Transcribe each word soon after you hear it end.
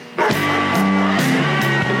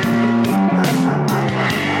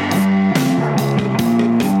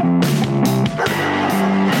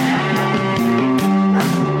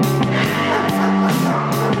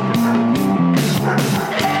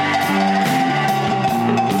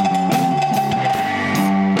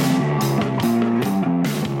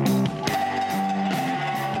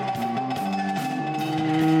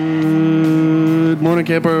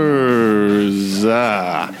Morning Campers.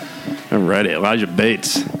 I'm ready. Elijah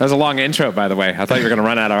Bates. That was a long intro, by the way. I thought you were going to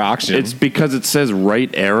run out of oxygen. It's because it says right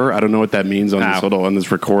error. I don't know what that means on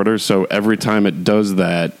this recorder. So every time it does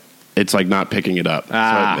that, it's like not picking it up. So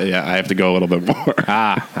yeah, I have to go a little bit more.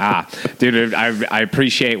 Dude, I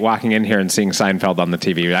appreciate walking in here and seeing Seinfeld on the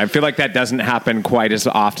TV. I feel like that doesn't happen quite as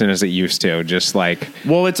often as it used to. Just like,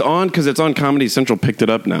 well, it's on because it's on Comedy Central. Picked it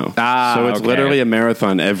up now, so it's literally a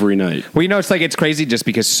marathon every night. Well, you know, it's crazy just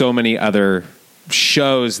because so many other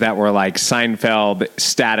shows that were like Seinfeld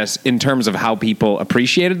status in terms of how people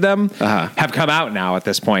appreciated them have come out now at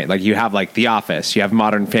this point. Like you have like The Office, you have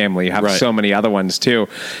Modern Family, you have so many other ones too.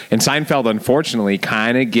 And Seinfeld, unfortunately,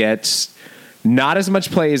 kind of gets not as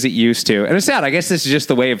much play as it used to. And it's sad. I guess this is just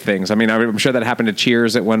the way of things. I mean, I'm sure that happened to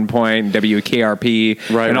Cheers at one point,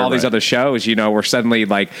 WKRP, and all these other shows, you know, where suddenly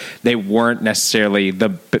like they weren't necessarily the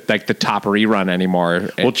top rerun anymore.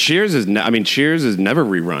 Well, Cheers is never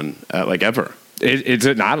rerun, like ever. Is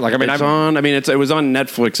it not? Like, I mean, it was on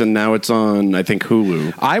Netflix and now it's on, I think,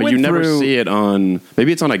 Hulu. But you never see it on.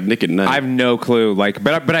 Maybe it's on like Nick at Night. I have no clue. Like,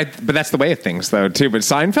 but that's the way of things, though, too. But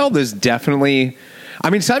Seinfeld is definitely. I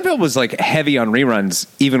mean, Seinfeld was like heavy on reruns,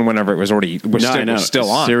 even whenever it was still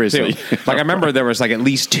on. Seriously, like I remember there was like at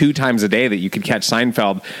least 2 times a day that you could catch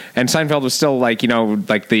Seinfeld, and Seinfeld was still like, you know,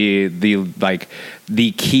 like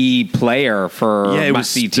the key player for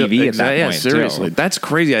must-see TV at that point. Seriously, that's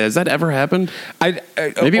crazy. Has that ever happened?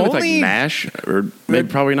 Maybe with like MASH, or maybe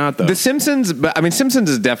probably not though. The Simpsons, but I mean, Simpsons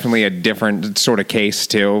is definitely a different sort of case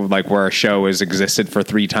too. Like where a show has existed for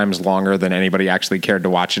 3 times longer than anybody actually cared to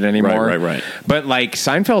watch it anymore. Right. But like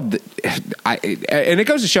Seinfeld, and it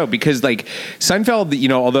goes to show because like Seinfeld, you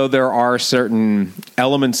know, although there are certain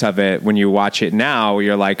elements of it when you watch it now,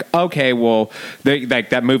 you're like, okay, well,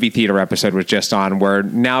 like that movie theater episode was just on, where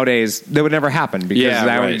nowadays that would never happen because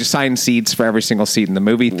they would assign seats for every single seat in the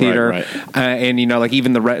movie theater, and you know, like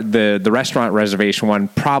even the restaurant reservation one,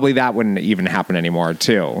 probably that wouldn't even happen anymore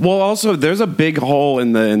too. Well, also there's a big hole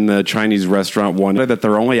in the Chinese restaurant one that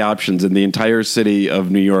their only options in the entire city of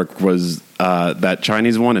New York was that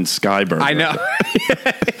Chinese one and Sky Burger. I know.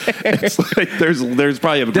 It's like there's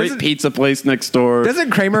probably a great pizza place next door.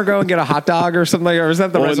 Doesn't Kramer go and get a hot dog or something? Or is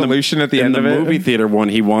that the resolution at the end of it? In the movie theater one,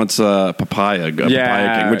 he wants a papaya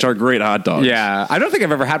king, which are great hot dogs. Yeah, I don't think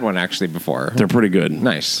I've ever had one actually before. They're pretty good.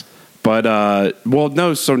 Nice. But, well,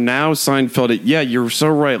 no, so now Seinfeld, you're so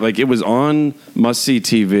right. Like, it was on must-see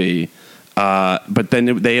TV, but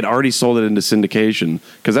then they had already sold it into syndication,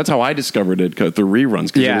 because that's how I discovered it, through reruns,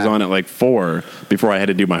 because it was on at like 4 before I had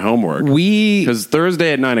to do my homework. Because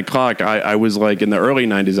Thursday at 9 o'clock, I was like, in the early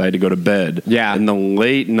 90s, I had to go to bed. Yeah. In the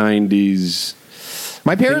late 90s...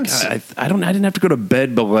 My parents... I didn't have to go to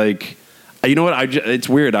bed, but like... You know what? It's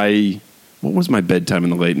weird. What was my bedtime in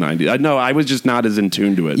the late 90s? I was just not as in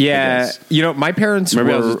tune to it. Yeah. You know, my parents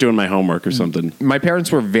Maybe I was just doing my homework or something. My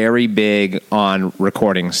parents were very big on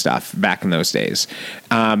recording stuff back in those days.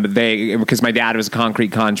 Because my dad was a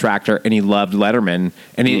concrete contractor and he loved Letterman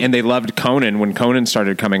and they loved Conan when Conan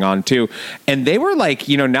started coming on too. And they were like,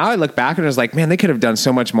 you know, now I look back and I was like, man, they could have done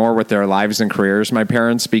so much more with their lives and careers, my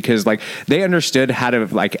parents, because like they understood how to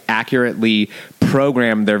like accurately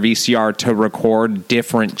program their VCR to record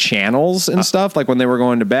different channels and stuff, like when they were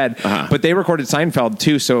going to bed. But they recorded Seinfeld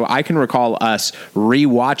too, so I can recall us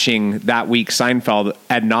rewatching that week's Seinfeld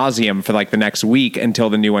ad nauseum for like the next week until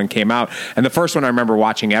the new one came out. And the first one I remember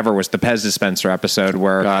watching ever was the Pez dispenser episode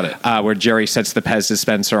where Jerry sets the Pez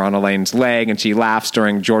dispenser on Elaine's leg and she laughs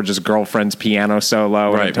during George's girlfriend's piano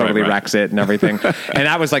solo and totally wrecks it and everything. And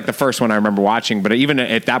that was like the first one I remember watching. But even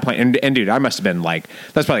at that point, and dude, I must have been like,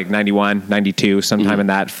 that's probably like 91, 92, sometime in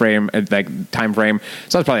that frame, like time frame.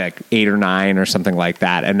 So I was probably like 8 or 9 or something like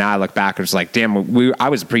that. And now I look back and it's like, damn, I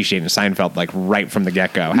was appreciating Seinfeld like right from the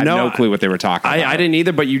get-go. I had no clue what they were talking about. I didn't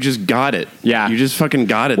either, but you just got it. Yeah. You just fucking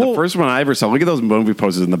got it. Well, the first one I ever saw, look at those movie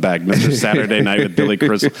posters in the back, Mr. Saturday Night with Billy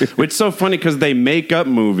Crystal, which is so funny because they make up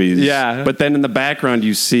movies. Yeah. But then in the background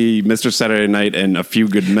you see Mr. Saturday Night and A Few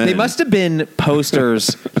Good Men. They must have been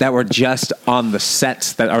posters that were just on the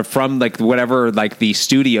sets that are from like whatever, like the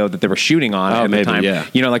studio that they were shooting on at the time. Yeah.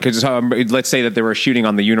 You know, like let's say that they were shooting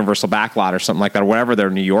on the Universal backlot or something like that, or whatever their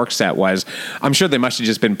New York set was. I'm sure they must have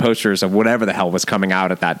just been posters of whatever the hell was coming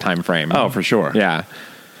out at that time frame. Oh, for sure. Yeah.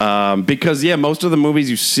 Because most of the movies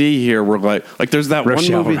you see here were like there's that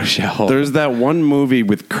one movie. There's that one movie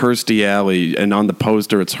with Kirstie Alley, and on the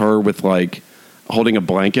poster it's her with like holding a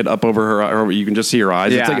blanket up over her. You can just see her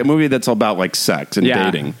eyes. Yeah. It's like a movie that's all about like sex and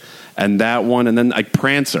dating. and that one, and then like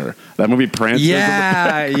Prancer. That movie Prancer.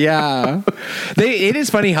 Yeah. It is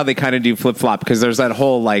funny how they kind of do flip flop, because there's that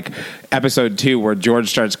whole like episode 2 where George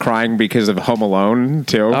starts crying because of Home Alone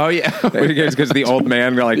too. Oh yeah, because the old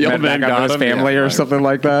man like met back up with his family or something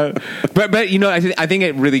like that. But you know, I think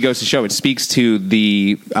it really goes to show, it speaks to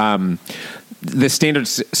the standard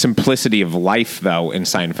simplicity of life, though, in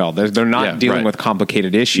Seinfeld. They're not dealing with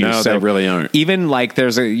complicated issues. No, so they really aren't. Even like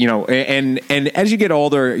there's a, you know, and as you get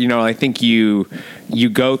older, you know, I think you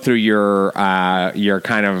go through your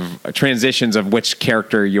kind of transitions of which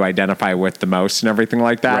character you identify with the most and everything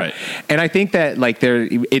like that. Right. And I think that like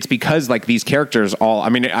it's because like these characters all, I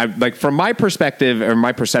mean, like from my perspective or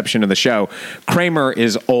my perception of the show, Kramer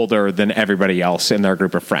is older than everybody else in their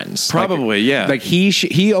group of friends. Probably, yeah. Like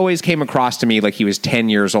he always came across to me like he was 10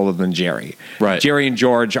 years older than Jerry. Right. Jerry and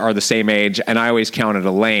George are the same age, and I always counted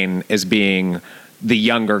Elaine as being the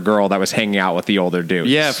younger girl that was hanging out with the older dudes.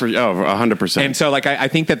 Yeah, 100%. And so, like, I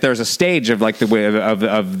think that there's a stage of like the way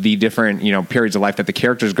of the different, you know, periods of life that the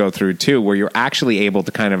characters go through too, where you're actually able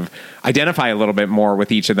to kind of identify a little bit more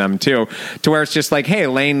with each of them too, to where it's just like, hey,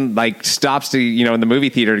 Elaine like stops to, you know, in the movie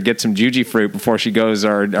theater to get some juji fruit before she goes,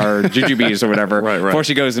 or jujubes or whatever, right. before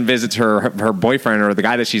she goes and visits her boyfriend or the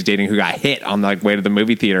guy that she's dating who got hit on the like, way to the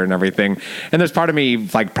movie theater and everything. And there's part of me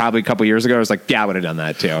like probably a couple years ago I was like, yeah, I would have done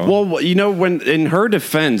that too. Well, you know, when in her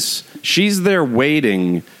defense, she's there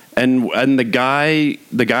waiting, and the guy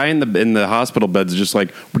in the hospital bed's just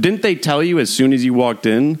like, didn't they tell you as soon as you walked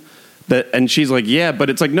in that? And she's like, yeah, but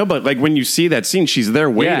it's like, no, but like when you see that scene, she's there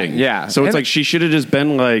waiting. Yeah. So it's like she should have just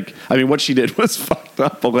been like, I mean, what she did was fucked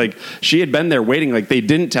up, but like she had been there waiting. Like they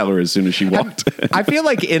didn't tell her as soon as she walked in. I feel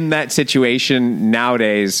like in that situation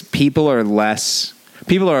nowadays, people are a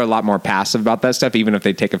lot more passive about that stuff, even if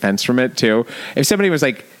they take offense from it too. If somebody was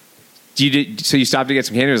like, so you stopped to get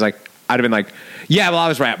some candy, it was like, I'd have been like, yeah, well, I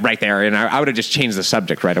was right there, and I would have just changed the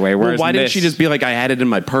subject right away. Well, why didn't she just be like, I had it in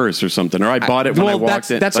my purse or something, or I bought it when I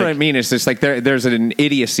walked in? That's like, what I mean. It's just like there's an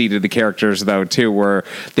idiocy to the characters, though, too, where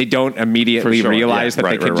they don't immediately realize that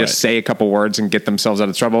they can just say a couple words and get themselves out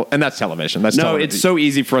of trouble, and that's television. It's so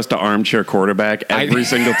easy for us to armchair quarterback every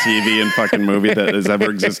single TV and fucking movie that has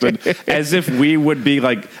ever existed, as if we would be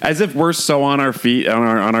like, as if we're so on our feet,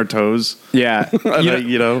 on our toes. Yeah,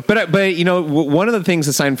 you know. But you know, one of the things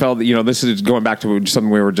that Seinfeld, you know, this is going back to something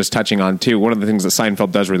we were just touching on too. One of the things that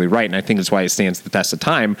Seinfeld does really right, and I think it's why it stands the test of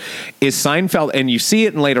time, is Seinfeld, and you see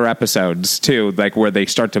it in later episodes too, like where they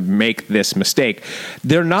start to make this mistake.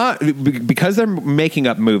 They're not, because they're making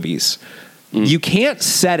up movies. You can't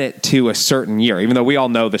set it to a certain year, even though we all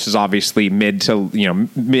know this is obviously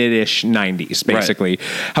mid-ish 90s, basically. Right.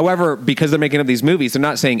 However, because they're making up these movies, they're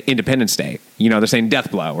not saying Independence Day. You know, they're saying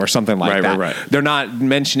Death Blow or something like that. Right. They're not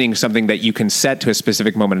mentioning something that you can set to a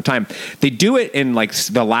specific moment in time. They do it in like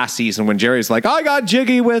the last season when Jerry's like, I got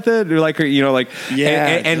jiggy with it, or like, you know, like,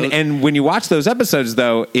 yeah. And when you watch those episodes,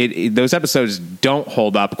 though, those episodes don't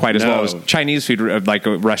hold up quite as well as Chinese food, like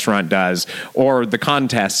a restaurant does, or The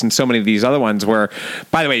Contest, and so many of these other ones where,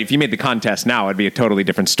 by the way, if you made The Contest now, it'd be a totally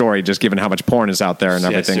different story, just given how much porn is out there and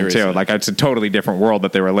everything too. Like it's a totally different world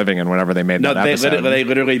that they were living in whenever they made that episode. They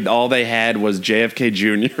literally all they had was JFK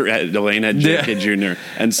Jr. Elaine had JFK Jr.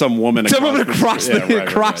 and some woman across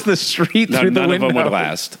the street through the window. None of them would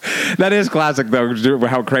last. That is classic though.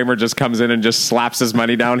 How Kramer just comes in and just slaps his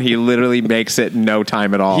money down. He literally makes it no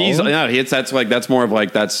time at all. He's more of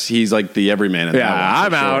like he's like the everyman.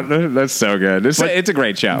 I'm out. That's so good. It's a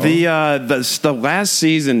great show. The last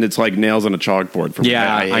season, it's like nails on a chalkboard for me.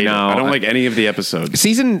 Yeah, I know. I don't like any of the episodes.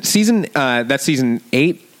 That's season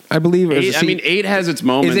 8. I believe. 8 has its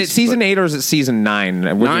moments. Is it season 8 or is it season 9?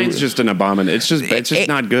 9's just an abomination. It's just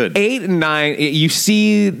not good. 8 and 9, you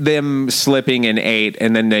see them slipping in 8,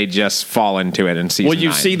 and then they just fall into it in season 9. Well,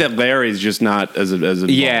 you see that Larry's just not as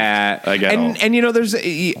involved. Yeah, and you know, there's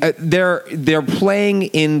they're playing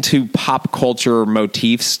into pop culture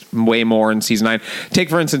motifs way more in season 9. Take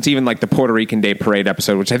for instance, even like the Puerto Rican Day Parade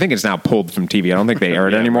episode, which I think is now pulled from TV. I don't think they air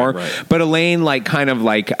it anymore. Right. But Elaine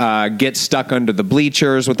gets stuck under the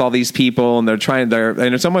bleachers with all these people, and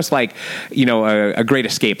and it's almost like, you know, a Great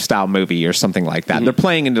Escape style movie or something like that. Mm-hmm. They're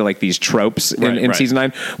playing into like these tropes in season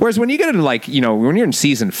 9. Whereas when you get into like, you know, when you're in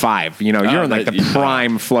season 5, you know, you're in like the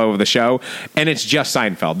prime flow of the show, and it's just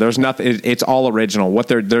Seinfeld. There's nothing. It's all original.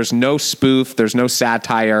 There's no spoof. There's no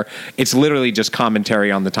satire. It's literally just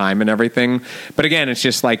commentary on the time and everything. But again, it's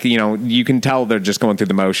just like, you know, you can tell they're just going through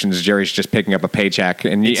the motions. Jerry's just picking up a paycheck,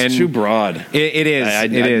 and it's too broad. It is.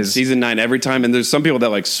 It is season 9 every time, and there's some people that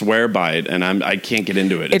like swear by it, and I can't get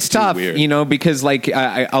into it. It's tough, weird. Because like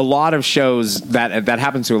a lot of shows that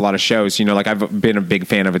happens to a lot of shows. Like I've been a big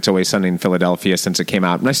fan of It's Always Sunny in Philadelphia since it came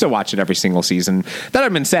out, and I still watch it every single season. That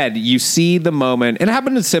having been said, you see the moment, and it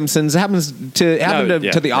happened to Simpsons, it happens to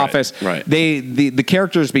The Office. Right. The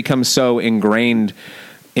characters become so ingrained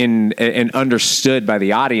in and understood by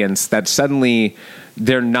the audience that suddenly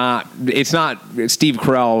it's not Steve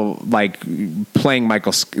Carell like playing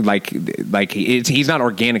Michael, he's not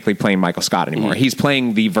organically playing Michael Scott anymore. He's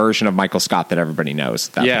playing the version of Michael Scott that everybody knows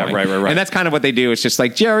at that point. Right. And that's kind of what they do. It's just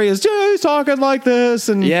like Jerry's talking like this,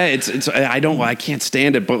 and I can't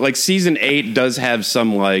stand it. But like season 8 does have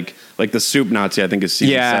some like the Soup Nazi, I think is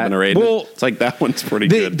season 7 or 8. Well, it's like that one's pretty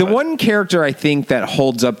good. The one character I think that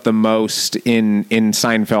holds up the most in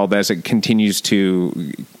Seinfeld as it continues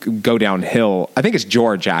to go downhill, I think it's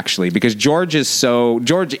George, actually, because he's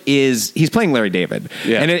playing Larry David.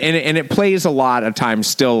 Yeah. And it plays a lot of times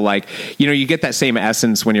still like, you get that same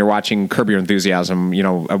essence when you're watching Curb Your Enthusiasm,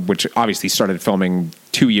 which obviously started filming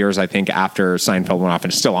 2 years, I think, after Seinfeld went off,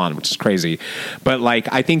 and it's still on, which is crazy. But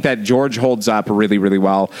like, I think that George holds up really, really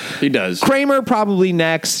well. He does. Kramer probably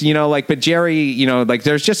next, but Jerry,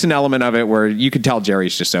 there's just an element of it where you could tell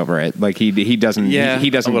Jerry's just over it. Like he doesn't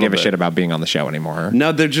give a shit about being on the show anymore.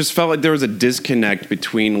 No, there just felt like there was a disconnect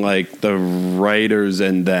between like the writers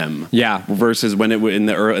and them. Yeah. Versus when it was in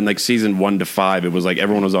like season 1 to 5, it was like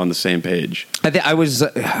everyone was on the same page. I was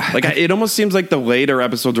it almost seems like the later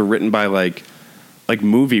episodes are written by like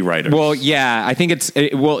movie writers. Well, yeah, I think it's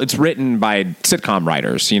written by sitcom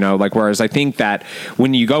writers, whereas I think that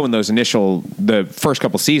when you go in the first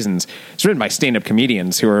couple seasons, it's written by stand-up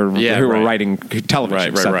comedians who are writing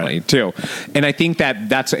television suddenly too. And I think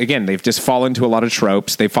that's, again, they've just fallen to a lot of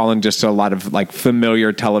tropes. They've fallen just to a lot of like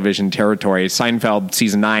familiar television territory. Seinfeld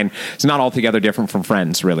season 9 is not altogether different from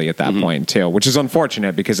Friends really at that point too, which is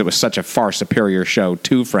unfortunate because it was such a far superior show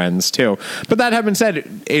to Friends too. But that having said,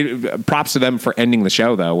 props to them for ending the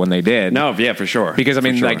show though when they did. No, yeah, for sure. Because I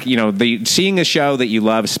mean, seeing a show that you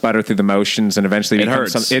love sputter through the motions and eventually it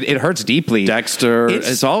hurts. It hurts deeply. Dexter,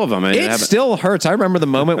 it's all of them. It still hurts. I remember the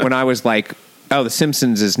moment when I was like, oh, The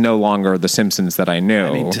Simpsons is no longer The Simpsons that I knew.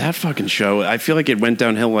 I mean, that fucking show, I feel like it went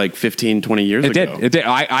downhill like 15, 20 years ago. It did.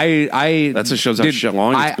 That just shows how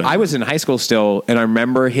long it's been. I was in high school still, and I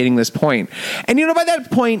remember hitting this point. And, by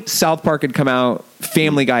that point, South Park had come out,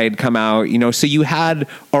 Family Guy had come out, so you had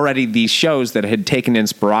already these shows that had taken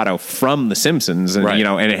inspirato from The Simpsons, and,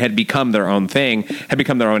 and it had become their own thing, had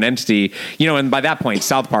become their own entity, and by that point,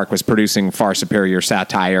 South Park was producing far superior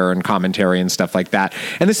satire and commentary and stuff like that.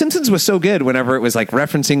 And The Simpsons was so good whenever it was like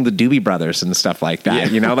referencing the Doobie Brothers and stuff like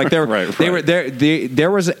that, like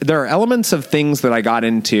there are elements of things that I got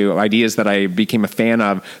into, ideas that I became a fan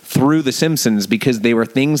of through The Simpsons because they were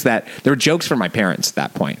things that they were jokes for my parents at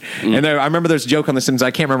that point. And I remember there's a joke on The Simpsons.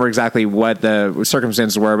 I can't remember exactly what the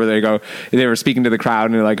circumstances were, but they were speaking to the crowd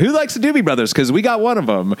and they're like, "Who likes the Doobie Brothers? Because we got one of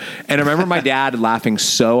them." And I remember my dad laughing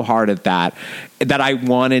so hard at that I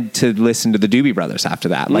wanted to listen to the Doobie Brothers after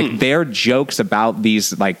that. Like their jokes about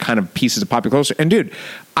these like kind of pieces of popular culture. And dude,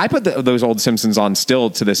 I put those old Simpsons on still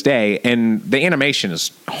to this day, and the animation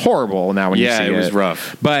is horrible now when you see it. Yeah, it was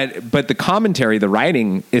rough. But the commentary, the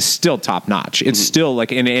writing is still top notch. It's still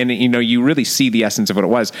like, and you really see the essence of what it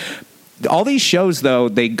was. All these shows, though,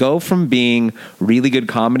 they go from being really good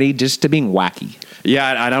comedy just to being wacky.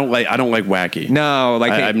 Yeah, I don't like wacky. No,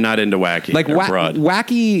 I'm not into wacky. Like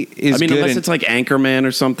wacky is. I mean, unless it's like Anchorman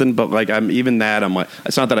or something. But like, I'm like,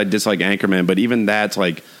 it's not that I dislike Anchorman, but even that's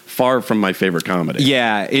like far from my favorite comedy.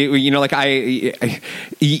 Yeah, you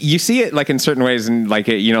see it like in certain ways, and like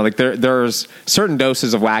there's certain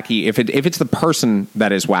doses of wacky. If it's the person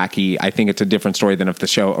that is wacky, I think it's a different story than if the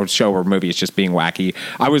show or movie is just being wacky.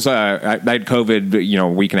 I had COVID, a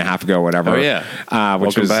week and a half ago, or whatever. Oh yeah,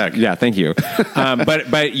 welcome back. Yeah, thank you. But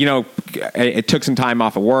it took some time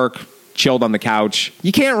off of work. Chilled on the couch.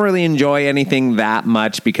 You can't really enjoy anything that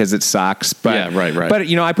much because it sucks. But, yeah, right. But,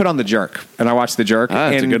 I put on The Jerk, and I watched The Jerk.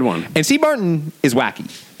 That's a good one. And Steve Martin is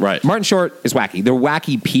wacky. Right. Martin Short is wacky. They're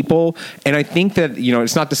wacky people. And I think that,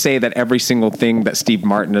 it's not to say that every single thing that Steve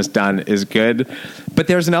Martin has done is good. But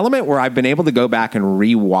there's an element where I've been able to go back and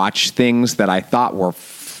rewatch things that I thought were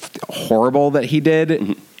horrible that he did.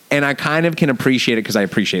 Mm-hmm. And I kind of can appreciate it because I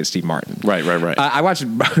appreciate Steve Martin. Right. I watched,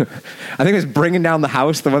 I think it was Bringing Down the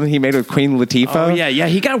House, the one that he made with Queen Latifah. Oh, yeah.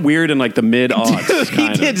 He got weird in like the mid-aughts. He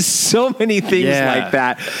did so many things like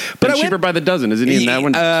that. But Cheaper by the Dozen, isn't he in that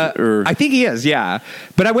one? I think he is, yeah.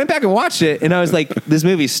 But I went back and watched it, and I was like, this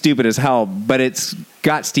movie's stupid as hell, but it's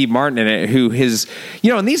got Steve Martin in it, who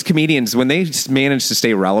and these comedians, when they manage to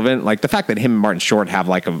stay relevant, like the fact that him and Martin Short have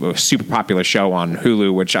like a super popular show on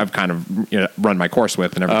Hulu, which I've kind of run my course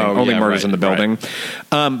with and everything, Only Murders in the Building.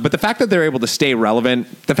 Right. But the fact that they're able to stay relevant,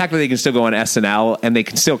 the fact that they can still go on SNL and they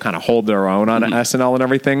can still kind of hold their own on SNL and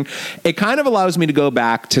everything, it kind of allows me to go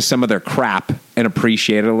back to some of their crap and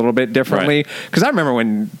appreciate it a little bit differently. Because I remember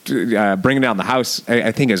when Bringing Down the House,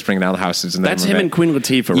 I think it was Bringing Down the House is in That's him and Queen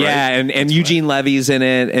Latifah, right? Yeah, and Eugene Levy's in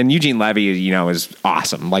it, and Eugene Levy, is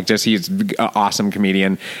awesome. Like, just he's an awesome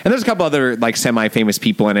comedian. And there's a couple other like semi-famous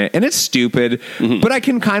people in it, and it's stupid, but I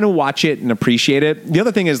can kind of watch it and appreciate it. The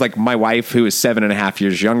other thing is, like, my wife, who is 7.5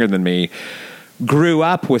 years younger than me, grew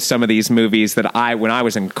up with some of these movies that when I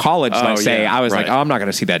was in college, I was like, oh, I'm not going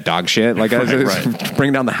to see that dog shit. Like,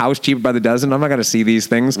 Bring Down the House, Cheaper by the Dozen. I'm not going to see these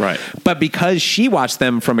things. Right. But because she watched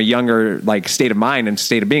them from a younger, like, state of mind and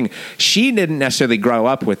state of being, she didn't necessarily grow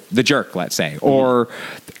up with The Jerk, let's say, or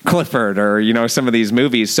Clifford, or, some of these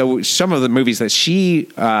movies. So some of the movies that she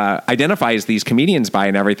identifies these comedians by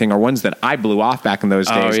and everything are ones that I blew off back in those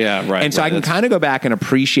days. Oh, yeah, right. And so I can kind of go back and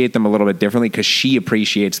appreciate them a little bit differently because she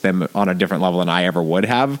appreciates them on a different level than I ever would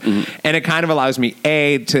have. And it kind of allows me,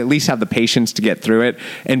 A, to at least have the patience to get through it,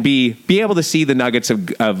 and B, be able to see the nuggets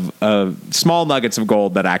of small nuggets of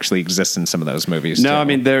gold that actually exist in some of those movies. No, too. I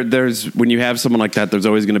mean, there's when you have someone like that, there's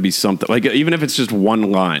always going to be something, like, even if it's just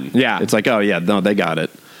one line. Yeah. It's like, oh, yeah, no, they got it.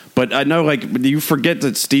 But I know, like, you forget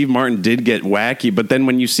that Steve Martin did get wacky, but then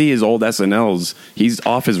when you see his old SNLs, he's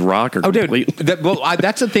off his rocker completely. Dude,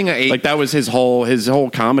 that's the thing. Like, that was his whole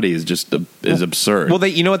comedy is just is absurd. Well, for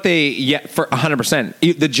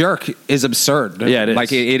 100%, The Jerk is absurd. Yeah, it is.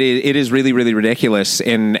 Like, it is really, really ridiculous,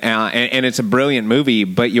 and it's a brilliant movie.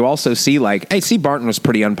 But you also see, like, Steve Martin was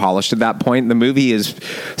pretty unpolished at that point. The movie is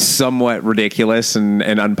somewhat ridiculous and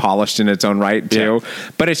unpolished in its own right too.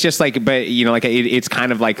 Yeah. But it's just like, it's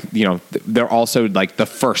kind of like, they're also like the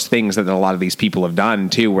first things that a lot of these people have done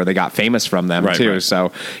too, where they got famous from them too. Right.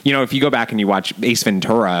 So, if you go back and you watch Ace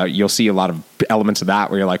Ventura, you'll see a lot of elements of that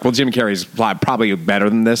where you're like, well, Jim Carrey's probably better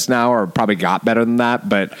than this now, or probably got better than that.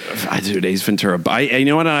 But dude, Ace Ventura. You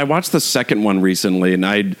know what? I watched the second one recently, and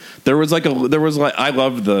I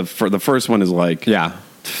loved the first one is like, yeah.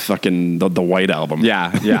 Fucking the White Album.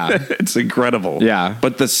 Yeah. It's incredible. Yeah.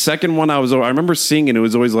 But the second one I remember seeing it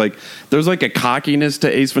was always like, there's like a cockiness to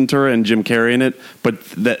Ace Ventura and Jim Carrey in it, but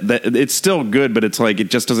that it's still good, but it's like,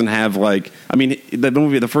 it just doesn't have like, I mean,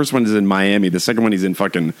 the first one is in Miami, the second one he's in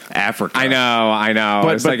fucking Africa. I know.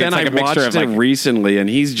 But then I watched it recently, and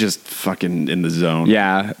he's just fucking in the zone.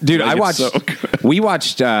 Yeah. Dude, we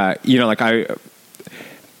watched,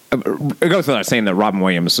 it goes without saying that Robin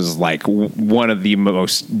Williams is like one of the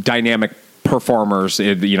most dynamic performers,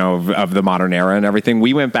 of the modern era and everything.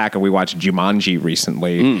 We went back and we watched Jumanji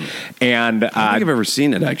recently, and I don't think I've ever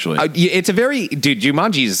seen it actually. It's a very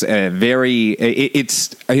Jumanji's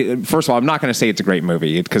it's first of all, I'm not going to say it's a great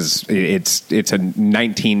movie because it's a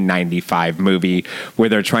 1995 movie where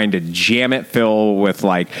they're trying to jam it full with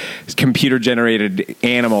like computer generated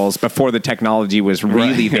animals before the technology was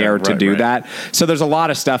really there to do that. So there's a lot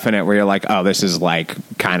of stuff in it where you're like, oh, this is like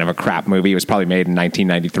kind of a crap movie. It was probably made in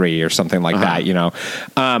 1993 or something like that,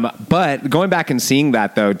 but going back and seeing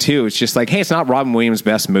that though too, it's just like, hey, it's not Robin Williams'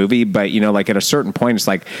 best movie, but like at a certain point, it's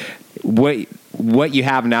like what you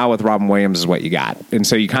have now with Robin Williams is what you got, and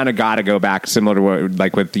so you kind of got to go back, similar to what,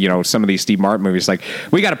 like with some of these Steve Martin movies, like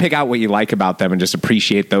we got to pick out what you like about them and just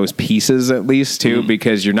appreciate those pieces at least too,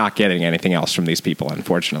 because you're not getting anything else from these people,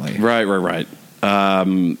 unfortunately. Right.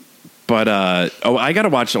 But I got to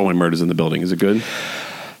watch Only Murders in the Building. Is it good?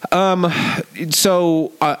 Only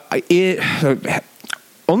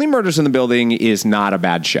Murders in the Building is not a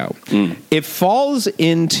bad show. It falls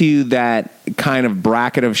into that kind of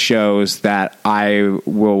bracket of shows that I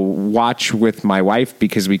will watch with my wife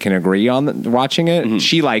because we can agree on watching it.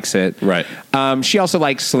 She likes it. Right. She also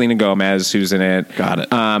likes Selena Gomez, who's in it. Got it.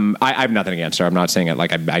 I have nothing against her. I'm not saying it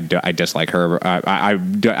like I dislike her. I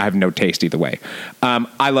have no taste either way.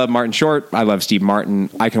 I love Martin Short. I love Steve Martin.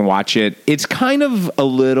 I can watch it. It's kind of a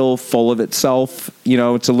little full of itself.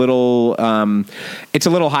 It's a little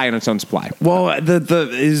high in its own supply. Well,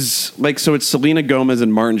 so it's Selena Gomez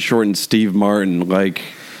and Martin Short and Steve Martin. Like,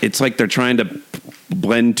 it's like they're trying to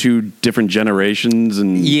blend two different generations,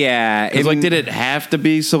 and did it have to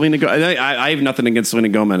be Selena Gomez? I have nothing against Selena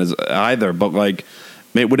Gomez either, but like,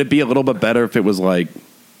 would it be a little bit better if it was like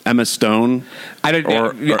Emma Stone? I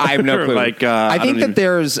have no clue. Like, I think that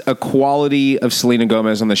there's a quality of Selena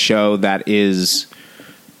Gomez on the show that is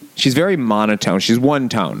she's very monotone. She's one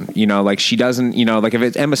tone, like she doesn't, like if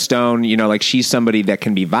it's Emma Stone, like she's somebody that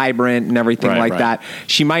can be vibrant and everything that.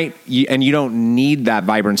 She might, and you don't need that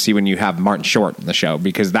vibrancy when you have Martin Short in the show,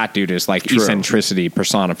 because that dude is like eccentricity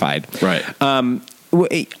personified. Right.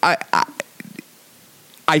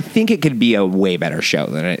 I think it could be a way better show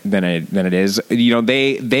than it is.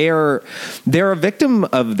 They're a victim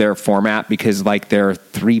of their format, because like there are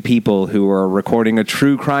three people who are recording a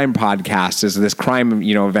true crime podcast as this crime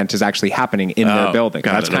event is actually happening in their building.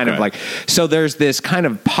 That's kind of like, so there's this kind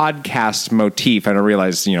of podcast motif, and I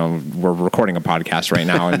realize we're recording a podcast right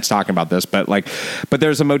now and it's talking about this, but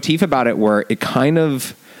there's a motif about it where it kind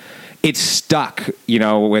of, it's stuck,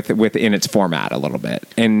 within its format a little bit,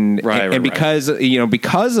 and because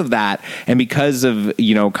because of that, and because of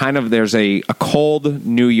kind of there's a cold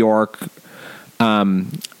New York,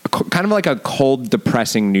 kind of like a cold,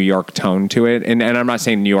 depressing New York tone to it, and I'm not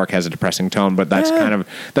saying New York has a depressing tone, but that's kind of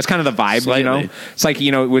the vibe. Slightly. It's like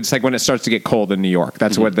it's like when it starts to get cold in New York.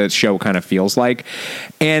 That's what the show kind of feels like.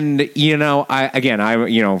 And when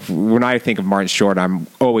I think of Martin Short, I'm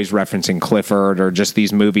always referencing Clifford or just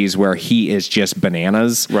these movies where he is just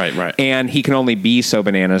bananas, right, and he can only be so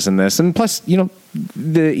bananas in this, and plus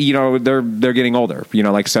they're getting older,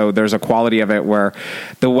 so there's a quality of it where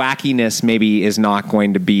the wackiness maybe is not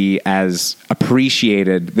going to be as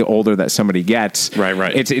appreciated the older that somebody gets.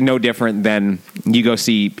 Right. It's no different than you go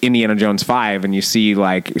see Indiana Jones 5 and you see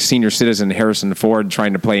like senior citizen Harrison Ford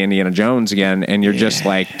trying to play Indiana Jones again, and you're just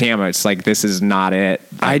like, damn it, it's like, this is not it.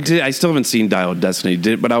 I still haven't seen Dial of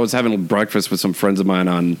Destiny, but I was having breakfast with some friends of mine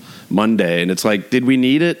on Monday, and it's like, did we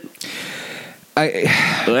need it?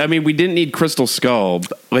 I mean, we didn't need Crystal Skull.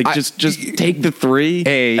 Just take the three,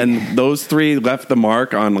 and those three left the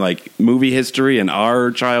mark on like movie history and our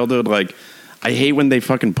childhood. Like, I hate when they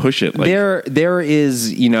fucking push it. Like, there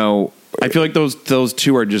is, I feel like those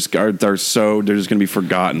two are just they're just going to be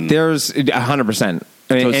forgotten. There's 100%,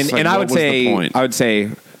 and I would say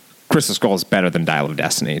Crystal Skull is better than Dial of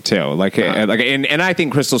Destiny too. And I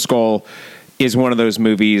think Crystal Skull is one of those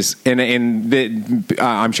movies, and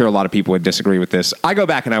I'm sure a lot of people would disagree with this. I go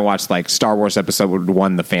back and I watched like Star Wars Episode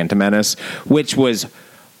 1, The Phantom Menace, which was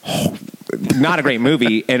not a great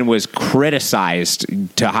movie and was criticized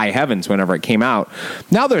to high heavens whenever it came out.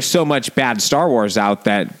 Now there's so much bad Star Wars out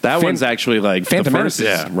that one's actually like Phantom Menace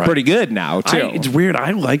is pretty good now too. It's weird. I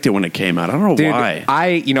liked it when it came out. I don't know why.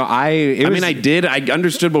 I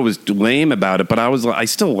understood what was lame about it, but I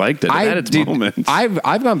still liked it. It had its moments.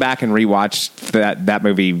 I've gone back and rewatched that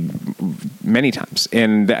movie many times,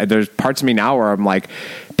 and there's parts of me now where I'm like,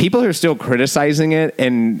 people are still criticizing it,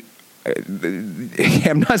 and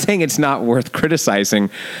I'm not saying it's not worth criticizing,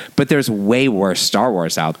 but there's way worse Star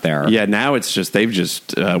Wars out there. Yeah, now it's just they've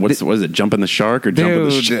just what is it? Jumping the shark or jumping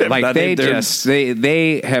the ship? Like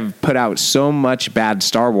they have put out so much bad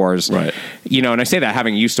Star Wars, right? And I say that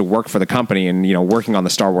having used to work for the company and working on the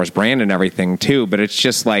Star Wars brand and everything too. But it's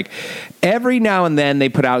just like every now and then they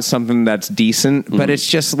put out something that's decent, but it's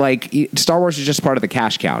just like Star Wars is just part of the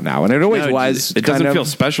cash cow now, and it always was. It doesn't feel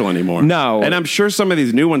special anymore. No, and I'm sure some of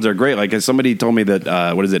these new ones are great. Like, as somebody told me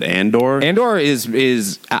that what is it, Andor? Andor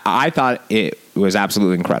is I thought it was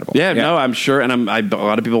absolutely incredible. Yeah, no, I'm sure, and a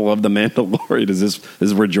lot of people love The Mandalorian. This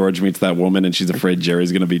is where George meets that woman, and she's afraid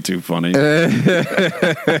Jerry's going to be too funny,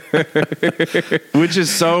 which is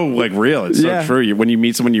so like real. It's so true. When you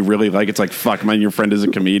meet someone you really like, it's like, fuck, man, your friend is a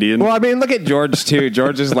comedian. Well, I mean, look at George too.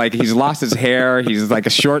 George is like, he's lost his hair. He's like a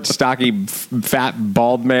short, stocky, fat,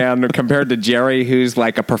 bald man compared to Jerry, who's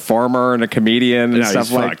like a performer and a comedian and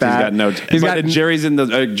stuff like that. Jerry's in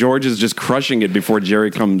the George is just crushing it before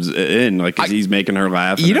Jerry comes in, like, 'cause he's making her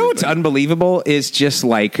laugh. You know what's unbelievable is just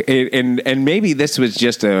like, and maybe this was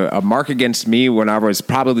just a mark against me when I was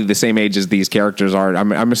probably the same age as these characters are.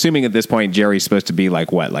 I'm assuming at this point Jerry's supposed to be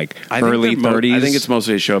like what, like early 30s. I think it's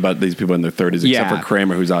mostly a show about these people in their 30s, except for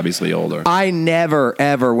Kramer, who's obviously older. I never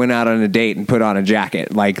ever went out on a date and put on a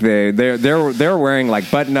jacket. Like they're wearing like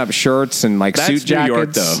button up shirts and like suit jackets. New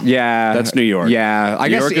York, though. Yeah, that's New York. Yeah,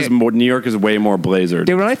 New York is way more blazered.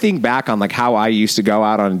 Dude, when I think back on like how I used to go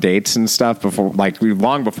out on dates and stuff before, like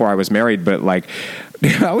long before I was married, but like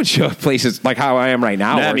I would show up places like how I am right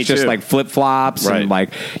now, where it's just like flip flops and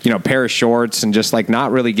like pair of shorts and just like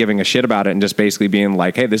not really giving a shit about it and just basically being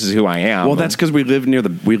like, hey, this is who I am. Well, that's because we lived near the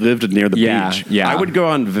beach. Yeah, I would go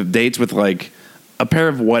on dates with like a pair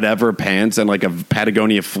of whatever pants and like a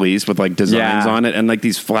Patagonia fleece with like designs on it and like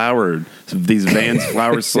these Vans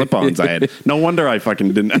flower slip-ons I had. No wonder I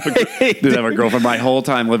fucking didn't have a girlfriend my whole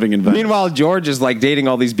time living in Venice. Meanwhile, George is like dating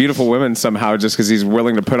all these beautiful women somehow just because he's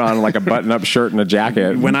willing to put on like a button-up shirt and a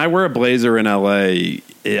jacket. When I wear a blazer in LA,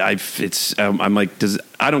 I'm like,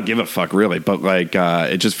 I don't give a fuck really, but like,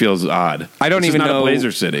 it just feels odd. I don't even know. A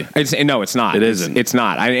Blazer City. No, it's not. It isn't. It's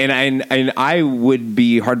not. And I would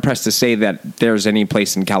be hard pressed to say that there's any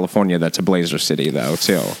place in California that's a Blazer City, though.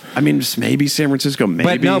 Too. I mean, just maybe San Francisco.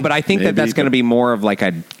 Maybe. But I think that's going to be more of like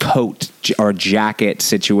a coat or jacket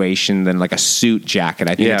situation than like a suit jacket.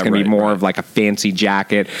 I think it's going to be more of like a fancy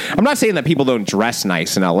jacket. I'm not saying that people don't dress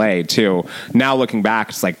nice in LA too. Now looking back,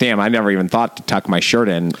 it's like, damn, I never even thought to tuck my shirt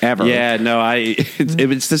in ever. Yeah, no,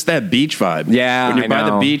 it's just that beach vibe. Yeah, when you're by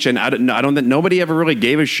the beach, and I don't think nobody ever really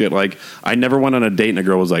gave a shit. Like, I never went on a date and a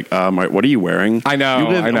girl was like, what are you wearing? I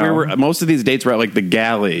know. Most of these dates were at like the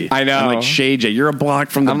Galley. I know. And like Shade J. You're a block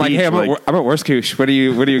from the beach. I'm like, hey, I'm at Worst Koosh. What do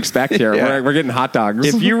you expect here? Yeah. We're getting hot dogs.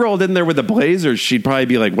 If you rolled in there with the Blazers, she'd probably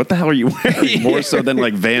be like, what the hell are you wearing? More so than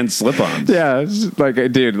like Van slip-ons. Yeah, it's like,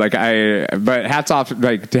 dude, but hats off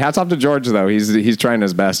to George though. He's trying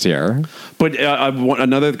his best here. But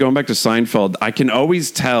going back to Seinfeld, I can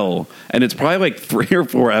always tell, and it's probably like 3 or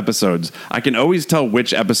 4 episodes. I can always tell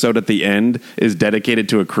which episode at the end is dedicated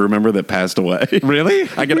to a crew member that passed away. Really?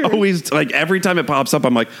 I can always, like, every time it pops up,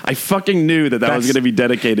 I'm like, I fucking knew that was going to be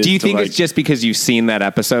dedicated. Do you think it's just because you've seen that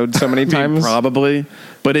episode so many times? Probably.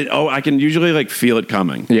 But I can usually like feel it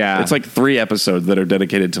coming. Yeah. It's like 3 episodes that are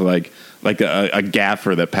dedicated to like a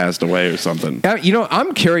gaffer that passed away or something.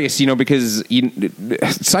 I'm curious, because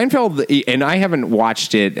Seinfeld, and I haven't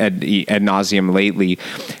watched it ad nauseum lately.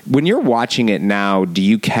 When you're watching it now, do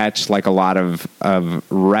you catch like a lot of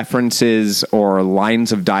references or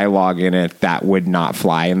lines of dialogue in it that would not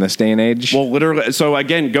fly in this day and age? Well, literally. So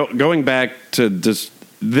again, going back to just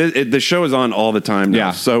the show is on all the time now.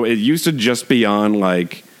 Yeah. So it used to just be on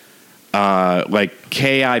like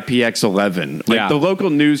KIPX11. Like the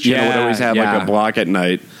local news channel would always have like a block at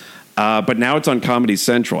night. But now it's on Comedy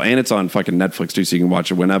Central, and it's on fucking Netflix too, so you can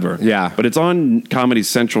watch it whenever. Yeah. But it's on Comedy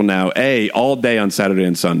Central now, all day on Saturday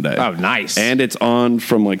and Sunday. Oh, nice. And it's on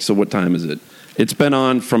from like, so what time is it? It's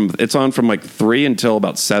on from like 3 until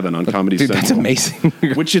about 7 on Comedy Central. That's amazing.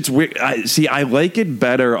 Which it's weird. I like it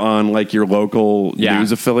better on like your local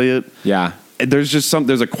news affiliate. Yeah. There's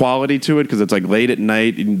a quality to it because it's like late at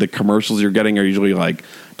night. And the commercials you're getting are usually like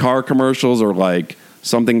car commercials or like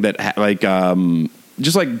something that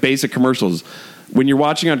just like basic commercials. When you're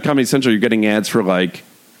watching on Comedy Central, you're getting ads for like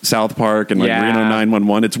South Park and like Reno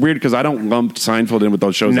 911. It's weird because I don't lump Seinfeld in with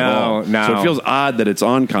those shows at all. No. So it feels odd that it's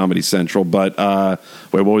on Comedy Central. But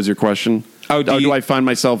wait, what was your question? Do I find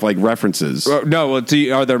myself like references? No. Well,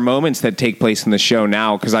 are there moments that take place in the show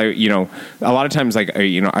now? Because a lot of times, like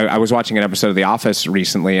I was watching an episode of The Office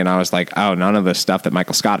recently, and I was like, oh, none of the stuff that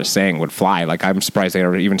Michael Scott is saying would fly. Like, I'm surprised they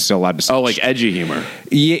are even still allowed to. Like edgy humor.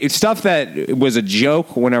 Yeah, it's stuff that was a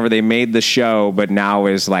joke whenever they made the show, but now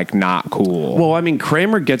is like not cool. Well, I mean,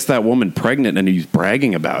 Kramer gets that woman pregnant, and he's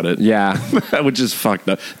bragging about it. Yeah, which is fucked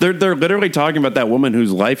up. They're literally talking about that woman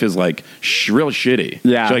whose life is like real shitty.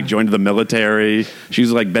 Yeah, she like joined the military. She's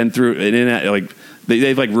like been through like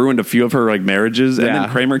they've like ruined a few of her like marriages, and then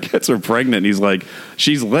Kramer gets her pregnant. And he's like,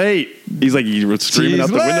 she's late. He's like, you were screaming out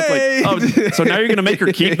the window, like, oh, so now you're gonna make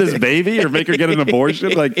her keep this baby or make her get an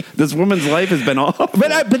abortion? Like, this woman's life has been awful.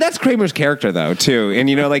 But that's Kramer's character though too, and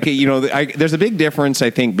there's a big difference I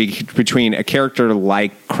think between a character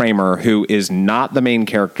like Kramer, who is not the main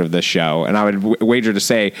character of the show, and I would wager to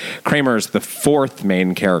say Kramer is the 4th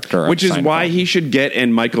main character, which is why he should get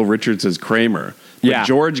in Michael Richards as Kramer. But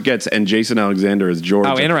George gets and Jason Alexander as George.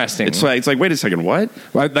 Oh, interesting. It's like wait a second, what?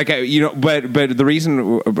 But the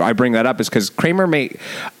reason I bring that up is because Kramer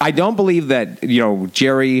I don't believe that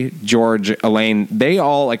Jerry, George, Elaine, they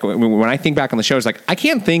all like when I think back on the show, it's like I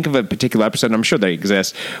can't think of a particular episode, and I'm sure they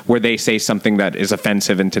exist, where they say something that is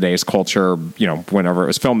offensive in today's culture. Whenever it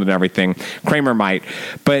was filmed and everything, Kramer might,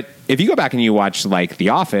 but. If you go back and you watch like The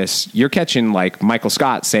Office, you're catching like Michael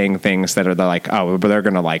Scott saying things that are like, oh, but they're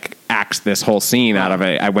going to like axe this whole scene out of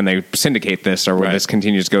it when they syndicate this or when this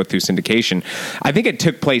continues to go through syndication. I think it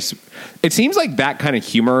took place. It seems like that kind of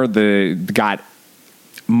humor got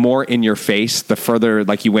more in your face the further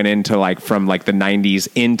like you went into like from like the 90s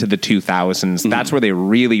into the 2000s. Mm-hmm. That's where they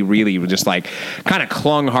really, really just like kind of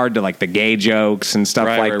clung hard to like the gay jokes and stuff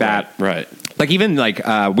like that. Right. Like even like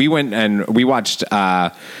we went and we watched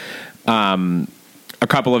a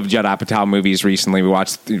couple of Judd Apatow movies recently. We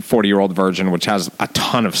watched the 40-Year-Old Virgin, which has a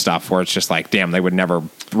ton of stuff where it's just like, damn, they would never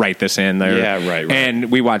write this in there. Yeah, right. And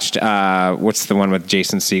we watched, what's the one with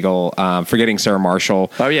Jason Segel? Forgetting Sarah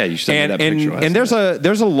Marshall. Oh, yeah, you sent me that picture. And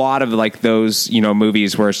there's a lot of like those,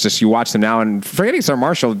 movies where it's just you watch them now, and Forgetting Sarah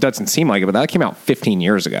Marshall, it doesn't seem like it, but that came out 15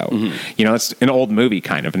 years ago. Mm-hmm. It's an old movie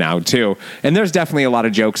kind of now, too. And there's definitely a lot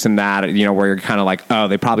of jokes in that, where you're kind of like, oh,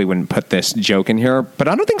 they probably wouldn't put this joke in here. But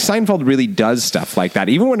I don't think Seinfeld really does stuff like that.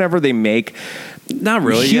 Even whenever they make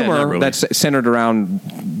humor that's centered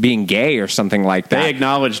around being gay or something like that. They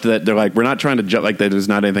acknowledged that they're like, we're not trying to like there's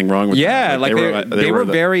not anything wrong with that. They were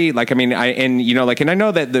very like, I mean, and I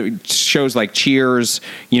know that the shows like Cheers,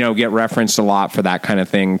 get referenced a lot for that kind of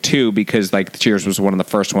thing too, because like Cheers was one of the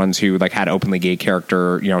first ones who like had openly gay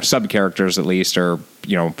character, sub characters at least, or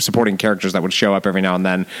supporting characters that would show up every now and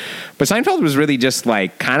then. But Seinfeld was really just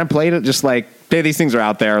like kind of played it just like, hey, these things are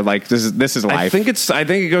out there. Like this is life. I think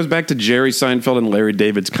it goes back to Jerry Seinfeld and Larry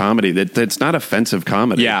David's comedy. That's not offensive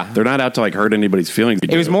comedy. Yeah, they're not out to like hurt anybody's feelings.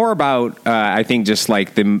 It was more about I think just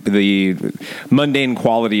like the mundane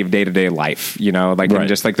quality of day to day life. Right. And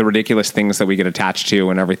just like the ridiculous things that we get attached to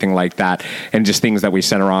and everything like that, and just things that we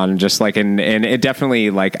center on. Just like and it definitely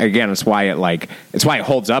like again, it's why it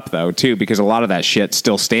holds up though too, because a lot of that shit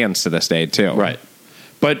still stands to this day too. Right.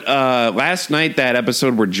 But last night, that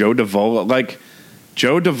episode where Joe Davola,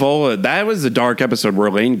 that was a dark episode where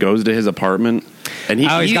Elaine goes to his apartment. And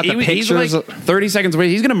he's got the pictures. He's like 30 seconds away.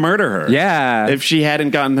 He's going to murder her. Yeah. If she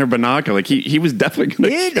hadn't gotten her binocular. Like, he was definitely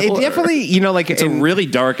going to kill her. Definitely, it's a really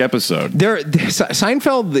dark episode.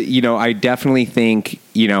 Seinfeld, I definitely think,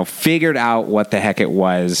 figured out what the heck it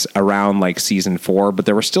was around like season 4, but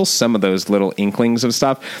there were still some of those little inklings of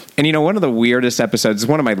stuff. And, one of the weirdest episodes is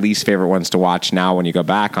one of my least favorite ones to watch now when you go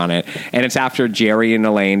back on it. And it's after Jerry and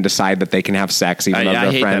Elaine decide that they can have sex even though they're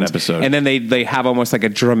I hate friends. That episode. And then they have almost like a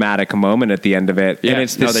dramatic moment at the end of it. Yeah, and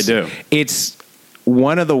they do. It's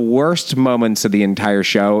one of the worst moments of the entire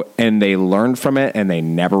show, and they learned from it, and they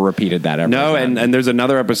never repeated that ever. No, and there's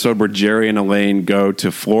another episode where Jerry and Elaine go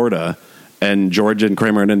to Florida, and George and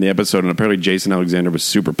Kramer are in the episode, and apparently Jason Alexander was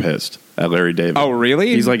super pissed at Larry David. Oh, really?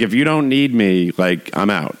 He's like, if you don't need me, like,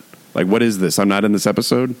 I'm out. Like, what is this? I'm not in this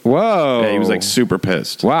episode? Whoa. Yeah, he was like super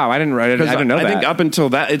pissed. Wow, I didn't know that. I think up until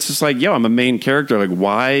that, it's just like, yo, I'm a main character. Like,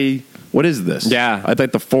 why? What is this? Yeah. I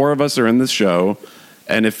think the four of us are in this show.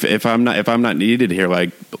 And if I'm not needed here,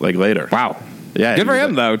 like later. Wow. Yeah. Good for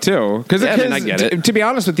him though too. Because I get it. To be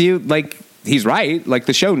honest with you, like he's right. Like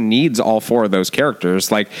the show needs all four of those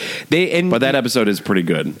characters. Like but that episode is pretty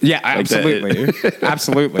good. Yeah, absolutely,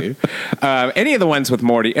 absolutely. Any of the ones with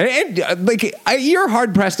Morty, you're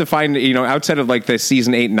hard pressed to find. Outside of like the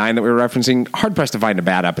season 8 and 9 that we were referencing, hard pressed to find a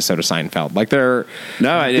bad episode of Seinfeld. Like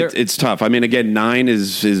it's tough. I mean, again, 9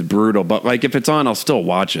 is brutal, but like if it's on, I'll still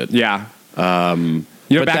watch it. Yeah.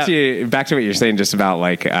 Back to what you're saying, just about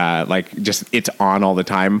like just it's on all the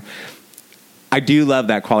time. I do love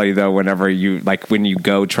that quality though. Whenever when you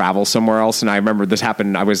go travel somewhere else, and I remember this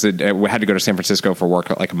happened. I had to go to San Francisco for work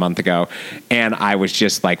like a month ago, and I was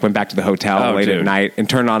just like went back to the hotel late at night and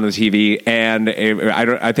turned on the TV, and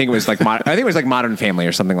I think it was like Modern Family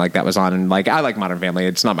or something like that was on, and like I like Modern Family.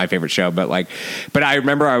 It's not my favorite show, but I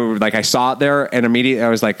remember I saw it there, and immediately I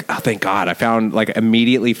was like, oh thank God, I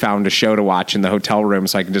immediately found a show to watch in the hotel room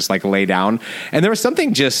so I can just like lay down, and there was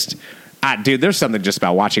something just. Dude, there's something just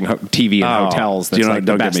about watching TV in hotels. That's like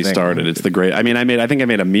don't get me started. It's the great. I mean, I think I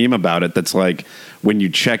made a meme about it. That's like when you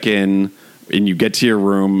check in and you get to your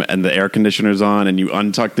room and the air conditioner's on and you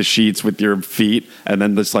untuck the sheets with your feet and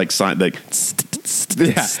then this like sign like.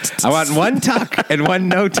 Yeah, I want one tuck and one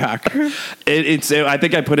no tuck. I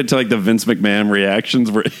think I put it to like the Vince McMahon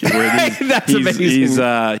reactions where that's amazing.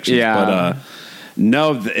 But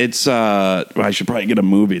no, it's. I should probably get a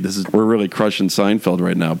movie. We're really crushing Seinfeld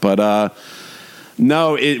right now. But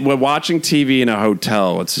no, we're watching TV in a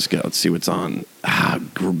hotel. Let's see what's on.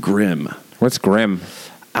 Grimm. What's Grimm?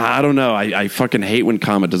 I don't know. I fucking hate when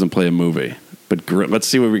Comet doesn't play a movie. But let's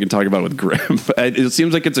see what we can talk about with Grimm. It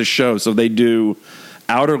seems like it's a show. So they do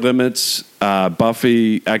Outer Limits,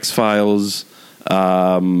 Buffy, X-Files,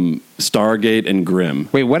 Stargate, and Grimm.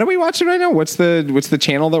 Wait, what are we watching right now? What's the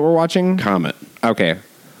channel that we're watching? Comet. Okay.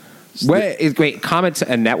 Wait, Comet's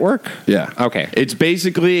a network? Yeah. Okay. It's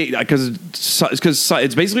basically because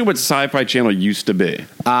it's basically what Sci-Fi Channel used to be.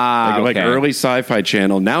 Okay. Like early Sci-Fi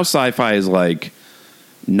Channel. Now Sci-Fi is like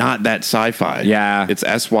not that sci-fi. Yeah. It's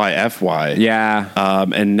SYFY. Yeah.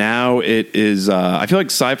 And now it is, I feel like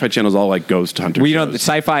Sci-Fi Channel is all like Ghost Hunter Well, shows. the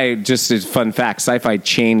Sci-Fi, just as fun fact, Sci-Fi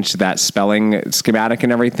changed that spelling schematic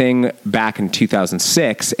and everything back in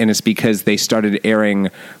 2006, and it's because they started airing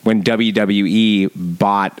when WWE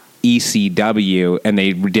bought ECW and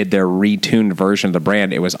they did their retuned version of the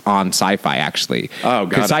brand. It was on Sci-Fi, actually. Oh,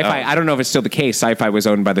 because Sci-Fi, I don't know if it's still the case. Sci-Fi was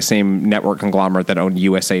owned by the same network conglomerate that owned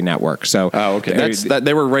USA Network. So, okay.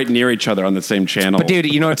 They were right near each other on the same channel. But dude,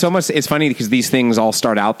 it's funny because these things all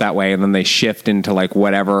start out that way and then they shift into like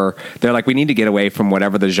whatever. They're like, we need to get away from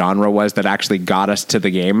whatever the genre was that actually got us to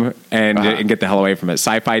the game and get the hell away from it.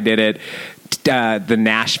 Sci-Fi did it. The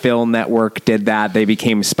Nashville network did that. They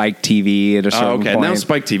became Spike TV at a certain point. Now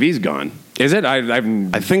Spike TV's gone. Is it?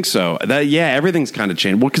 I think so. Everything's kind of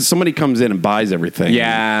changed. Well, because somebody comes in and buys everything.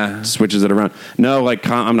 Yeah. And switches it around. No, like,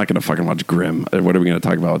 I'm not going to fucking watch Grimm. What are we going to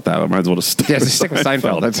talk about with that? I might as well just stick with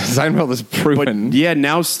Seinfeld. Seinfeld is proven. But yeah,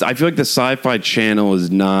 now I feel like the Sci-Fi Channel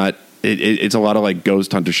is not... It's a lot of like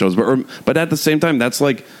Ghost Hunter shows. But at the same time, that's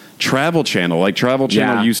like Travel Channel. Like Travel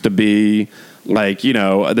Channel used to be... Like,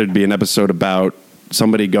 there'd be an episode about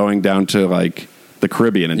somebody going down to like the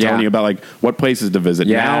Caribbean and telling you about like what places to visit.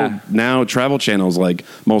 Yeah. Now Travel Channel's like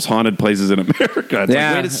most haunted places in America. It's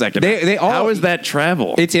like, wait a second. How is that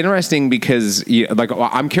travel? It's interesting because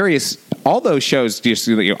I'm curious. All those shows, just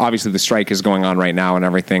obviously the strike is going on right now and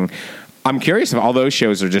everything. I'm curious if all those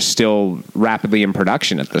shows are just still rapidly in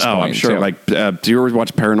production at this point. I'm sure. Too. Like, do you ever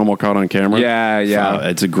watch Paranormal Caught on Camera? Yeah.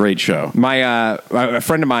 It's a great show. A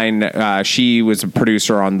friend of mine, she was a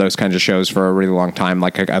producer on those kinds of shows for a really long time,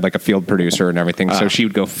 like a field producer and everything. So she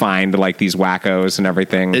would go find like these wackos and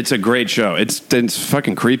everything. It's a great show. It's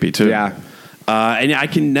fucking creepy too. Yeah. And I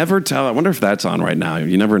can never tell. I wonder if that's on right now.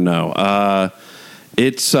 You never know.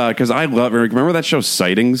 It's because I remember that show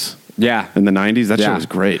Sightings. Yeah, in the 90s, that show was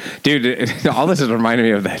great, dude. All this is reminding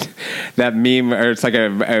me of that meme, or it's like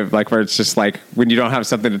like where it's just like when you don't have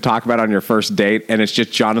something to talk about on your first date, and it's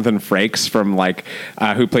just Jonathan Frakes from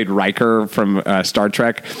who played Riker from Star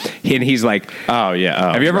Trek, and he's like, have you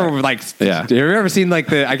ever have you ever seen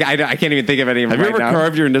like I can't even think of any. Have you ever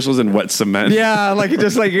carved your initials in wet cement? Yeah, like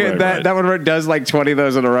just like that one where it does like 20 of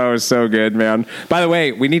those in a row is so good, man. By the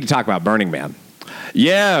way, we need to talk about Burning Man.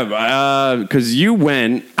 Yeah, because you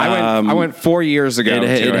went. I went 4 years ago.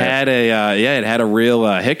 It had a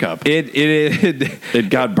real hiccup. It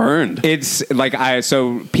got burned. It's like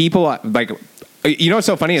so people like. What's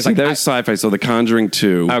so funny is there's Sci-Fi. So The Conjuring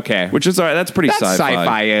 2, okay, which is all right. That's pretty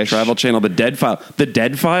sci-fi-ish. Travel Channel, The Dead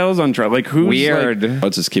Files on Travel. Like who's weird?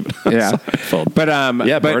 Let's just keep it. Yeah,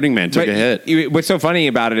 but Burning Man took a hit. What's so funny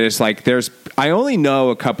about it is like I only know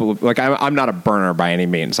a couple of I'm not a burner by any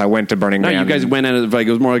means. I went to Burning Man. You guys went at it like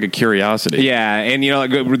it was more like a curiosity. Yeah, and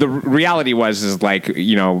the reality is like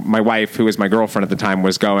my wife, who was my girlfriend at the time,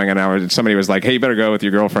 was going, and somebody was like, hey, you better go with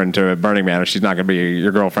your girlfriend to Burning Man, or she's not going to be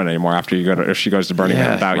your girlfriend anymore after you go to. If she goes to Burning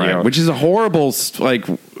Man without you, which is a horrible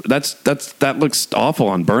that looks awful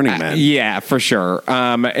on Burning Man. Yeah, for sure.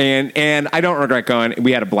 And I don't regret going.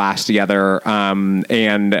 We had a blast together. But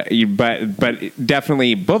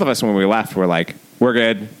definitely both of us when we left were like, we're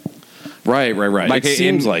good. Right. Like, it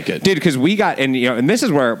seems like it, dude. Because we got and this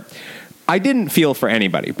is where. I didn't feel for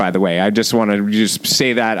anybody, by the way. I just want to just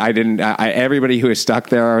say that I didn't. Everybody who is stuck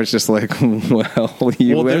there, I was just like,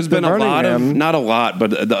 there's been a lot of, not a lot,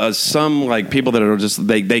 but some like people that are just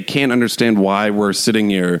they can't understand why we're sitting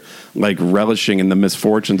here like relishing in the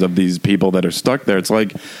misfortunes of these people that are stuck there. It's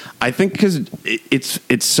like I think because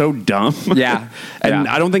it's so dumb, and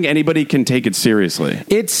I don't think anybody can take it seriously.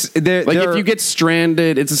 It's if you get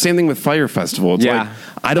stranded, it's the same thing with Fire Festival. It's like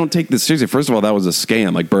I don't take this seriously. First of all, that was a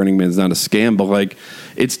scam. Like Burning Man's not a scam, but like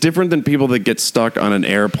it's different than people that get stuck on an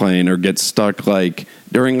airplane or get stuck like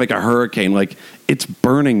during like a hurricane. Like it's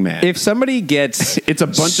Burning Man. If somebody gets it's a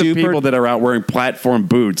bunch of people that are out wearing platform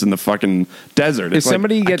boots in the fucking desert. If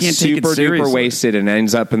somebody gets super duper wasted and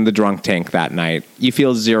ends up in the drunk tank that night, you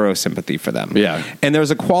feel zero sympathy for them. Yeah. And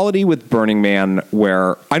there's a quality with Burning Man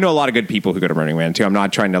where I know a lot of good people who go to Burning Man too. I'm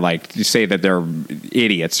not trying to like say that they're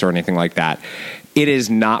idiots or anything like that. It is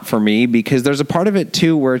not for me because there's a part of it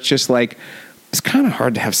too where it's just like it's kind of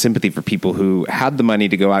hard to have sympathy for people who had the money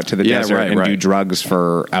to go out to the desert and do drugs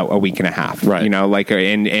for a week and a half,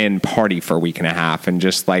 and party for a week and a half and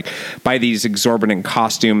just like buy these exorbitant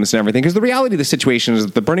costumes and everything. Because the reality of the situation is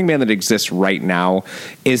that the Burning Man that exists right now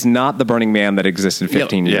is not the Burning Man that existed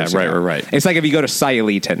 15 years ago. Right. It's like if you go to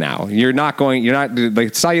Sayulita now, you're not like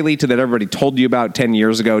Sayulita that everybody told you about 10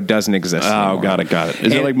 years ago doesn't exist anymore. Oh, got it.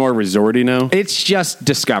 Is it like more resorty now? It's just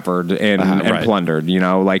discovered and plundered,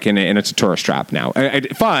 and it's a tourist trap. trap now.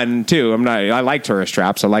 Fun too. I like tourist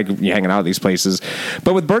traps. I like hanging out at these places.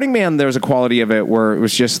 But with Burning Man, there's a quality of it where it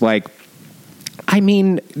was just like, I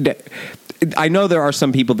mean, I know there are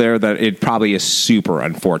some people there that it probably is super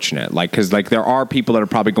unfortunate. Like, because like there are people that are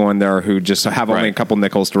probably going there who just have only a couple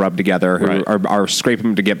nickels to rub together, who are scraping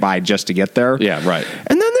them to get by just to get there. Yeah, right.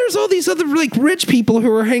 And then there's all these other like rich people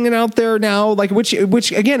who are hanging out there now. Like, which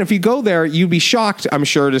again, if you go there, you'd be shocked, I'm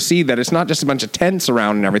sure, to see that it's not just a bunch of tents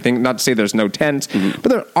around and everything. Not to say there's no tents, but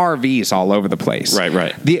there are RVs all over the place.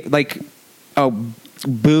 Right.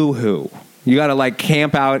 Boo hoo. You got to like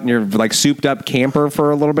camp out in your like souped up camper for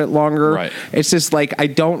a little bit longer. Right. It's just like, I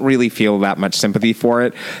don't really feel that much sympathy for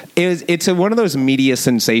it. It's one of those media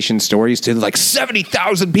sensation stories to like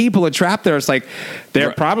 70,000 people are trapped there. It's like,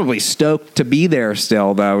 they're probably stoked to be there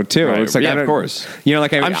still though too. Right. It's like, of course. You know,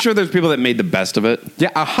 like I'm sure there's people that made the best of it. Yeah,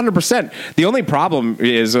 100%. The only problem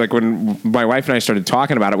is like when my wife and I started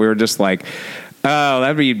talking about it, we were just like, oh,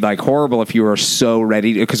 that'd be like horrible if you were so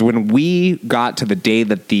ready. Because when we got to the day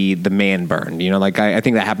that the man burned, you know, like I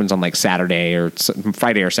think that happens on like Saturday or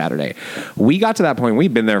Friday or Saturday. We got to that point.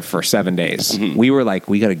 We've been there for 7 days. Mm-hmm. We were like,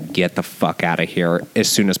 we got to get the fuck out of here as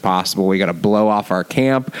soon as possible. We got to blow off our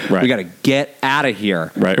camp. Right. We got to get out of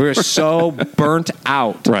here. Right. We were so burnt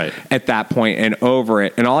out at that point and over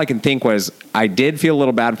it. And all I can think was, I did feel a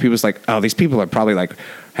little bad. People was like, oh, these people are probably like,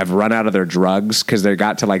 have run out of their drugs because they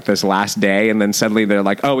got to like this last day, and then suddenly they're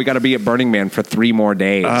like, oh, we got to be at Burning Man for 3 more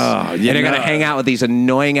days. And they're going to hang out with these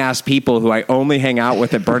annoying ass people who I only hang out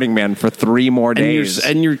with at Burning Man for 3 more days.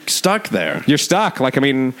 And you're stuck there. You're stuck. Like, I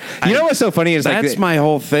mean, you know what's so funny is that's like, my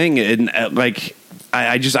whole thing. And like,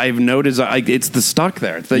 I've noticed it's the stuck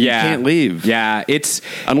there. It's that you can't leave. Yeah,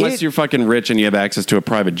 unless you're fucking rich and you have access to a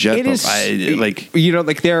private jet. It is like, you know,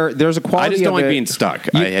 like there's a quality. I just don't of like being stuck.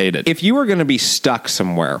 I hate it. If you were going to be stuck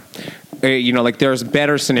somewhere, you know, like there's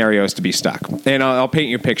better scenarios to be stuck. And I'll paint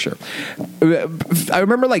you a picture. I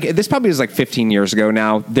remember like, this probably was like 15 years ago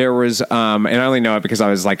now. There was, and I only know it because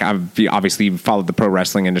I've obviously followed the pro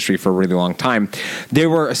wrestling industry for a really long time.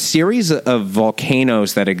 There were a series of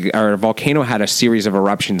volcanoes a volcano had a series of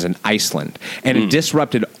eruptions in Iceland, and it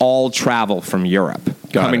disrupted all travel from Europe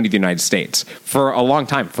coming to the United States for a long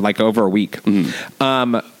time, for like over a week.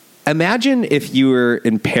 Imagine if you were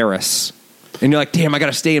in Paris and you're like, damn, I got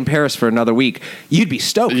to stay in Paris for another week. You'd be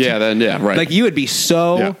stoked. Right. Like, you would be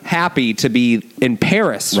so happy to be in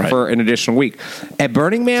Paris for an additional week. At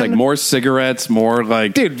Burning Man, it's like more cigarettes, more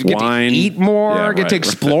like you get wine. to eat more, get to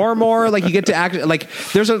explore more. Like, you get to act like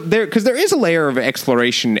because there is a layer of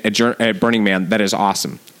exploration at Burning Man that is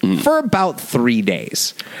awesome for about 3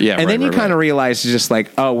 days. Yeah, and then you kind of realize it's just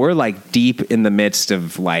like, oh, we're like deep in the midst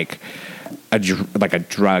of like a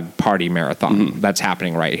drug party marathon that's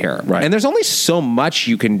happening right here. Right. And there's only so much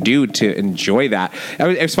you can do to enjoy that.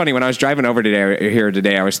 It was funny when I was driving over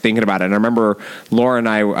today, I was thinking about it. And I remember Laura and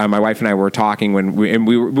I, my wife and I were talking when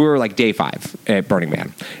we were like day 5 at Burning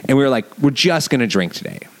Man. And we were like, we're just going to drink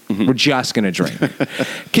today. We're just going to drink.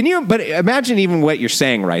 But imagine even what you're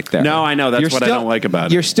saying right there. No, I know. That's what I don't like about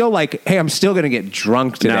it. You're still like, hey, I'm still going to get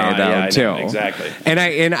drunk today, too. Exactly. And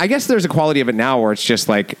I guess there's a quality of it now where it's just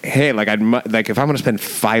like, hey, like if I'm going to spend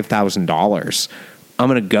 $5,000, I'm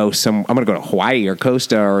going to go to Hawaii or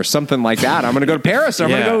Costa or something like that. I'm going to go to Paris or I'm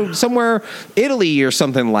going to go somewhere, Italy or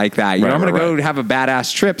something like that. You know, I'm going to go have a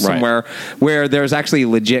badass trip somewhere where there's actually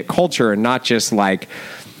legit culture and not just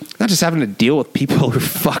having to deal with people who are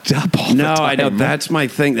fucked up all the time. No, I know. That's my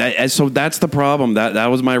thing. So that's the problem. That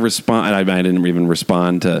was my response. I didn't even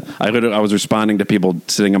respond to... I was responding to people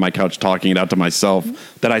sitting on my couch talking it out to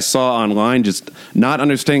myself that I saw online, just not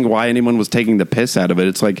understanding why anyone was taking the piss out of it.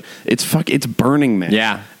 It's like, it's Burning Man.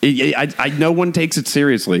 Yeah. No one takes it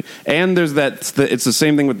seriously. And there's it's the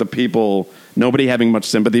same thing with the people... Nobody having much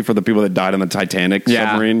sympathy for the people that died on the Titanic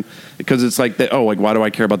submarine, because it's like, why do I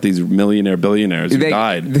care about these billionaires who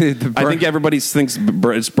died? I think everybody thinks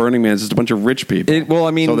it's Burning Man is just a bunch of rich people.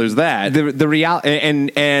 So there's that. The reality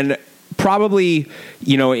and probably,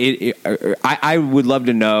 you know, I would love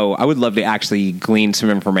to know. I would love to actually glean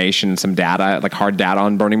some information, some data, like hard data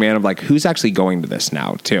on Burning Man of like who's actually going to this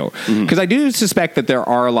now too. Because I do suspect that there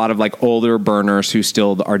are a lot of like older burners who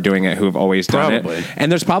still are doing it, who have always done it.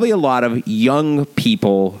 And there's probably a lot of young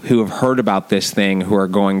people who have heard about this thing who are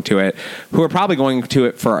going to it, who are probably going to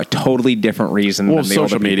it for a totally different reason than the social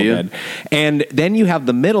older people media did. And then you have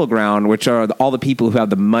the middle ground, which are all the people who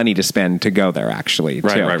have the money to spend to go there actually.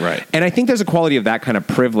 Right. And I think there's a quality of that kind of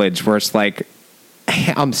privilege where it's like,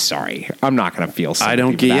 hey, I'm sorry, I'm not going to feel something.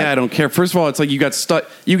 I don't care. First of all, it's like you got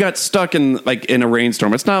stuck in a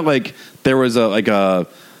rainstorm. It's not like there was a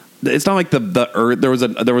it's not like the earth. There was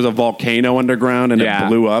a volcano underground and it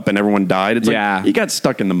blew up and everyone died. It's like you got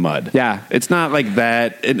stuck in the mud. Yeah, it's not like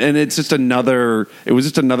that, and it's just another. It was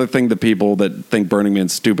just another thing that people that think Burning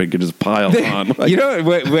Man's stupid could just pile on. Like, you know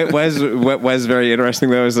what was very interesting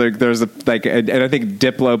though is like there's and I think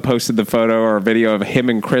Diplo posted the photo or a video of him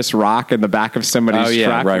and Chris Rock in the back of somebody's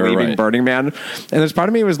truck leaving Burning Man, and there's part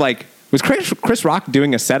of me was like. Was Chris Rock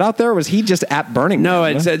doing a set out there, or was he just at Burning Man? No,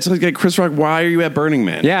 it's like, Chris Rock, why are you at Burning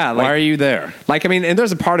Man? Yeah. Why are you there? Like, I mean, and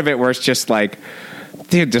there's a part of it where it's just like,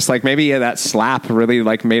 dude, just like maybe that slap really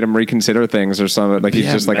like made him reconsider things or something. Like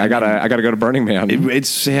he's just like, I gotta go to Burning Man.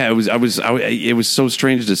 It was so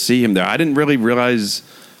strange to see him there. I didn't really realize...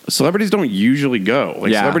 Celebrities don't usually go.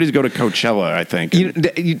 Celebrities go to Coachella, I think.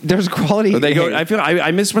 There's quality. They go.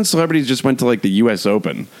 I miss when celebrities just went to like the U.S.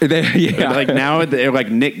 Open. Like now they're like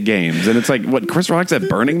Knick games, and it's like what Chris Rock's at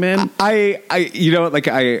Burning Man. No, you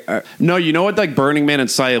know what? Like Burning Man and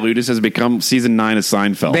Sayaludis has become season 9 of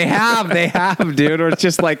Seinfeld. They have, dude. Or it's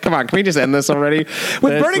just like, come on, can we just end this already?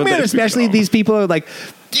 With Burning Man, especially, these people are like.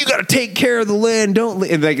 You got to take care of the land. Don't like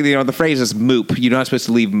the phrase is moop. You're not supposed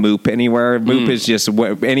to leave moop anywhere. Moop is just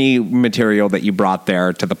any material that you brought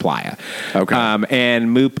there to the playa. Okay,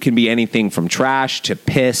 and moop can be anything from trash to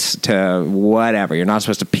piss to whatever. You're not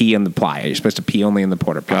supposed to pee in the playa. You're supposed to pee only in the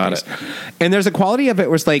porta potties. Got it. And there's a quality of it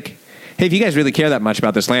where it's like, hey, if you guys really care that much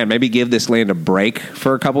about this land, maybe give this land a break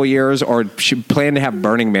for a couple of years, or should plan to have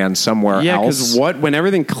Burning Man somewhere else. Yeah, because when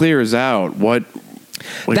everything clears out, what?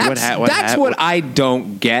 That's what I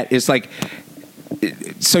don't get. Is like,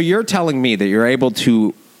 so you're telling me that you're able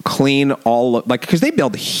to clean because they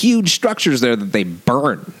build huge structures there that they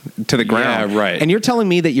burn to the ground, right? And you're telling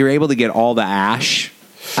me that you're able to get all the ash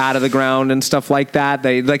out of the ground and stuff like that.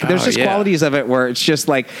 There's just qualities of it where it's just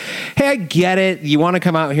like, hey, I get it. You want to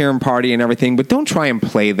come out here and party and everything, but don't try and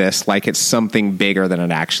play this like it's something bigger than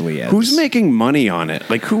it actually is. Who's making money on it?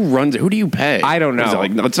 Like, who runs it? Who do you pay? I don't know.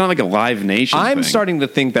 It's not like a Live Nation I'm thing. starting to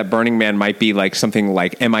think that Burning Man might be like something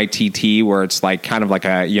like MITT, where it's like kind of like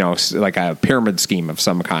a like a pyramid scheme of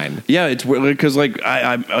some kind. Yeah, it's because like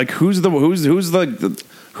I like who's the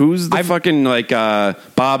fucking like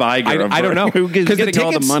Bob Iger? I don't know. Who's getting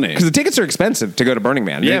all the money? Because the tickets are expensive to go to Burning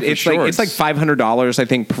Man. Yeah, it's sure. It's like $500, I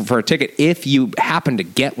think, for a ticket if you happen to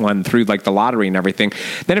get one through like the lottery and everything.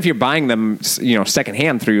 Then if you're buying them,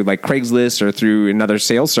 secondhand through like Craigslist or through another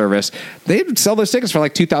sales service, they sell those tickets for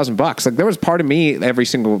like $2,000. Like there was part of me every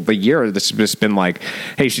single year that's just been like,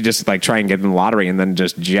 hey, you should just like try and get in the lottery and then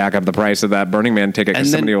just jack up the price of that Burning Man ticket because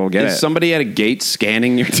somebody will get it. Is somebody at a gate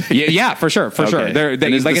scanning your ticket? Yeah, for sure.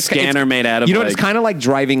 Is the scanner made out of? It's kind of like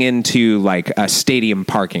driving into like a stadium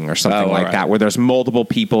parking or something like that, where there's multiple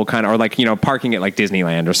people or like parking at like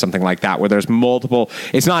Disneyland or something like that, where there's multiple.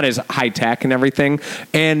 It's not as high tech and everything.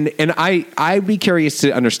 And I'd be curious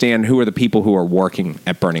to understand who are the people who are working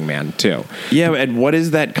at Burning Man too. Yeah, and what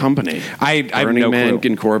is that company? I have no Man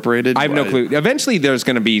clue. Incorporated. I have no clue. Eventually, there's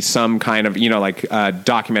going to be some kind of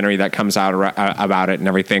documentary that comes out about it and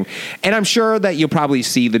everything. And I'm sure that you'll probably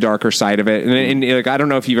see the darker side of it. And like, I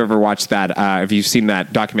don't know if you've ever watched that, if you've seen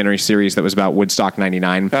that documentary series that was about Woodstock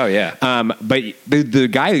 99. Oh, yeah. But the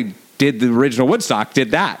guy who did the original Woodstock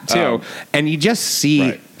did that, too. Oh. And you just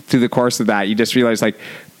see through the course of that, you just realize, like,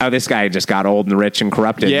 oh, this guy just got old and rich and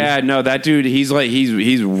corrupted. Yeah, no, that dude, he's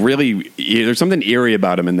really, there's something eerie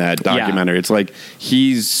about him in that documentary. Yeah. It's like,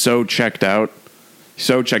 he's so checked out. It's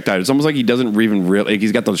almost like he doesn't even really. Like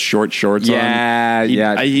he's got those short shorts on.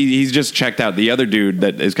 Yeah. He's just checked out. The other dude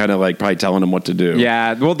that is kind of like probably telling him what to do.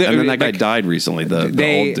 Yeah. Well, and then that guy died recently. The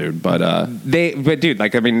old dude, but dude,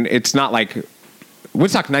 like I mean, it's not like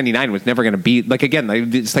Woodstock 99 was never going to be like again.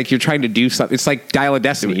 It's like you're trying to do something. It's like Dial of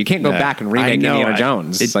Destiny. You can't go back and remake Indiana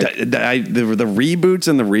Jones. The reboots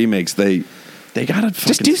and the remakes they gotta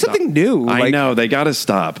just do something new. I know they gotta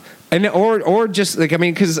stop and or just like I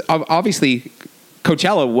mean because obviously.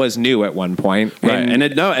 Coachella was new at one point, right? And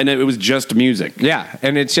it was just music, yeah.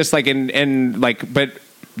 And it's just like but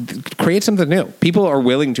create something new. People are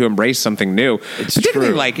willing to embrace something new. It's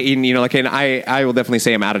particularly true. and I will definitely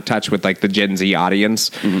say I'm out of touch with like the Gen Z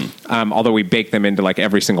audience. Mm-hmm. Although we bake them into like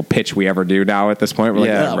every single pitch we ever do now at this point. We're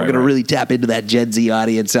we're going to really tap into that Gen Z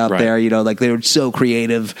audience out there. Like they're so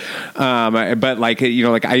creative. But like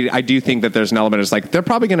I do think that there's an element is like they're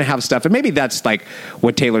probably going to have stuff, and maybe that's like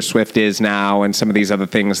what Taylor Swift is now, and some of these other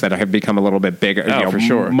things that have become a little bit bigger. For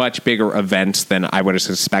sure, much bigger events than I would have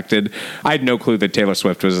suspected. I had no clue that Taylor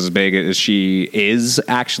Swift Swift was as big as she is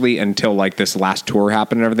actually until like this last tour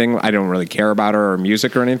happened and everything. I don't really care about her or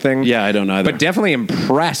music or anything. Yeah, I don't either. But definitely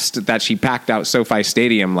impressed that she packed out SoFi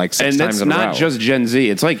Stadium like 6 times in a row. And it's not just Gen Z.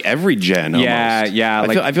 It's like every gen almost. Yeah.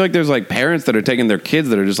 I feel like there's like parents that are taking their kids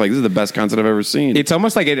that are just like, this is the best concert I've ever seen. It's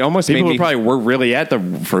almost like People who probably were really at the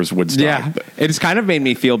first Woodstock. Yeah, it's kind of made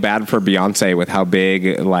me feel bad for Beyonce with how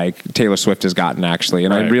big like Taylor Swift has gotten actually,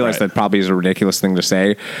 and I realize that probably is a ridiculous thing to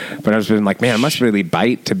say, but I was been like, man, it must really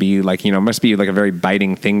bite to be like, it must be like a very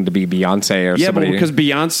biting thing to be Beyonce or somebody. Yeah, but because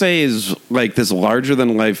Beyonce is like this larger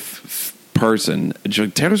than life person,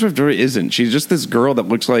 Taylor Swift really isn't. She's just this girl that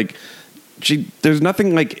looks like. There's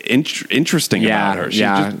nothing like interesting about her.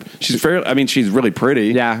 She's fairly. I mean, she's really pretty.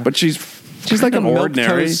 Yeah, but she's like an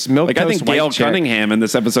ordinary. I think Gail Cunningham in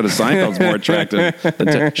this episode of Seinfeld's more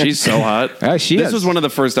attractive. She's so hot. This was one of the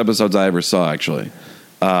first episodes I ever saw, actually.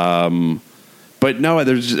 But no,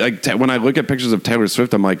 there's like when I look at pictures of Taylor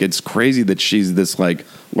Swift, I'm like, it's crazy that she's this like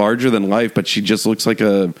larger than life, but she just looks like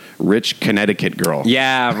a rich Connecticut girl.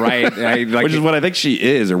 Yeah, right. Which is what I think she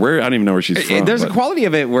is, or where I don't even know where she's from. There's a quality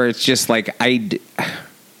of it where it's just like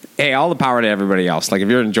hey, all the power to everybody else. Like if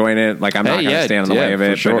you're enjoying it, like I'm not going to stand in the way of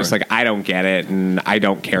it. Sure. But it's like I don't get it, and I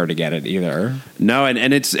don't care to get it either. No,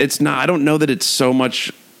 and it's not. I don't know that it's so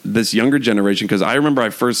much this younger generation, because I remember I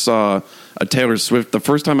first saw a Taylor Swift. The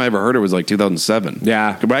first time I ever heard her was like 2007.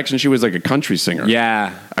 Yeah, but actually she was like a country singer.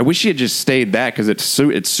 Yeah, I wish she had just stayed that because it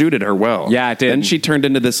suited her well. Yeah, it did. Then she turned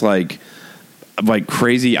into this like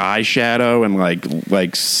crazy eyeshadow and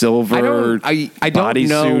like silver. I don't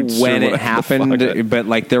know when it happened, but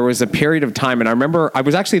like there was a period of time, and I remember I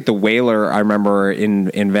was actually at the Whaler. I remember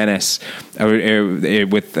in Venice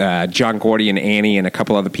with John Gordy and Annie and a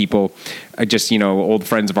couple other people, just old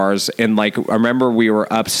friends of ours. And like I remember we were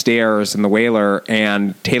upstairs in the Whaler,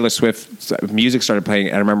 and Taylor Swift's music started playing.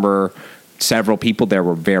 And I remember several people there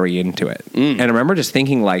were very into it. And I remember just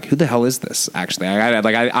thinking, like, who the hell is this, actually?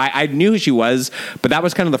 I knew who she was, but that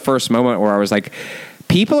was kind of the first moment where I was like,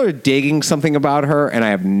 people are digging something about her, and I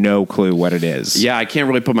have no clue what it is. Yeah, I can't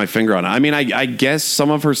really put my finger on it. I mean, I guess some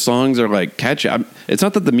of her songs are like catchy. It's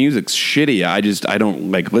not that the music's shitty. I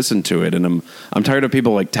don't like listen to it, and I'm tired of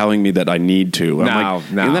people like telling me that I need to. No.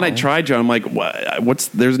 And then I tried, John. I'm like, what's?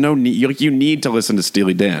 There's no need. You need to listen to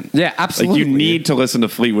Steely Dan. Yeah, absolutely. Like you need to listen to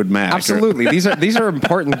Fleetwood Mac. Absolutely. These are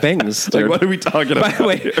important things. Like, what are we talking about?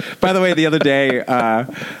 By the way, the other day,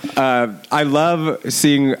 I love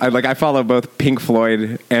seeing. I follow both Pink Floyd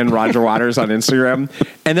and Roger Waters on Instagram,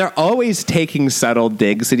 and they're always taking subtle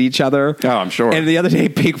digs at each other. Oh, I'm sure. And the other day,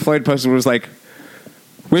 Pink Floyd posted was like,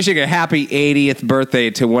 wishing a happy 80th birthday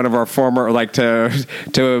to one of our former, like to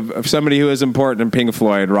somebody who is important in Pink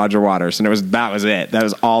Floyd, Roger Waters. And that was it. That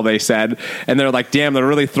was all they said. And they're like, damn, they're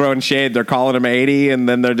really throwing shade. They're calling him 80. And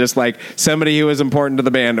then they're just like, somebody who was important to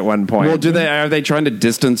the band at one point. Well, are they trying to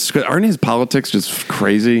distance? Aren't his politics just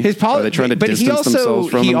crazy? Are they trying to distance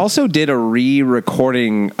themselves from him? He also did a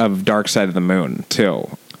re-recording of Dark Side of the Moon, too.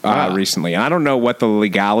 Recently. And I don't know what the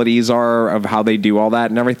legalities are of how they do all that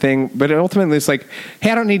and everything, but ultimately it's like, hey,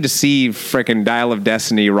 I don't need to see frickin' Dial of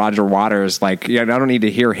Destiny, Roger Waters. Like, I don't need to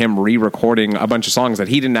hear him re-recording a bunch of songs that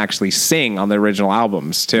he didn't actually sing on the original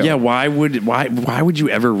albums, too. Yeah, why would you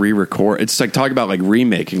ever re-record? It's like talking about like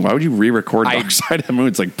remaking. Why would you re-record Dark Side of the Moon?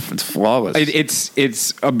 It's like, it's flawless.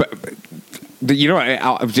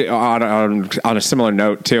 On a similar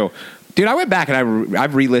note, too. Dude, I went back and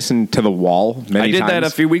I've re-listened to The Wall many times. I did that a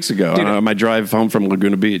few weeks ago on my drive home from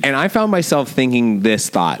Laguna Beach. And I found myself thinking this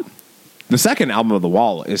thought. The second album of The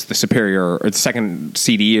Wall is the superior, or the second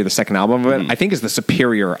CD or the second album of it, I think is the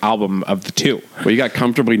superior album of the two. Well, you got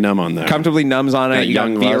Comfortably Numb on there. Comfortably Numb's on it. You got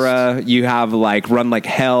Vera. You have like Run Like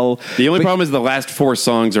Hell. The only problem is the last four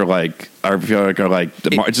songs are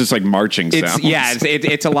it's just like marching sounds.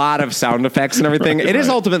 It's a lot of sound effects and everything. It is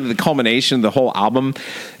ultimately the culmination of the whole album.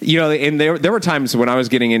 And there were times when I was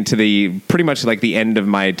getting into pretty much like the end of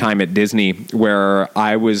my time at Disney where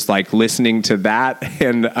I was like listening to that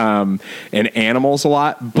and Animals a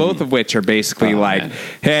lot, both of which are basically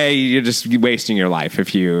hey, you're just wasting your life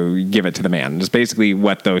if you give it to the man. It's basically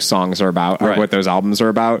what those songs are about, or what those albums are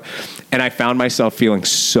about. And I found myself feeling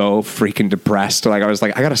so freaking depressed. Like I was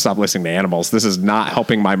like, I got to stop listening to Animals. This is not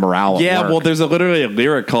helping my morale. Yeah, well, there's literally a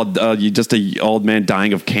lyric called "You just a old man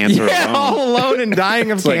dying of cancer." Yeah, all alone and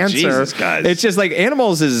dying of cancer. Like, Jesus, guys. It's just like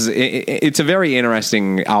Animals it's a very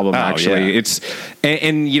interesting album, actually. Yeah.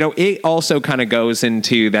 It also kind of goes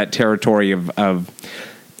into that territory of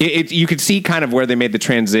you could see kind of where they made the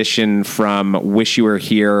transition from "Wish You Were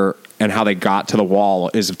Here" and how they got to the wall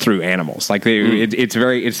is through animals. Like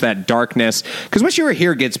it's that darkness. Because Wish You Were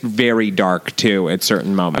Here gets very dark too at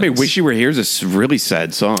certain moments. I mean, Wish You Were Here is a really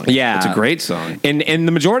sad song. Yeah, it's a great song. And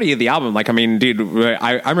the majority of the album, like, I mean, dude,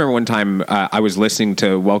 I remember one time I was listening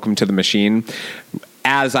to Welcome to the Machine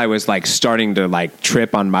as I was like starting to like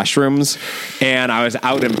trip on mushrooms, and I was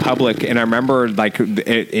out in public, and I remember like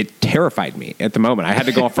it terrified me at the moment. I had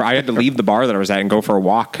to leave the bar that I was at and go for a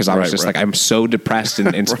walk because I was just like, I'm so depressed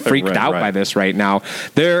and freaked out by this right now.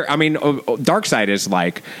 Dark Side is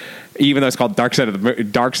like, even though it's called Dark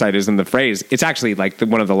Side is in the phrase, it's actually like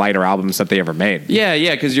one of the lighter albums that they ever made.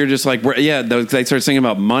 Yeah, because you're just like, they start singing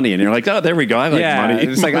about money, and you're like, oh, there we go, I like money.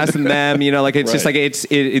 It's like us and them, like it's just like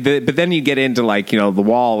but then you get into like the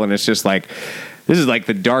Wall, and it's just like, this is like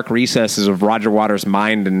the dark recesses of Roger Waters'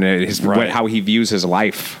 mind and how he views his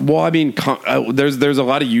life. Well, I mean, there's a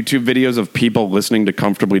lot of YouTube videos of people listening to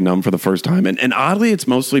Comfortably Numb for the first time. And oddly, it's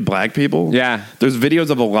mostly black people. Yeah. There's videos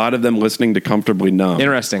of a lot of them listening to Comfortably Numb.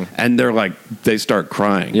 Interesting. And they're like, they start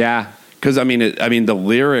crying. Yeah. Because, the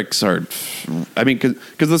lyrics are...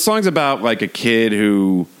 because the song's about, like, a kid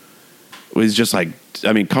who was just, like...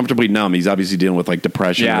 comfortably numb. He's obviously dealing with like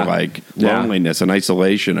depression or like loneliness and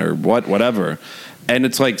isolation or whatever. And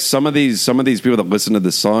it's like some of these people that listen to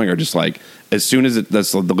this song are just like, as soon as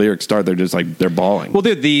the lyrics start, they're just like, they're bawling. Well,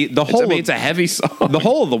 dude, the whole it's a heavy song. The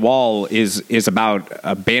whole of The Wall is about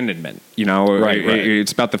abandonment. Right.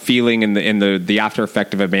 It's about the feeling and the after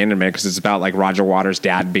effect of abandonment, because it's about like Roger Waters'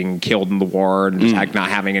 dad being killed in the war and just like not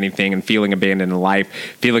having anything and feeling abandoned in life,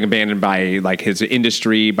 feeling abandoned by like his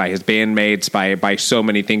industry, by his bandmates, by so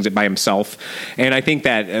many things, by himself. And I think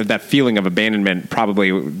that feeling of abandonment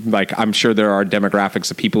probably, like, I'm sure there are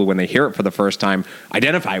demographics of people when they hear it for the first time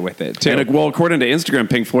identify with it too. And according to Instagram,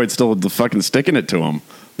 Pink Floyd's still fucking sticking it to him.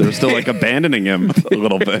 They're still like abandoning him a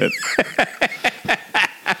little bit.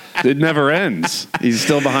 It never ends. He's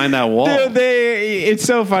still behind that wall. Dude, it's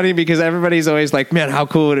so funny because everybody's always like, man, how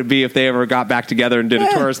cool would it be if they ever got back together and did a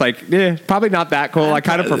tour? It's like, probably not that cool. I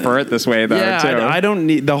kind of prefer it this way, though, too. I don't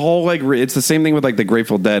need the whole, like, it's the same thing with, like, the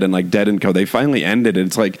Grateful Dead and, like, Dead & Co. They finally ended it.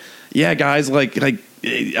 It's like, yeah, guys,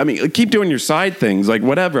 keep doing your side things. Like,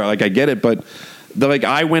 whatever. Like, I get it, but...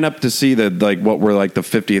 I went up to see what were like the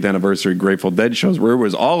 50th anniversary Grateful Dead shows where it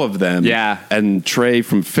was all of them, and Trey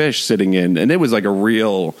from Fish sitting in, and it was like a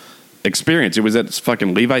real experience. It was at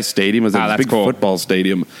fucking Levi Stadium, it was at this big football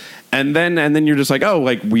stadium, and then you're just like, oh,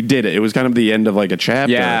 like we did it. It was kind of the end of like a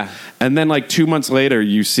chapter, and then like 2 months later,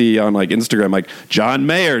 you see on like Instagram like John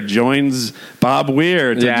Mayer joins Bob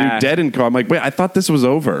Weir to do Dead & Co. I'm like, wait, I thought this was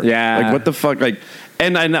over. Like what the fuck, like.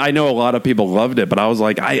 And I know a lot of people loved it, but I was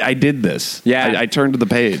like, I did this. Yeah. I turned to the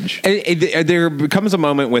page. There becomes a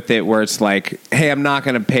moment with it where it's like, hey, I'm not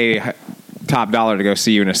going to pay top dollar to go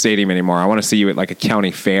see you in a stadium anymore. I want to see you at like a county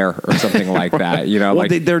fair or something like that. Well,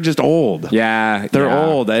 like they're just old. Yeah. They're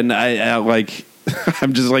old. And I like...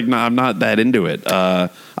 I'm just like, no, I'm not that into it.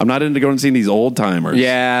 I'm not into going and seeing these old timers.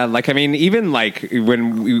 Yeah, like even like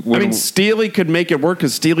when Steely could make it work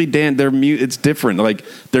because Steely Dan, it's different. Like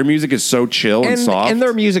their music is so chill and soft, and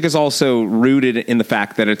their music is also rooted in the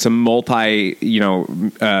fact that it's a multi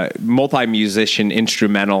musician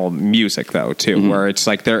instrumental music though too, where it's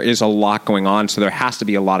like there is a lot going on, so there has to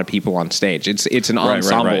be a lot of people on stage. It's an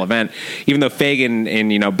ensemble event. Even though Fagan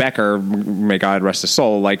and Becker, may God rest his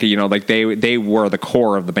soul, like they were the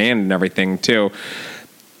core of the band and everything too.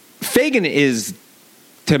 Fagan is,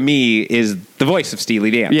 to me, is the voice of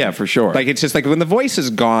Steely Dan. Yeah, for sure. Like, it's just like when the voice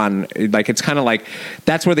is gone, like, it's kind of like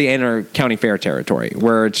that's where they enter county fair territory,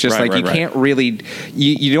 where it's just you can't really,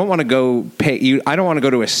 you don't want to go I don't want to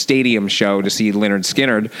go to a stadium show to see Lynyrd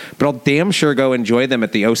Skynyrd, but I'll damn sure go enjoy them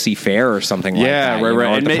at the OC Fair or something like that.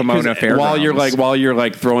 Right. At the Pomona Fair. While you're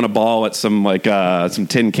like throwing a ball at some some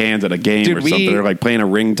tin cans at a game or something, or like playing a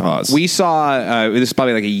ring toss. We saw, this is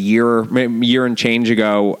probably like a year and change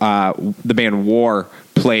ago, the band War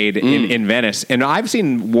played in Venice, and I've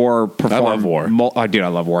seen War perform. I love War. Dude, I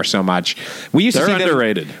love War so much. They're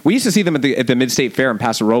underrated. We used to see them at the Mid-State Fair in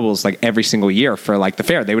Paso Robles like every single year for like the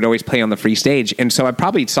fair. They would always play on the free stage, and so I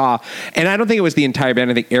probably saw. And I don't think it was the entire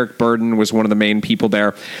band. I think Eric Burden was one of the main people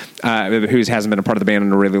there, who hasn't been a part of the band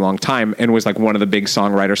in a really long time, and was like one of the big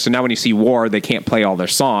songwriters. So now when you see War, they can't play all their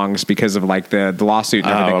songs because of like the lawsuit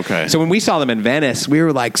and everything. Okay. So when we saw them in Venice, we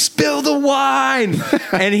were like, "Spill the wine,"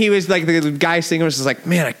 and he was like, the guy singing was just like,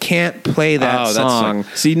 "Man, I can't play that song."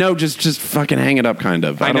 See, no, just fucking hang it up, kind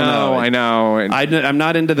of. I know. I'm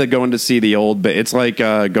not into the going to see the old, but it's like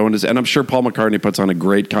going to, and I'm sure Paul McCartney puts on a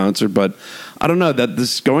great concert, but I don't know that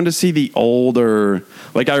this going to see the older,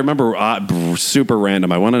 like I remember super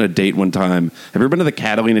random. I went on a date one time. Have you ever been to the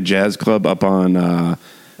Catalina Jazz Club up on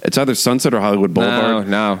It's either Sunset or Hollywood Boulevard.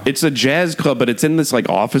 No. It's a jazz club, but it's in this like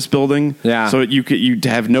office building. Yeah. So you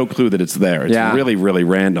have no clue that it's there. It's really, really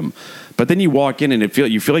random. But then you walk in and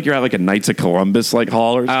you feel like you're at like a Knights of Columbus like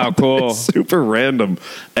hall or something. Oh, cool. It's super random.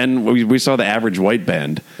 And we saw the Average White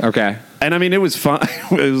Band. Okay. And I mean, it was fun.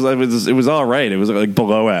 It was all right. It was like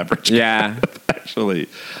below average. Yeah. Actually,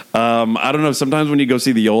 I don't know. Sometimes when you go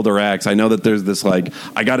see the older acts, I know that there's this like,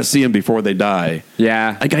 I got to see them before they die.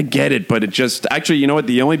 Yeah. Like I get it, but it just actually, you know what?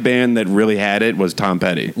 The only band that really had it was Tom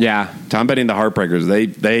Petty. Yeah. Tom Petty and the Heartbreakers.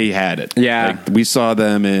 They had it. Yeah. Like, we saw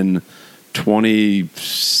them in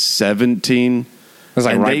 2017. It was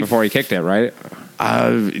like right before he kicked it, right?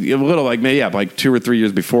 A little like maybe like 2 or 3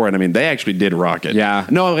 years before, and I mean they actually did rock it. Yeah.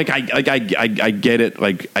 No, like I get it.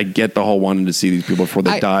 Like I get the whole wanting to see these people before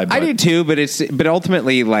they die. But, I do too, but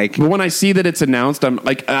ultimately like. But when I see that it's announced, I'm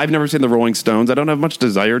like, I've never seen the Rolling Stones. I don't have much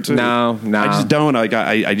desire to. No. I just don't. Like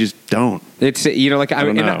I just don't. It's like I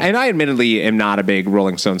don't know. And I admittedly am not a big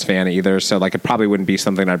Rolling Stones fan either, so like it probably wouldn't be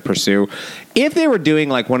something I'd pursue. If they were doing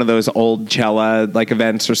like one of those old Cella like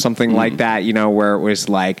events or something like that, where it was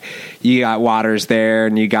like you got Waters there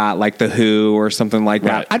and you got like the Who or something like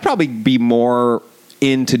that, I'd probably be more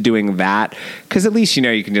into doing that because at least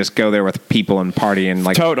you can just go there with people and party and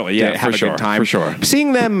like totally have a good time. For sure.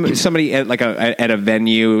 Seeing them somebody at like at a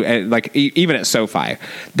venue like even at SoFi,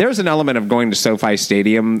 there's an element of going to SoFi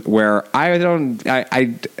Stadium where I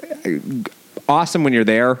awesome when you're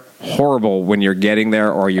there, horrible when you're getting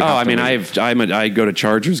there or you. I go to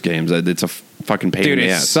Chargers games. It's a fucking pain in the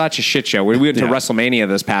ass. It's such a shit show. We went to WrestleMania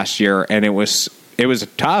this past year and it was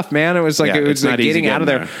tough, man. It was like it was like getting out of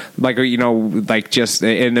there. Like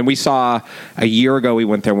and then we saw a year ago we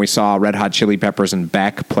went there and we saw Red Hot Chili Peppers and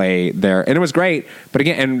Beck play there, and it was great. But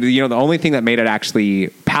again, and the only thing that made it actually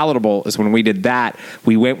palatable is when we did that,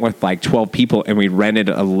 we went with like 12 people and we rented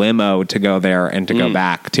a limo to go there and to go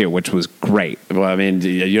back too, which was great. Well, I mean,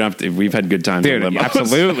 you don't have to. We've had good times, dude. In limos.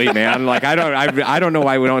 Absolutely, man. Like I don't know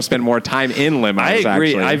why we don't spend more time in limos. I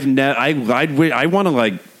agree. Actually. I want to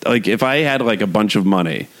like if I had like a bunch of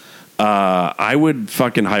money, I would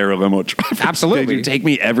fucking hire a limo driver. Absolutely. Take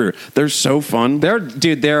me ever. They're so fun.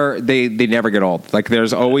 They never get old. Like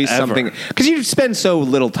there's always something because you spend so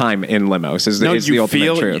little time in limos is the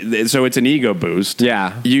ultimate truth. So it's an ego boost.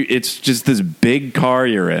 Yeah. It's just this big car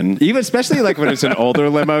you're in. Even especially like when it's an older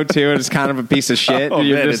limo too, and it's kind of a piece of shit.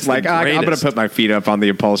 You're man, just like, I'm going to put my feet up on the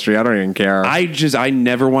upholstery. I don't even care. I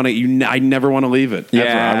never want to. I never want to leave it. Yeah.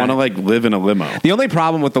 Ever. I want to like live in a limo. The only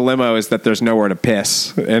problem with the limo is that there's nowhere to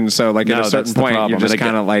piss, and so like at a certain point you're just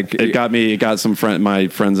kind of like it got my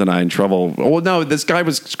friends and I in trouble. Well, no, this guy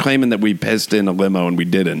was claiming that we pissed in a limo and we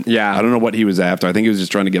didn't. Yeah, I don't know what he was after. I think he was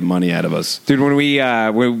just trying to get money out of us, dude. When we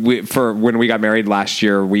got married last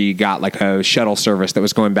year, we got like a shuttle service that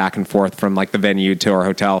was going back and forth from like the venue to our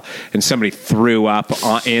hotel, and somebody threw up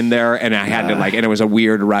in there, and I had to and it was a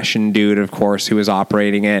weird Russian dude, of course, who was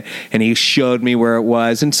operating it, and he showed me where it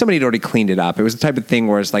was, and somebody had already cleaned it up. It was the type of thing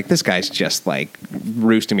where it's like, this guy's just like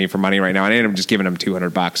roosting me for money right now, and I ended up just giving him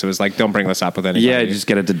 $200. It was like, don't bring this up with anybody. Yeah, just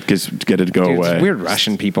get it to go away. It's weird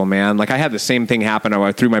Russian people, man. Like I had the same thing happen.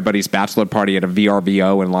 I threw my buddy's bachelor party at a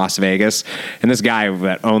VRBO in Las Vegas, and this guy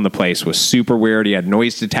that owned the place was super weird. He had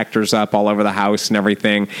noise detectors up all over the house and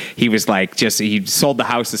everything. He was like, he sold the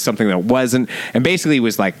house as something that wasn't, and basically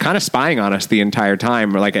was like kind of spying on us the entire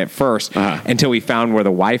time, or like at first, until we found where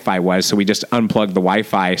the Wi-Fi was. So we just unplugged the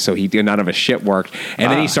Wi-Fi, so none of his shit worked.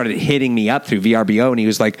 And then he started hitting me up through VRBO, and he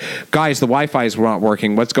was like, guys, the Wi-Fi is not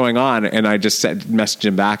working. What's going on? And I just messaged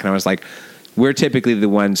him back, and I was like, we're typically the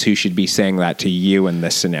ones who should be saying that to you in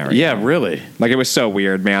this scenario. Yeah, really. Like it was so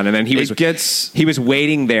weird, man. And then he was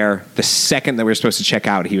waiting there the second that we were supposed to check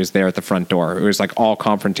out. He was there at the front door. It was like all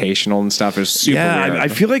confrontational and stuff. It was super weird. I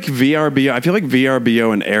feel like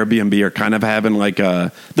VRBO and Airbnb are kind of having like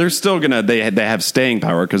they're still gonna they have staying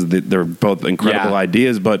power because they're both incredible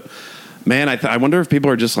ideas, but. Man, I wonder if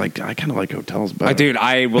people are just like, I kind of like hotels better. Dude,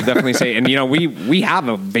 I will definitely say, and we have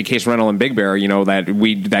a vacation rental in Big Bear,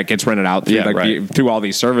 that gets rented out through through all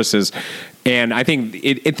these services, and I think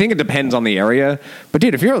it depends on the area. But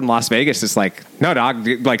dude, if you're in Las Vegas, it's like, no, dog,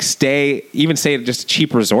 like stay at just a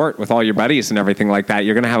cheap resort with all your buddies and everything like that.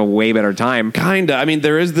 You're gonna have a way better time. Kinda. I mean,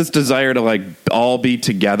 there is this desire to like all be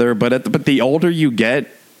together, but the older you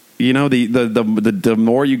get. The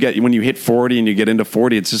more you get when you hit 40 and you get into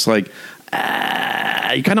 40, it's just like you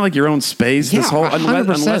kind of like your own space. Yeah, this whole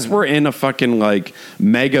unless we're in a fucking like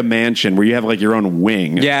mega mansion where you have like your own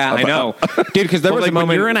wing. Yeah, I know, dude. Because there was a moment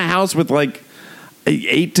when you're in a house with like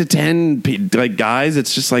 8 to 10 like guys,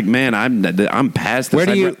 it's just like, man, I'm past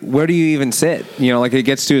this. Where do you even sit? You know, like it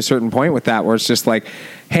gets to a certain point with that where it's just like,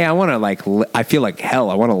 hey, I want to I feel like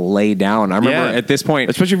hell. I want to lay down. I remember at this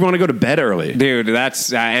point, especially if you want to go to bed early, dude. That's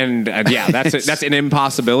that's an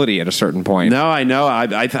impossibility at a certain point. No, I know.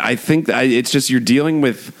 I think that it's just you're dealing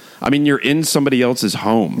with. I mean, you're in somebody else's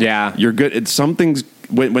home. Yeah, you're good. It's something's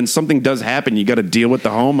when something does happen, you got to deal with the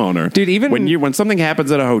homeowner, dude. Even when something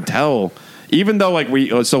happens at a hotel. Even though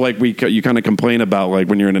you kind of complain about like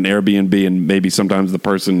when you're in an Airbnb and maybe sometimes the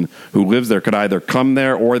person who lives there could either come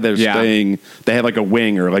there or they're staying. They have like a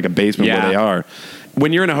wing or like a basement where they are.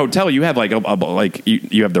 When you're in a hotel, you have like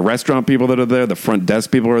you have the restaurant people that are there, the front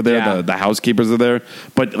desk people are there, the housekeepers are there,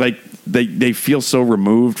 but like they feel so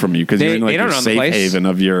removed from you because you're in like your safe haven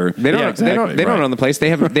of your. They don't own the place. They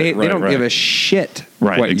don't give a shit.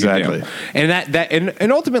 Right, what exactly. You do.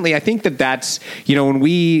 And ultimately, I think that's when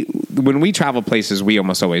we travel places, we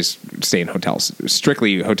almost always stay in hotels,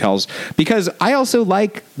 strictly hotels, because I also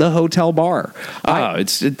like the hotel bar.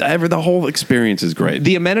 The whole experience is great.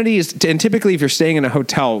 The amenities, and typically, if you're staying in a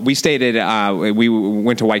hotel, we stayed at we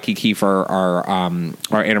went to Waikiki for our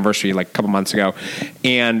anniversary like a couple months ago,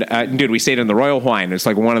 and dude, we stayed in the Royal Hawaiian. It's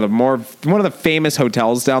like one of the famous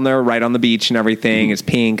hotels down there, right on the beach and everything. Mm-hmm. It's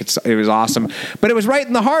pink. It was awesome, but it was right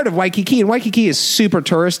in the heart of Waikiki, and Waikiki is super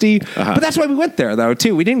touristy. But that's why we went there, though,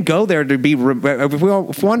 too. We didn't go there to be. If we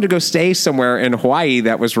wanted to go stay somewhere in Hawaii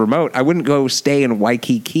that was remote, I wouldn't go stay in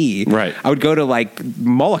Waikiki. Right. I would go to like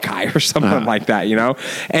Molokai or something like that, you know.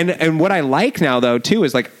 And what I like now, though, too,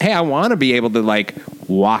 is like, hey, I want to be able to like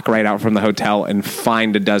walk right out from the hotel and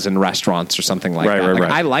find a dozen restaurants or something like that.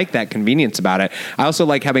 Like, I like that convenience about it. I also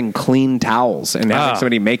like having clean towels and having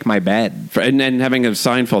somebody make my bed, and having a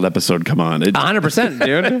Seinfeld episode come on. 100%,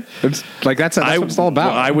 dude. It's like that's what it's all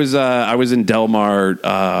about. Well, I was in Del Mar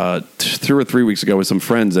 2 or 3 weeks ago with some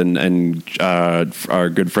friends, and our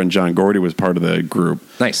good friend John Gordy was part of the group.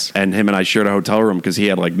 Nice. And him and I shared a hotel room because he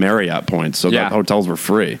had like Marriott points, so the hotels were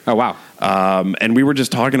free. Oh wow. And we were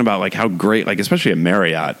just talking about like how great, like especially a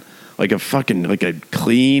Marriott, like a fucking like a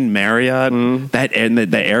clean Marriott, that and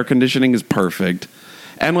the air conditioning is perfect.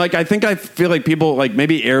 And like I feel like people like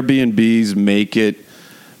maybe Airbnbs make it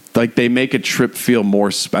like they make a trip feel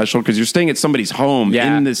more special because you're staying at somebody's home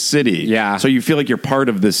in this city. Yeah. So you feel like you're part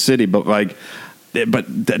of this city, but like.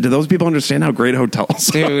 But do those people understand how great hotels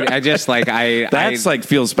are? Dude, I just like that's like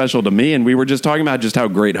feels special to me. And we were just talking about just how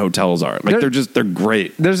great hotels are. Like they're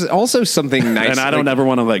great. There's also something nice, and I don't ever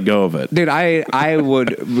want to let go of it, dude. I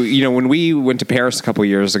would, when we went to Paris a couple of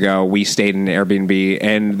years ago, we stayed in an Airbnb,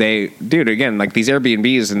 and again, like these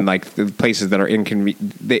Airbnbs and like the places that are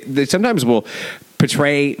inconvenient, they sometimes will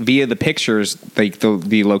portray via the pictures like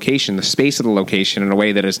the location, the space of the location in a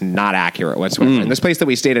way that is not accurate whatsoever. And this place that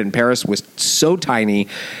we stayed at in Paris was so tiny,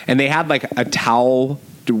 and they had like a towel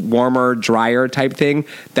warmer, drier type thing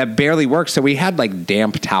that barely works. So we had like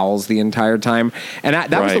damp towels the entire time. And that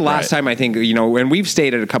was the last time I think, and we've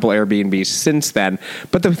stayed at a couple Airbnbs since then.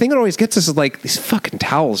 But the thing that always gets us is like these fucking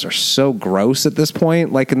towels are so gross at this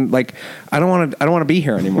point. Like I don't want to be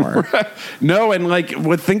here anymore. No, and like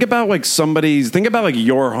think about like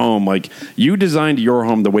your home. Like you designed your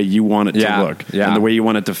home the way you want it to look and the way you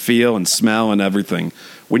want it to feel and smell and everything.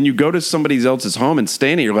 When you go to somebody else's home and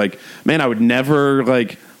stay in it, you're like, man, I would never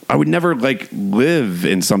live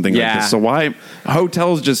in something like this. So why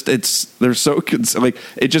hotels they're so like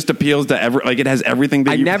it just appeals to it has everything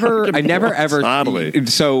that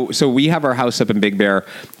So we have our house up in Big Bear,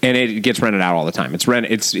 and it gets rented out all the time.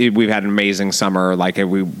 We've had an amazing summer. Like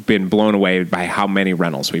we've been blown away by how many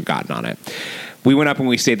rentals we've gotten on it. We went up and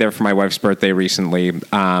we stayed there for my wife's birthday recently,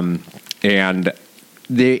 and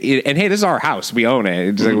hey, this is our house. We own it.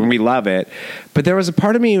 It's like, we love it. But there was a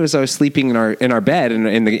part of me as I was sleeping in our bed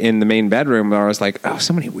in the main bedroom where I was like, oh,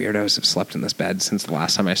 so many weirdos have slept in this bed since the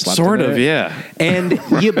last time I slept. Sort in of, it. yeah. And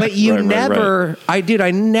never. Right.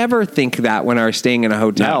 I never think that when I was staying in a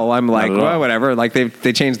hotel. No, I'm like, well, whatever. Like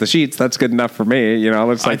they changed the sheets. That's good enough for me.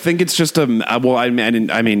 It's like, I think it's just I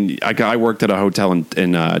worked at a hotel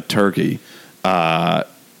in Turkey.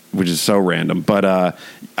 Which is so random, but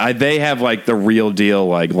they have like the real deal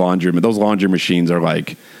like laundry. Those laundry machines are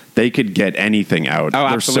like they could get anything out. Oh,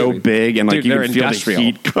 they're absolutely. so big and like dude, you can feel the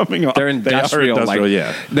heat coming off. They're industrial. It'd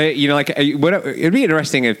be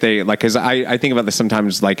interesting if they because I think about this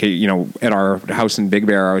sometimes. Like at our house in Big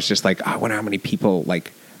Bear, I was just like, I wonder how many people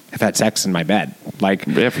like have had sex in my bed. Like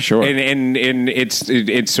yeah, for sure. And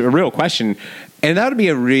it's a real question. And that would be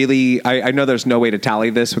I know there's no way to tally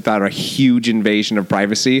this without a huge invasion of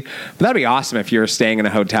privacy, but that'd be awesome if you're staying in a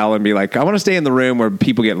hotel and be like, I want to stay in the room where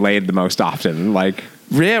people get laid the most often. Like,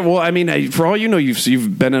 Yeah, well, I mean, for all you know,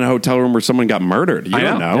 you've been in a hotel room where someone got murdered. You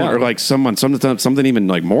don't know, yeah. or like something even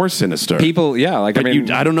like more sinister. People, yeah, like but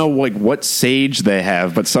I don't know like what sage they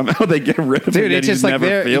have, but somehow they get rid of it. Dude, it's just like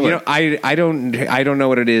I don't know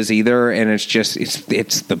what it is either, and it's just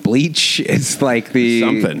it's the bleach. It's like the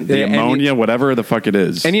ammonia, whatever the fuck it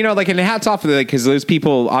is. And like, and hats off to because those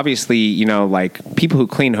people, obviously, like people who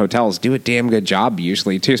clean hotels do a damn good job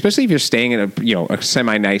usually too, especially if you're staying in a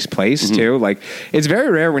semi nice place too. Like it's very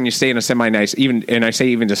rare when you stay in a semi-nice, and I say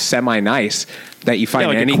even just semi-nice, that you find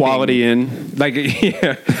like anything. A quality inn. Like,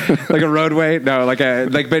 like a roadway. No,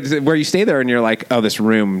 but where you stay there and you're like, oh, this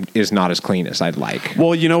room is not as clean as I'd like.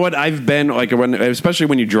 Well, you know what? I've been, especially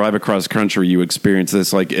when you drive across country, you experience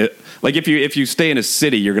this. Like if you stay in a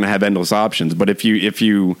city, you're going to have endless options. But if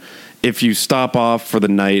you stop off for the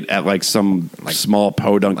night at like some small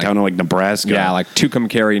podunk town in like Nebraska, like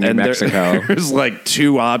Tucumcari, New Mexico, there's like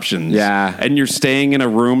two options. Yeah, and you're staying in a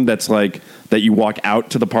room that's like that you walk out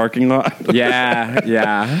to the parking lot. Yeah.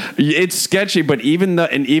 It's sketchy, but even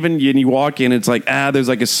when you walk in, it's like there's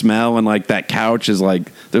like a smell, and like that couch is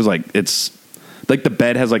like it's like the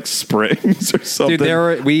bed has like springs or something. Dude,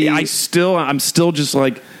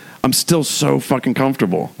 I'm still so fucking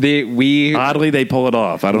comfortable. Oddly, they pull it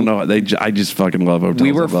off. I don't know. I just fucking love hotels.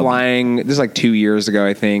 We were flying. This is like 2 years ago,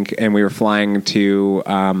 I think, and we were flying to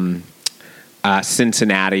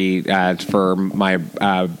Cincinnati for my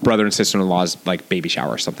brother and sister-in-law's like baby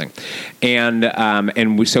shower or something, and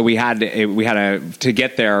we had to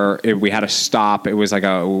get there. We had a stop. It was not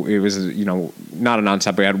a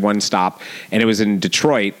nonstop. We had one stop, and it was in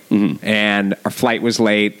Detroit, and our flight was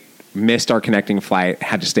late. Missed our connecting flight,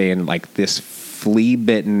 had to stay in like this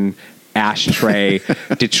flea-bitten ashtray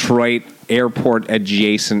Detroit airport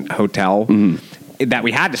adjacent hotel that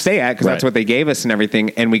we had to stay at because that's what they gave us and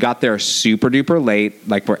everything. And we got there super duper late,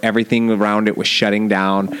 like where everything around it was shutting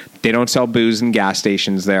down. They don't sell booze in gas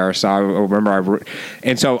stations there. So I remember,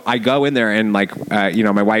 so I go in there and like,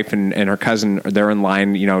 my wife and her cousin, they're in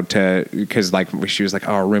line, because like she was like,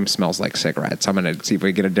 oh, our room smells like cigarettes. I'm going to see if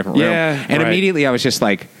we get a different room. And immediately I was just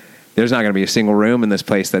like, there's not going to be a single room in this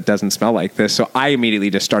place that doesn't smell like this. So I immediately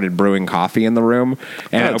just started brewing coffee in the room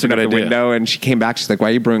and opened up the window. And she came back. She's like, why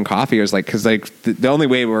are you brewing coffee? I was like, because like the only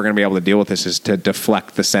way we're going to be able to deal with this is to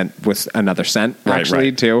deflect the scent with another scent,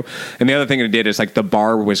 too. And the other thing I did is like the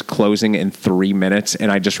bar was closing in 3 minutes, and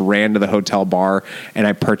I just ran to the hotel bar and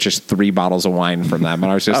I purchased 3 bottles of wine from them. And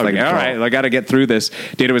I was just all right, I got to get through this.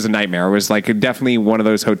 Dude, it was a nightmare. It was like definitely one of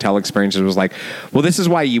those hotel experiences. Was like, well, this is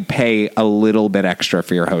why you pay a little bit extra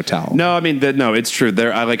for your hotel. No, I mean, it's true.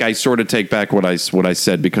 I sort of take back what I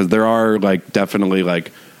said, because there are like definitely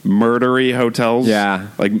like murdery hotels. Yeah,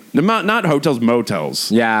 like not hotels,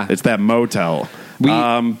 motels. Yeah, it's that motel.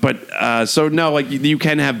 So no, like you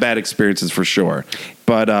can have bad experiences for sure.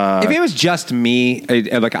 But if it was just me,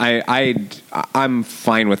 I'm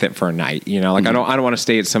fine with it for a night. I don't want to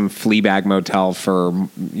stay at some flea bag motel for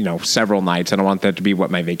several nights. I don't want that to be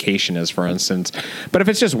what my vacation is, for instance. But if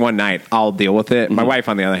it's just one night, I'll deal with it. My wife,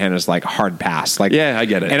 on the other hand, is like hard pass. Like, yeah, I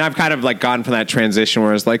get it. And I've kind of like gone from that transition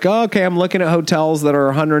where it's like, oh, okay, I'm looking at hotels that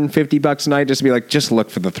are $150 a night, just to be like, just look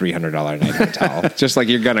for the $300 a night hotel. Just like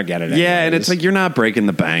you're gonna get it. Yeah, and it's like you're not breaking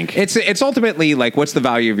the bank. It's ultimately like, what's the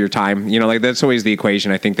value of your time? Like that's always the equation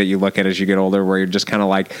I think that you look at as you get older, where you're just kind of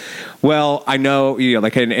like, well, I know,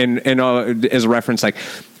 like, and as a reference, like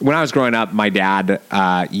when I was growing up, my dad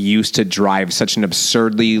used to drive such an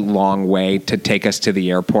absurdly long way to take us to the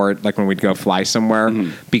airport, like when we'd go fly somewhere,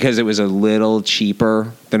 because it was a little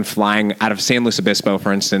cheaper than flying out of San Luis Obispo,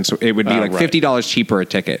 for instance. It would be like $50 cheaper a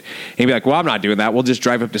ticket. And he'd be like, well, I'm not doing that. We'll just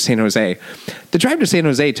drive up to San Jose. The drive to San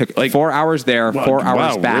Jose took like 4 hours there, 4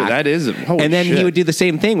 hours back. That is, and then he would do the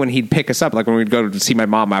same thing when he'd pick us up, like when we'd go to see my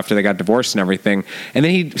mom after they got divorced and everything. And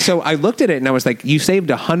then so I looked at it and I was like, you saved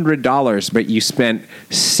 $100, but you spent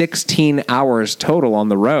 16 hours total on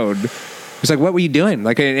the road. It was like, what were you doing?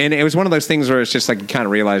 Like, and it was one of those things where it's just like you kind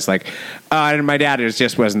of realize, like, and my dad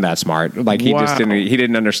just wasn't that smart. Like, he just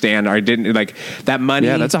didn't understand, or didn't like that money.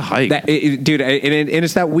 Yeah, that's a hike, dude. And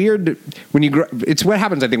it's that weird when you grow. It's what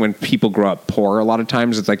happens, I think, when people grow up poor. A lot of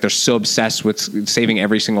times, it's like they're so obsessed with saving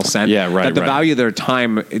every single cent. Yeah, right. That the value of their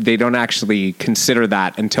time, they don't actually consider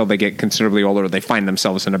that until they get considerably older. Or they find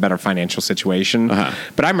themselves in a better financial situation.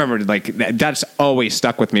 But I remember, like, that's always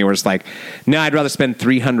stuck with me. Where it's like, no, I'd rather spend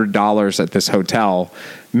 $300 at this hotel,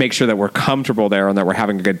 make sure that we're comfortable there and that we're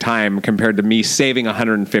having a good time, compared to me saving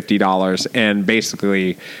 $150 and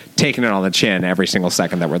basically taking it on the chin every single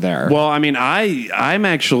second that we're there. Well, I mean, I'm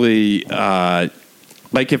actually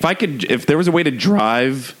like, if there was a way to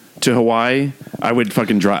drive to Hawaii, I would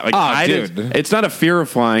fucking drive. Like, dude. It's not a fear of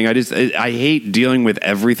flying. I hate dealing with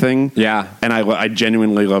everything. Yeah. And I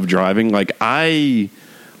genuinely love driving.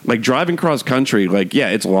 Like, driving cross country, like, yeah,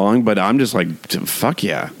 it's long, but I'm just like, fuck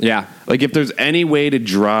yeah. Yeah. Like, if there's any way to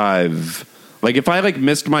drive, like, if I, like,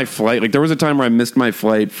 missed my flight, like, there was a time where I missed my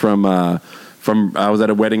flight from I was at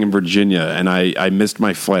a wedding in Virginia, and I missed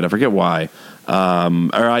my flight. I forget why.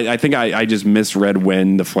 I think I just misread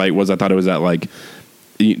when the flight was. I thought it was at, like,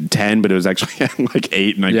 10, but it was actually at, like,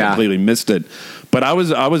 8, and I completely missed it. But I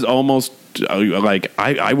was almost... like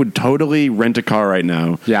I would totally rent a car right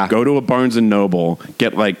now. Yeah. Go to a Barnes and Noble,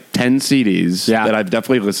 get like 10 CDs that I've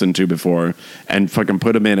definitely listened to before, and fucking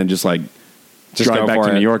put them in and just drive back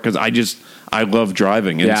to New York because I love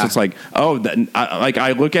driving. And it's just like,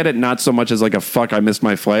 I look at it not so much as like a fuck, I missed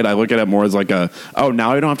my flight. I look at it more as like now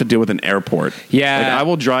I don't have to deal with an airport. Yeah. Like, I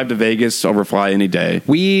will drive to Vegas over fly any day.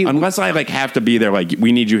 Unless I like have to be there, like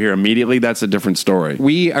we need you here immediately. That's a different story.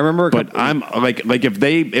 I remember, but I'm like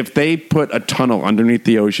if they put a tunnel underneath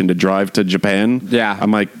the ocean to drive to Japan,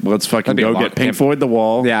 I'm like, let's fucking go get Pink Floyd The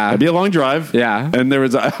Wall. Yeah. It'd be a long drive. Yeah. And there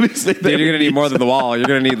was obviously... Dude, you're going to need more than The Wall. You're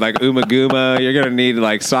going to need like Uma Guma. You're going to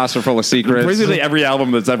need Saucer Full of Secrets. Basically every album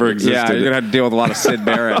that's ever existed. Yeah, you're gonna have to deal with a lot of Syd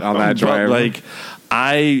Barrett on that drive. Like,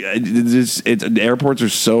 airports are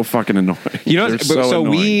so fucking annoying. You know, so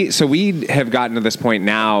we have gotten to this point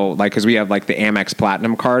now, like, because we have like the Amex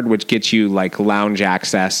Platinum card, which gets you like lounge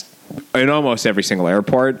access in almost every single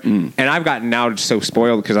airport. And I've gotten now so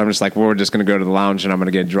spoiled because I'm just like, well, we're just going to go to the lounge and I'm going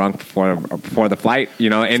to get drunk before the flight, you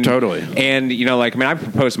know. And totally. And you know, like, I mean, I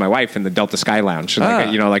proposed to my wife in the Delta Sky Lounge.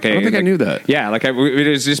 Like, you know, like I don't think I knew that. Yeah, like it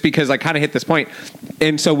was just because I kind of hit this point,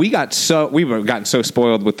 and so we've gotten so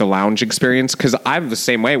spoiled with the lounge experience because I'm the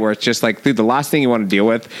same way where it's just like, dude, the last thing you want to deal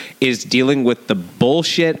with is dealing with the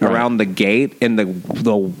bullshit around the gate and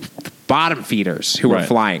the bottom feeders who are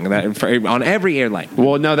flying on every airline.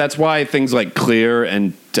 Well, no, that's why things like Clear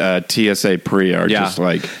and TSA Pre are just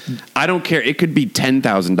like, I don't care. It could be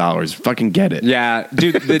 $10,000. Fucking get it. Yeah,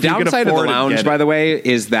 dude. The downside of the lounge, by the way,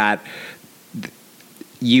 is that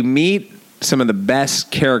you meet some of the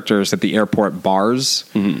best characters at the airport bars.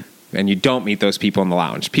 Mm-hmm. And you don't meet those people in the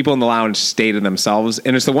lounge. People in the lounge stay to themselves.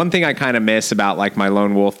 And it's the one thing I kind of miss about like my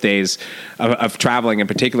lone wolf days of traveling in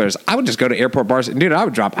particular is I would just go to airport bars. And dude, I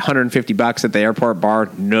would drop $150 at the airport bar.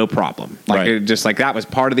 No problem. Like it just like that was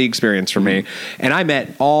part of the experience for me. And I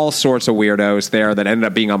met all sorts of weirdos there that ended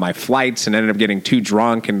up being on my flights and ended up getting too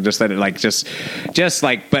drunk and just but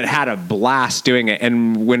had a blast doing it.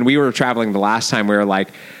 And when we were traveling the last time, we were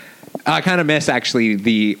like, I kind of miss actually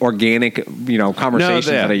the organic, conversations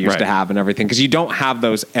that I used to have and everything because you don't have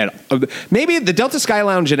those maybe the Delta Sky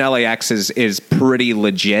Lounge in LAX is pretty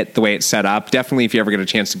legit the way it's set up. Definitely, if you ever get a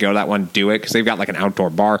chance to go to that one, do it because they've got like an outdoor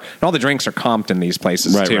bar and all the drinks are comped in these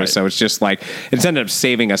places too. Right. So it's just like it's ended up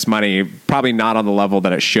saving us money. Probably not on the level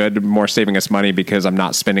that it should. More saving us money because I'm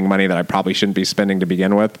not spending money that I probably shouldn't be spending to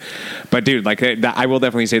begin with. But dude, like I will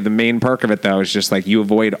definitely say the main perk of it though is just like you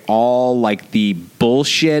avoid all like the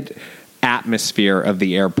bullshit atmosphere of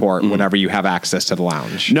the airport whenever you have access to the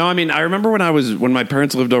lounge. No, I mean, I remember when my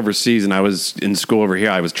parents lived overseas and I was in school over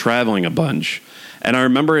here, I was traveling a bunch. And I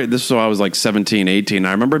remember this was when I was like 17, 18.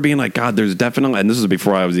 I remember being like, God, there's definitely, and this was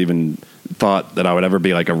before I was even thought that I would ever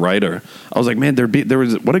be like a writer. I was like, man, there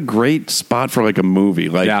was what a great spot for like a movie,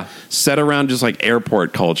 like set around just like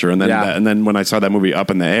airport culture. And then and then when I saw that movie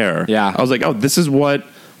Up in the Air, I was like, oh, this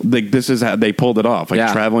is how they pulled it off,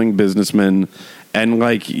 like traveling businessmen. And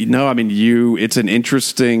like, I mean, it's an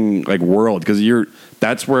interesting like world because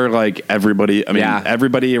that's where like everybody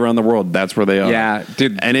around the world, that's where they are. Yeah,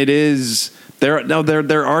 dude. And it is,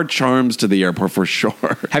 there are charms to the airport for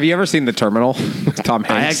sure. Have you ever seen The Terminal with Tom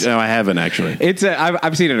Hanks? No, I haven't actually.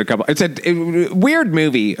 I've seen it a couple. It's a weird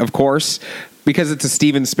movie, of course, because it's a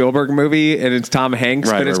Steven Spielberg movie and it's Tom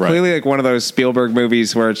Hanks, but it's clearly like one of those Spielberg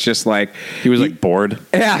movies where it's just like he was like bored.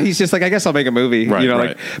 Yeah, he's just like, I guess I'll make a movie.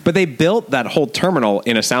 But they built that whole terminal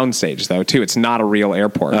in a soundstage though too. It's not a real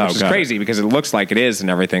airport, which is crazy because it looks like it is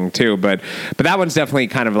and everything too. But that one's definitely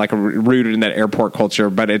kind of like rooted in that airport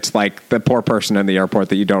culture. But it's like the poor person in the airport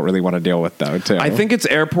that you don't really want to deal with though too. I think it's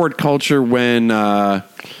airport culture when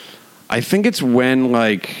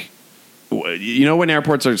like. When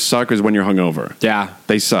airports suck is when you're hungover. Yeah,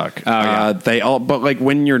 they suck. Oh, yeah. But like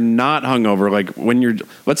when you're not hungover, like when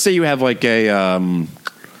let's say you have like a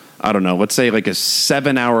I don't know, let's say like a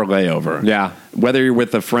 7-hour layover. Yeah. Whether you're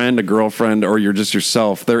with a friend, a girlfriend, or you're just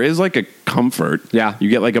yourself, there is like a comfort. Yeah. You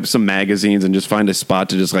get like up some magazines and just find a spot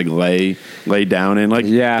to just like lay down in. Like,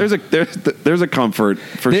 yeah. There's a comfort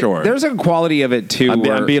for sure. There's a quality of it too.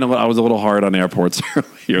 I was a little hard on airports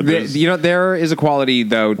earlier. There is a quality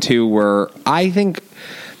though too where I think,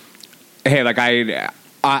 hey, like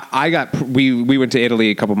we went to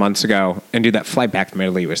Italy a couple months ago, and dude, that flight back from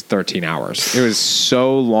Italy was 13 hours. It was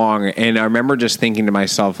so long, and I remember just thinking to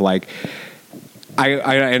myself, like, I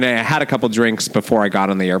had a couple drinks before I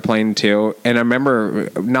got on the airplane too, and I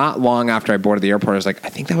remember not long after I boarded the airport, I was like, I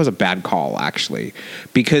think that was a bad call actually,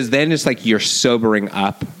 because then it's like you're sobering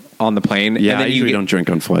up on the plane. Yeah, and then I usually don't drink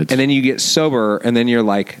on flights. And then you get sober, and then you're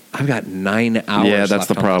like, I've got 9 hours yeah, that's left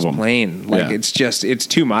the problem. on this plane. Like, it's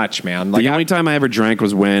too much, man. Like, the only time I ever drank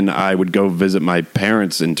was when I would go visit my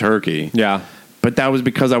parents in Turkey. Yeah. But that was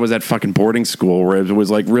because I was at fucking boarding school where it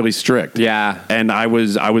was like really strict. Yeah. And I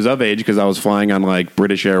was of age because I was flying on like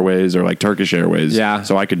British Airways or like Turkish Airways. Yeah.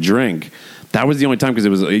 So I could drink. That was the only time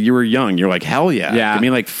because you were young. You're like, hell yeah. Yeah. Give me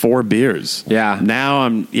like 4 beers. Yeah. Now I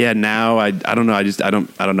don't know. I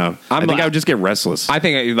don't know. I think I would just get restless. I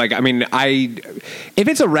think if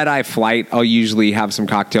it's a red eye flight, I'll usually have some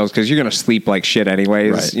cocktails because you're going to sleep like shit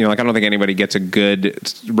anyways. Right. You know, like I don't think anybody gets a good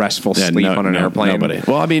restful sleep on an airplane. Nobody.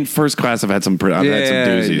 Well, I mean, first class I've had some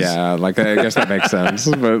doozies. Yeah, like I guess that makes sense.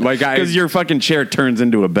 But like because your fucking chair turns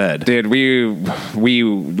into a bed. Dude,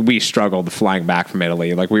 we struggled flying back from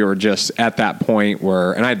Italy. Like we were just at that point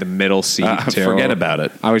where, and I had the middle seat too. Forget about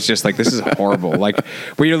it. I was just like, this is horrible. Like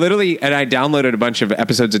where you're literally, and I downloaded a bunch of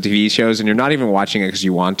episodes of TV shows, and you're not even watching it because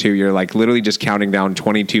you want to. You're like literally just counting down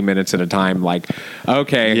 22 minutes at a time. Like,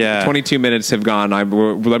 okay, 22 minutes have gone.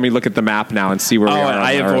 Let me look at the map now and see where we are.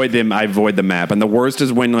 I avoid them. I avoid the map, and the worst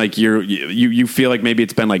is when like you feel like maybe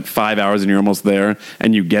it's been like 5 hours and you're almost there,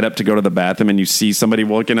 and you get up to go to the bathroom and you see somebody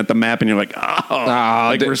looking at the map, and you're like,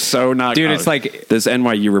 we're so not. Dude, it's like this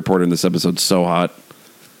NYU reporter in this episode's so hot.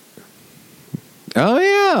 Oh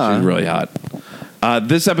yeah, she's really hot.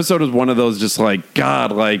 This episode was one of those just like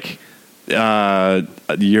God, like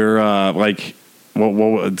you're like.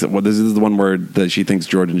 Well, this is the one where that she thinks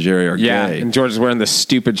George and Jerry are gay. And George is wearing the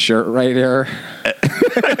stupid shirt right here.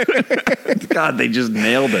 God, they just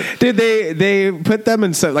nailed it. Dude, they put them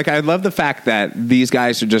in so, like, I love the fact that these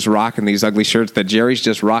guys are just rocking these ugly shirts, that Jerry's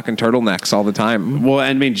just rocking turtlenecks all the time. Well,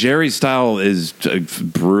 I mean, Jerry's style is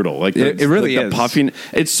brutal. Like it really is. The puffy.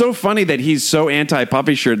 It's so funny that he's so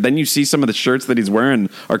anti-puffy shirt. Then you see some of the shirts that he's wearing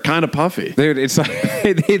are kind of puffy. Dude, it's like,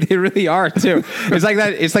 they really are too. It's like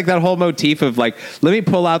that. It's like that whole motif of like, let me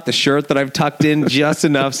pull out the shirt that I've tucked in just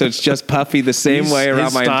enough so it's just puffy the same way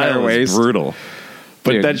around my entire waist. Brutal.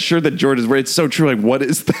 But dude, that shirt that George is wearing, it's so true. Like, what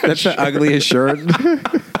is that? That's the ugliest shirt.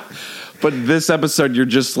 But this episode, you're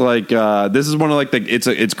just like, this is one of like it's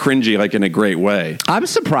cringy, like in a great way. I'm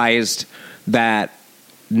surprised that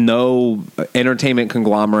no entertainment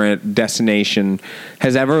conglomerate destination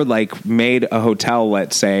has ever like made a hotel,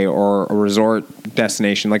 let's say, or a resort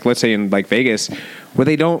destination, like let's say in like Vegas, where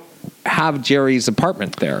they don't have Jerry's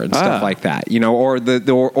apartment there and stuff like that, you know, or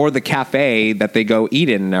the cafe that they go eat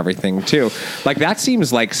in and everything too. Like that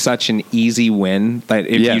seems like such an easy win. That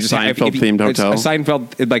if you just Seinfeld themed hotel, a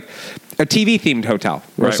Seinfeld like a TV themed hotel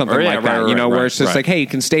or something like that, you know, where it's just like, hey, you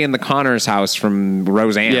can stay in the Connors house from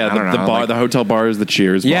Roseanne. Yeah, the bar, like, the hotel bar is the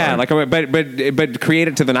Cheers bar. Yeah, like but create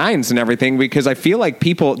it to the nines and everything, because I feel like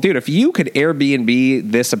people, dude, if you could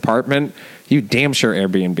Airbnb this apartment, you damn sure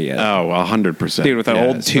Airbnb it. Oh, 100%. Dude, with an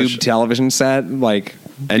old tube television set, like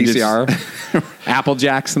VCR, Apple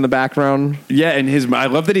Jacks in the background. Yeah, and I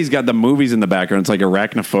love that he's got the movies in the background. It's like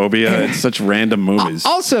Arachnophobia. It's such random movies.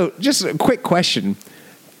 Also, just a quick question.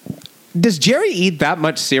 Does Jerry eat that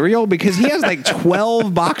much cereal? Because he has like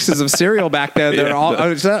 12 boxes of cereal back there.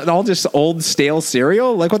 They're is that all just old stale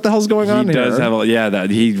cereal? Like, what the hell's going on here? He does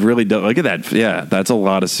have he really does. Look at that. Yeah, that's a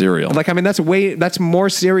lot of cereal. Like, I mean, that's more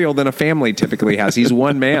cereal than a family typically has. He's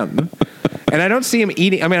one man. And I don't see him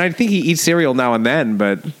eating. I mean, I think he eats cereal now and then,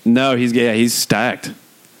 but no, he's stacked.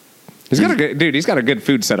 He's got a good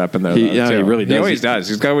food setup in there. He really does. He always does.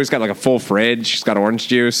 He's always got like a full fridge. He's got orange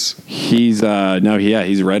juice. He's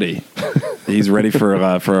ready. He's ready for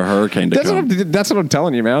a hurricane to come. That's what I'm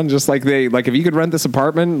telling you, man. Just like if you could rent this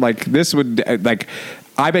apartment, like this would like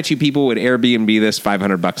I bet you people would Airbnb this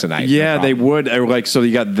 $500 a night. Yeah, they would. Like, so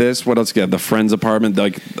you got this. What else? You got the Friends apartment.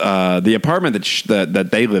 Like, the apartment that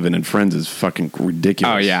they live in Friends is fucking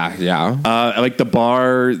ridiculous. Oh yeah. Like the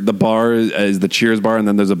bar. The bar is the Cheers bar, and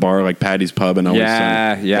then there's a bar like Patty's Pub and Always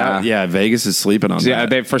Sunny. Yeah. Vegas is sleeping on that.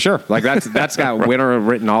 They, for sure. Like that's got winner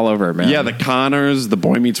written all over it, man. Yeah, the Connors, the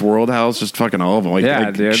Boy Meets World house, just fucking all of them.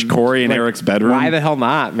 Like, dude. Corey and Eric's bedroom. Why the hell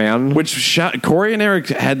not, man? Corey and Eric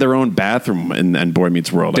had their own bathroom in Boy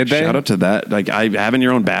Meets World. Did they? Shout out to that. Like, having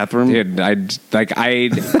your own bathroom. Dude, I don't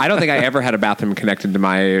think I ever had a bathroom connected to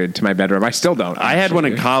my bedroom. I still don't. I had one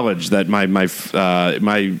in college that my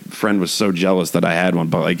friend was so jealous that I had one,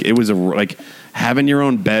 but like it was having your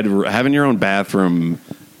own bathroom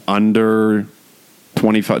under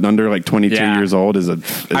 25, under like 22 years old is I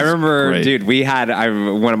remember, great. dude, we had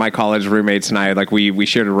one of my college roommates and I, like, we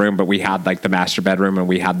shared a room, but we had like the master bedroom and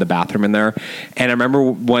we had the bathroom in there. And I remember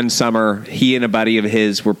one summer, he and a buddy of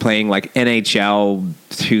his were playing like NHL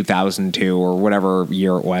 2002 or whatever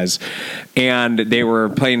year it was. And they were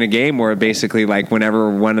playing a game where basically, like, whenever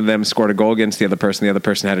one of them scored a goal against the other person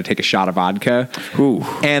had to take a shot of vodka. Ooh.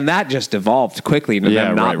 And that just evolved quickly into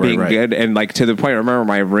them not being good. And like, to the point, I remember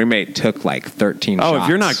my roommate took like 13 shots. If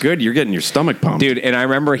you're not good, you're getting your stomach pumped. Dude, and I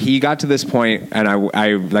remember he got to this point, and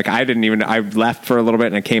I left for a little bit,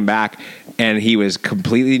 and I came back, and he was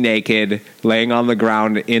completely naked, laying on the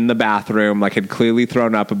ground in the bathroom, like had clearly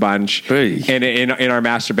thrown up a bunch, and in our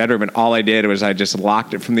master bedroom. And all I did was I just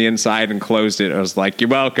locked it from the inside and closed it. I was like, "You're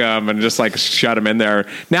welcome," and just like shut him in there.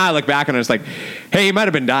 Now I look back and I was like, "Hey, he might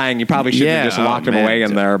have been dying. You probably should have just locked him away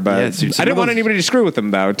in there." But I didn't want anybody to screw with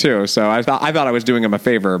him though, too. So I thought I was doing him a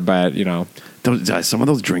favor, but you know. Some of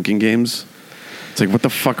those drinking games, it's like, what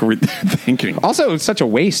the fuck are we thinking? Also, it's such a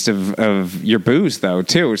waste of your booze, though,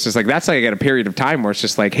 too. It's just like, that's like at a period of time where it's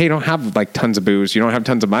just like, hey, you don't have like tons of booze, you don't have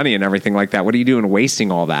tons of money and everything like that. What are you doing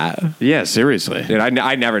wasting all that? Yeah, seriously. Dude,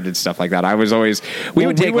 I never did stuff like that. I was always we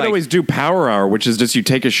would always do Power Hour, which is just you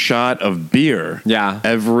take a shot of beer. Yeah.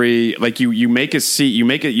 Every, like, you make a you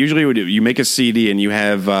make it usually you make a CD and you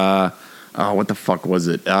have what the fuck was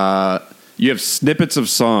it? You have snippets of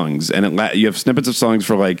songs, and you have snippets of songs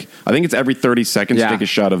for like, I think it's every 30 seconds to take a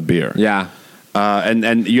shot of beer. Yeah.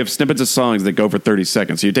 And you have snippets of songs that go for 30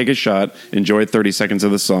 seconds. So you take a shot, enjoy 30 seconds of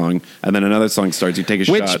the song, and then another song starts, you take a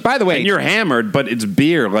shot. Which, by the way... And you're hammered, but it's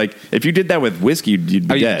beer. Like, if you did that with whiskey, you'd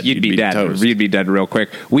be dead. You'd be dead. Toast. You'd be dead real quick.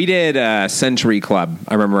 We did Century Club,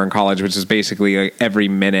 I remember in college, which is basically like every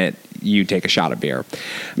minute you take a shot of beer.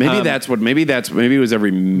 Maybe it was every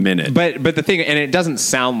minute. But the thing, and it doesn't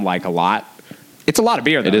sound like a lot. It's a lot of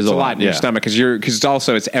beer, though. It is a lot in your stomach because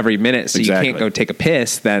it's every minute, so you can't go take a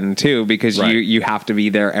piss then too because you have to be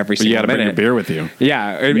there every single minute. You got to bring your beer with you.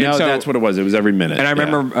 Yeah, no, so that's what it was. It was every minute. And I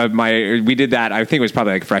remember we did that. I think it was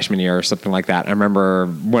probably like freshman year or something like that. I remember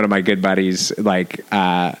one of my good buddies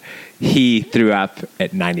he threw up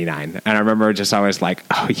at 99, and I remember just always like,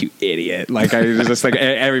 "Oh, you idiot!" Like I was just like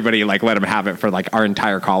everybody like let him have it for like our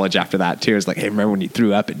entire college after that too. It's like, "Hey, remember when you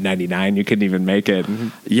threw up at 99? You couldn't even make it."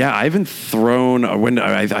 Yeah, I haven't thrown.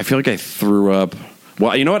 I feel like I threw up.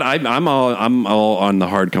 Well, you know what? I'm all on the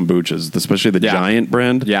hard kombuchas, especially the Giant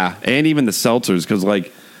brand. Yeah, and even the seltzers because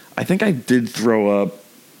like I think I did throw up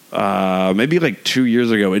maybe like 2 years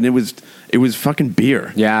ago, and it was fucking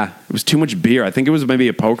beer. Yeah. It was too much beer. I think it was maybe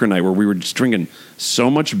a poker night where we were just drinking so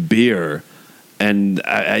much beer, and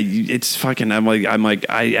it's fucking. I'm like,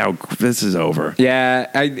 this is over. Yeah,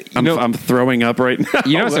 I'm throwing up right now.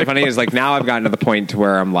 You know what's so funny is like now I've gotten to the point to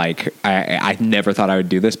where I'm like, I never thought I would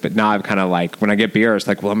do this, but now I've kind of like when I get beer, it's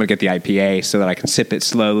like, well, I'm gonna get the IPA so that I can sip it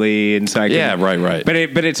slowly, and so I can. Yeah, right. But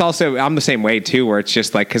it's also I'm the same way too, where it's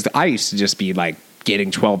just like because I used to just be like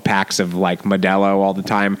getting 12 packs of like Modelo all the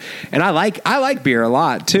time, and I like beer a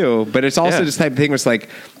lot too, but it's also this type of thing where it's like,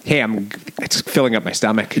 hey, it's filling up my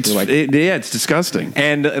stomach. It's disgusting.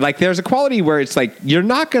 And like there's a quality where it's like you're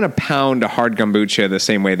not going to pound a hard kombucha the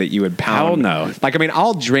same way that you would pound. Hell no. Like I mean,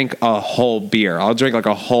 I'll drink a whole beer. I'll drink like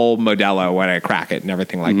a whole Modelo when I crack it and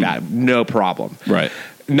everything like that. No problem. Right.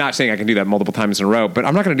 Not saying I can do that multiple times in a row, but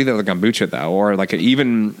I'm not going to do that with a kombucha though, or like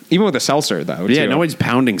even with a seltzer though. Yeah, nobody's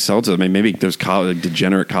pounding seltzer. I mean, maybe those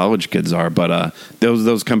degenerate college kids are, but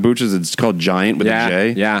those kombuchas, it's called Giant with a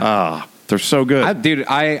J. Yeah, they're so good,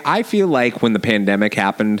 I feel like when the pandemic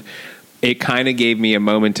happened, it kind of gave me a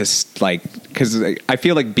moment to like, because I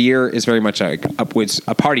feel like beer is very much a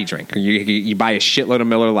party drink. You buy a shitload of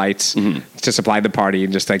Miller Lights to supply the party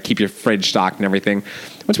and just like keep your fridge stocked and everything.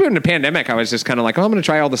 Once we were in the pandemic, I was just kind of like, oh, I'm going to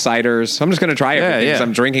try all the ciders. I'm just going to try everything because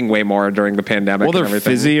I'm drinking way more during the pandemic. Well, they're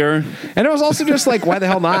fizzier. And it was also just like, why the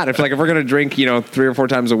hell not? If we're going to drink, 3 or 4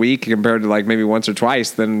 times a week compared to like maybe once or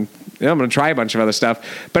twice, then I'm going to try a bunch of other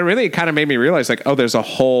stuff. But really, it kind of made me realize, like, oh, there's a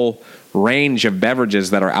whole range of beverages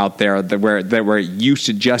that are out there where it used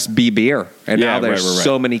to just be beer, and now there's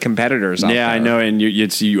so many competitors out there. I know, and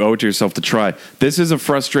you owe it to yourself to try. This is a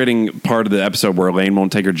frustrating part of the episode where Elaine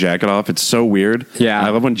won't take her jacket off. It's so weird. Yeah. I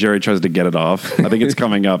love when Jerry tries to get it off. I think it's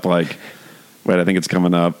coming up like... Wait, I think it's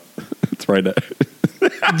coming up. It's right there.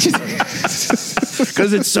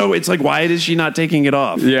 Because it's like, why is she not taking it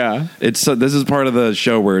off? Yeah. This is part of the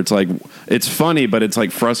show where it's like, it's funny, but it's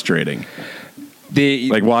like frustrating.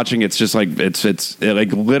 Like watching, it's just like it's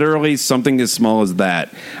like literally something as small as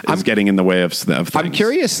that is getting in the way of things. I'm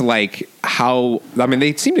curious, like how. I mean,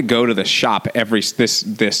 they seem to go to the shop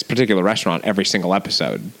this particular restaurant every single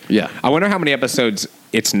episode. Yeah, I wonder how many episodes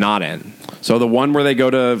it's not in. So the one where they go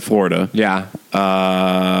to Florida, yeah.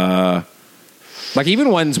 Like even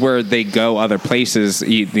ones where they go other places,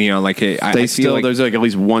 you know, like there's like at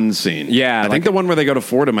least one scene. Yeah, I think the one where they go to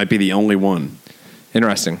Florida might be the only one.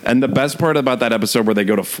 Interesting. And the best part about that episode where they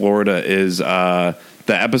go to Florida is the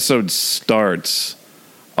episode starts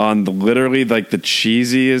on literally like the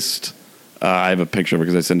cheesiest. I have a picture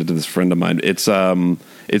because I sent it to this friend of mine. It's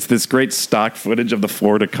this great stock footage of the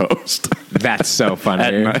Florida coast. That's so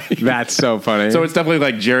funny. That's so funny. So it's definitely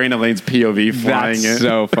like Jerry and Elaine's POV flying in. That's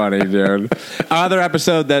so funny, dude. Other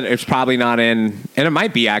episode that it's probably not in, and it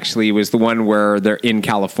might be actually, was the one where they're in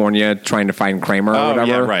California trying to find Kramer or whatever.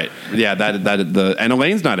 Yeah, right. Yeah, and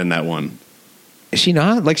Elaine's not in that one. Is she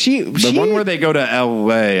not? Like the one where they go to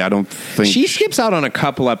L.A., I don't think... She skips out on a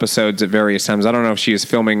couple episodes at various times. I don't know if she was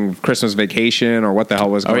filming Christmas Vacation or what the hell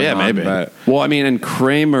was going on. Maybe. But, well, I mean, and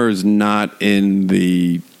Kramer's not in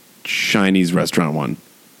the Chinese restaurant one.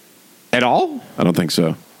 At all? I don't think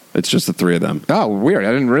so. It's just the three of them. Oh, weird.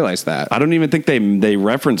 I didn't realize that. I don't even think they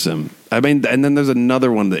reference him. I mean, and then there's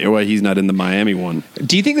another one that he's not in the Miami one.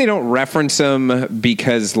 Do you think they don't reference him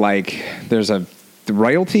because, like, there's a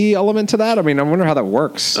royalty element to that? I mean, I wonder how that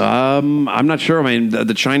works. I'm not sure. I mean,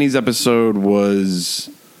 the Chinese episode was...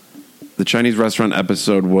 The Chinese restaurant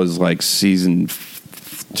episode was like season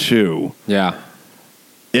 2. Yeah.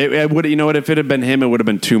 It would, you know what? If it had been him, it would have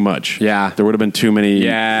been too much. Yeah, there would have been too many.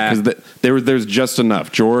 Yeah, because there's just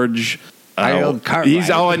enough. George,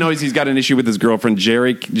 all I know is he's got an issue with his girlfriend.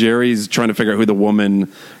 Jerry's trying to figure out who the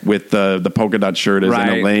woman with the polka dot shirt is, and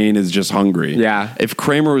Elaine is just hungry. Yeah, if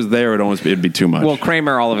Kramer was there, it'd be too much. Well,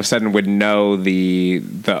 Kramer all of a sudden would know the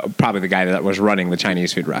probably the guy that was running the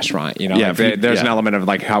Chinese food restaurant. You know, yeah, there's an element of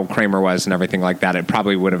like how Kramer was and everything like that. It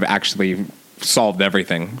probably would have actually solved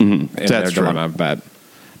everything in their dilemma, but.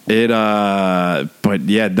 But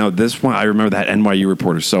yeah, no, this one, I remember that NYU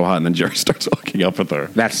reporter so hot, and then Jerry starts hooking up with her.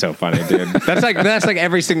 That's so funny, dude. That's like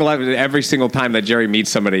every single time that Jerry meets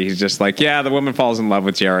somebody, he's just like, yeah, the woman falls in love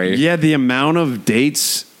with Jerry. Yeah, the amount of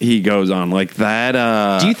dates he goes on, like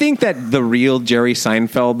that. Do you think that the real Jerry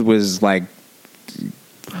Seinfeld was like...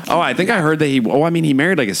 Oh, I think I heard that he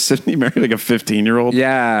married like a 15-year-old.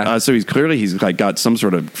 Yeah. So he's like got some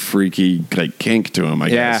sort of freaky like kink to him, I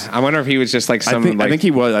guess. Yeah. I wonder if he was just like some... I think he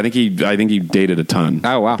was. I think he dated a ton.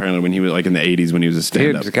 Oh, wow. Apparently when he was like in the 80s when he was a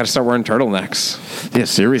stand-up. Dude, got to start wearing turtlenecks. Yeah,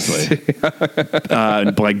 seriously.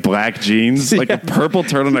 Like black jeans. Like a purple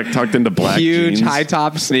turtleneck tucked into black jeans. Huge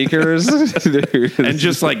high-top sneakers. Dude. And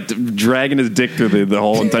just like dragging his dick through the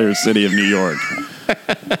whole entire city of New York.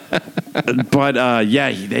 But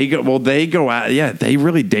they go out. Yeah, they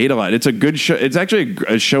really date a lot. It's a good show. It's actually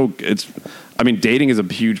a show. Dating is a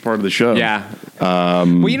huge part of the show. Yeah.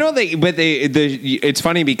 Well, you know, it's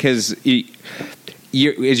funny because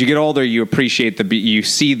as you get older, you appreciate you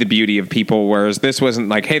see the beauty of people. Whereas this wasn't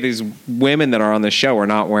like, hey, these women that are on the show are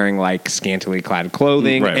not wearing like scantily clad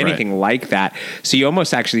clothing, anything like that. So you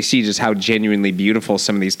almost actually see just how genuinely beautiful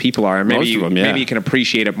some of these people are. And maybe you can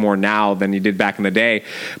appreciate it more now than you did back in the day.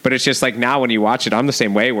 But it's just like now when you watch it, I'm the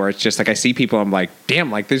same way. Where it's just like I see people, I'm like, damn,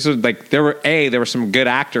 like this is like there were some good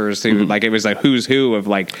actors who like it was like who's who of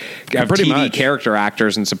like of TV character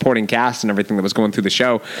actors and supporting cast and everything that was going through the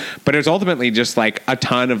show. But it was ultimately just like a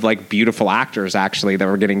ton of like beautiful actors actually that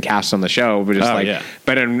were getting cast on the show, but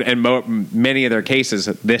but in many of their cases,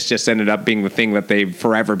 this just ended up being the thing that they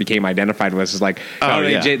forever became identified with. Is like,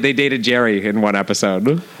 they dated Jerry in one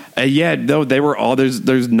episode. They were all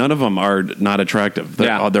there's none of them are not attractive.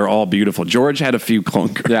 They're all beautiful. George had a few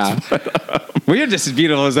clunkers. Yeah, well, you're just as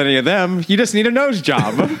beautiful as any of them. You just need a nose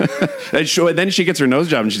job. And then she gets her nose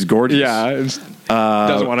job and she's gorgeous. Yeah.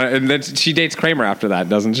 Doesn't want to, and then she dates Kramer after that,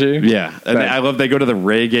 doesn't she? Yeah, and I love they go to the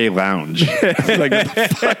Reggae Lounge. Like, what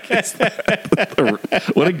the fuck is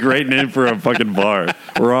that? What a great name for a fucking bar.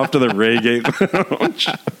 We're off to the Reggae Lounge.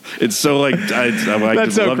 It's so like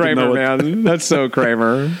that's so Kramer, man. That's so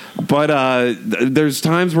Kramer. But there's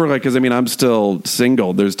times where, like, because I mean, I'm still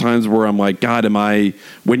single. There's times where I'm like, God, am I?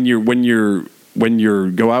 When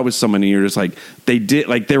you go out with someone and you're just like,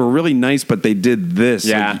 they were really nice, but they did this.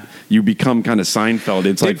 Yeah. Like, you become kind of Seinfeld.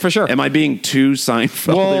 It's like, for sure. Am I being too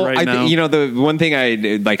Seinfeld right now? The one thing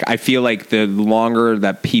I feel like the longer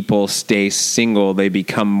that people stay single, they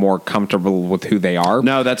become more comfortable with who they are.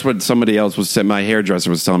 No, that's what somebody else was saying. My hairdresser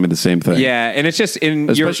was telling me the same thing. Yeah, and it's just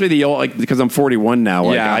especially the old, like, because I'm 41 now.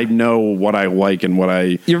 Like, I know what I like and what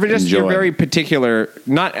I enjoy. You're very particular.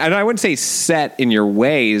 And I wouldn't say set in your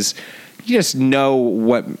ways. You just know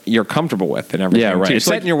what you're comfortable with and everything. Yeah, right.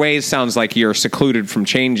 Set in your ways sounds like you're secluded from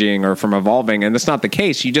changing or from evolving, and that's not the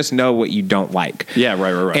case. You just know what you don't like. Yeah,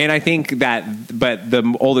 right. And I think but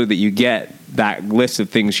the older that you get, that list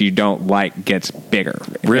of things you don't like gets bigger.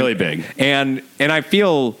 Really big. And I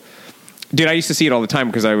feel... Dude, I used to see it all the time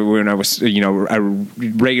because when I was,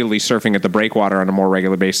 regularly surfing at the breakwater on a more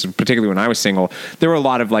regular basis, particularly when I was single, there were a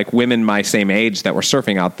lot of like women my same age that were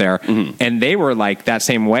surfing out there, and they were like that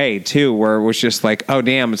same way too, where it was just like, oh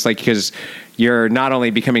damn, it's like because you're not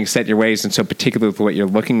only becoming set in your ways and so particular with what you're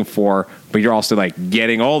looking for, but you're also like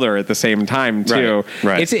getting older at the same time too.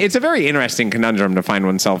 Right. It's a very interesting conundrum to find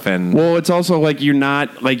oneself in. Well, it's also like you're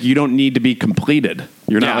not like you don't need to be completed.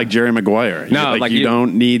 You're not like Jerry Maguire. No, like you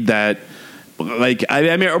don't need that. Like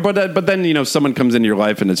I mean, but then someone comes into your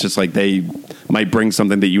life and it's just like they might bring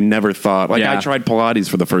something that you never thought. Like I tried Pilates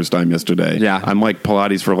for the first time yesterday. Yeah, I'm like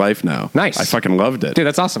Pilates for life now. Nice, I fucking loved it, dude.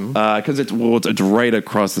 That's awesome. Because it's right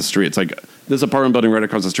across the street. It's like this apartment building right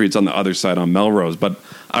across the street. It's on the other side on Melrose. But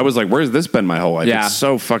I was like, where's this been my whole life? Yeah, it's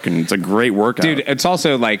so fucking. It's a great workout, dude. It's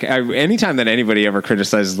also like anytime that anybody ever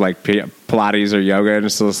criticizes like Pilates or yoga, and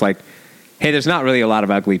it's just like, hey, there's not really a lot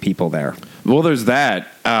of ugly people there. Well, there's that,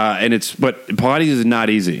 but Pilates is not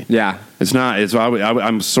easy. Yeah, it's not.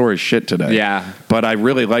 I'm sore as shit today. Yeah, but I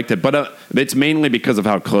really liked it. But it's mainly because of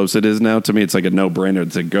how close it is now to me. It's like a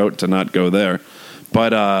no-brainer to not go there.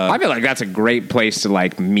 But I feel like that's a great place to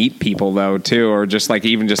like meet people though too, or just like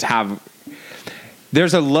even just have.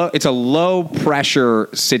 It's a low pressure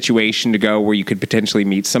situation to go where you could potentially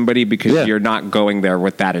meet somebody because you're not going there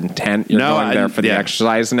with that intent. You're going there for the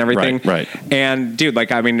exercise and everything. Right. And dude,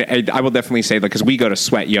 like, I mean, I will definitely say, like, because we go to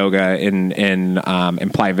Sweat Yoga in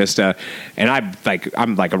Playa Vista, and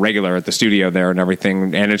I'm like a regular at the studio there and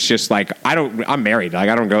everything. And it's just like, I'm married. Like,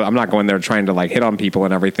 I'm not going there trying to like hit on people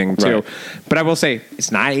and everything too. Right. But I will say it's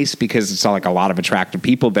nice because it's like a lot of attractive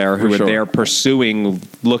people there who are there pursuing,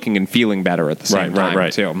 looking and feeling better at the same time.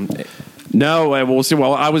 Right. Too. No, we'll see.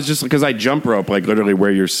 Well, I was just because I jump rope like literally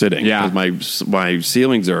where you're sitting. Yeah, because my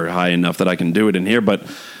ceilings are high enough that I can do it in here. But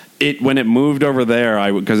when it moved over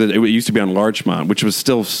there, because it used to be on Larchmont, which was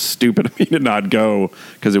still stupid of me to not go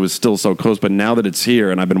because it was still so close. But now that it's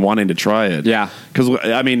here and I've been wanting to try it, because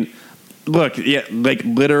I mean. Look, like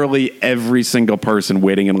literally every single person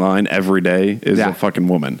waiting in line every day is a fucking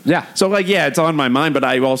woman. Yeah. So like, it's on my mind, but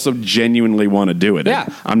I also genuinely want to do it. Yeah.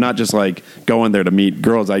 I'm not just like going there to meet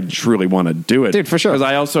girls. I truly want to do it. Dude, for sure. Because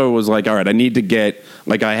I also was like, all right, I need to get,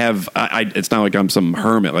 like it's not like I'm some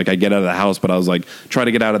hermit. Like I get out of the house, but I was like, try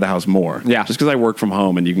to get out of the house more. Yeah. Just because I work from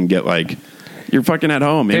home and you can get like, you're fucking at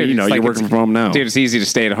home. Dude, you're working from home now. Dude, it's easy to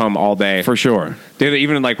stay at home all day. For sure. Dude,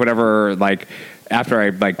 even like whatever, like, after I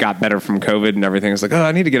like got better from COVID and everything, it's like, oh,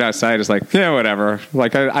 I need to get outside. It's like, yeah, whatever.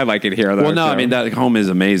 Like I like it here. Well, no, I mean that home is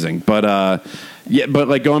amazing, but but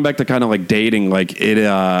like going back to kind of like dating, like and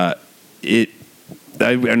I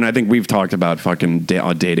think we've talked about fucking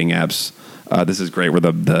dating apps. This is great where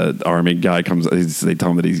the army guy comes. They tell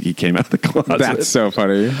him that he came out of the closet. That's so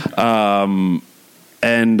funny.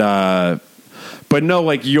 But no,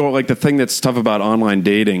 like the thing that's tough about online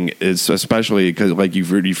dating is especially because like you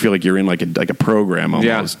feel like you're in like a program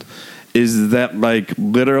almost. Yeah. Is that like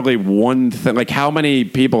literally one thing? Like how many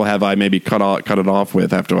people have I maybe cut it off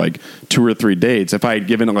with after like 2 or 3 dates? If I had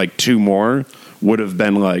given it like 2 more, would have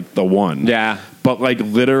been like the one. Yeah. But like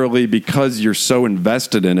literally because you're so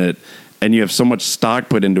invested in it and you have so much stock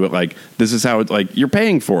put into it, like this is how it's like you're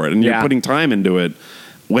paying for it and you're putting time into it.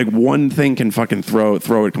 Like one thing can fucking throw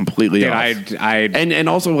it completely off. And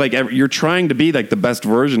also like you're trying to be like the best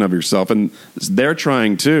version of yourself, and they're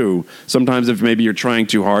trying too. Sometimes if maybe you're trying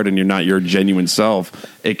too hard and you're not your genuine self,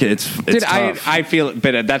 it's tough. I feel,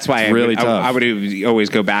 but that's why I would always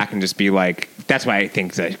go back and just be like. That's why I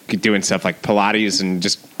think that doing stuff like Pilates and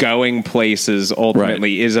just going places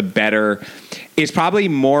ultimately is a better. It's probably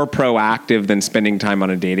more proactive than spending time on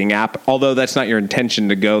a dating app, although that's not your intention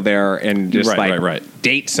to go there and just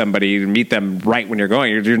date somebody and meet them right when you're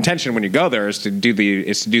going. Your intention when you go there is to do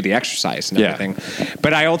the exercise and everything.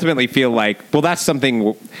 But I ultimately feel like, well, that's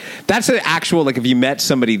an actual, like if you met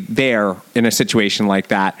somebody there in a situation like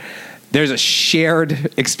that, there's a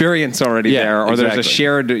shared experience already there, or there's a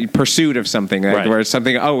shared pursuit of something, where it's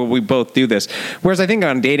something, well, we both do this. Whereas I think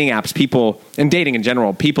on dating apps, people, and dating in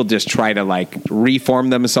general, people just try to like reform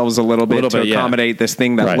themselves a little bit to accommodate this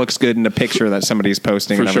thing that looks good in a picture that somebody's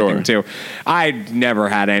posting and everything too. I never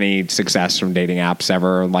had any success from dating apps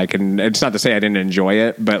ever. Like, and it's not to say I didn't enjoy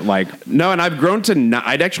it, but like, no, and I've grown to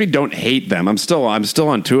I actually don't hate them. I'm still on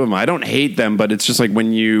 2 of them. I don't hate them, but it's just like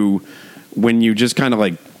when you just kind of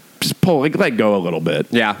like, just let go a little bit.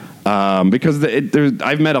 Yeah. Because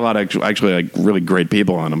I've met a lot of actually like really great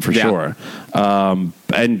people on them for sure.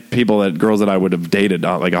 And girls that I would have dated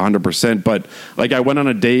like 100%. But like I went on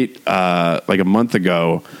a date like a month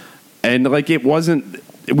ago, and like it wasn't.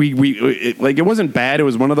 It wasn't bad. It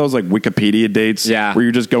was one of those like Wikipedia dates where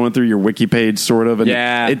you're just going through your wiki page sort of, and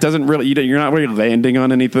it doesn't really, you're not really landing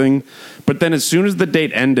on anything. But then as soon as the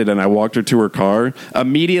date ended and I walked her to her car,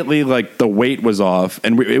 immediately like the weight was off,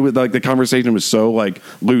 and it was like the conversation was so like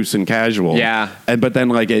loose and casual. But then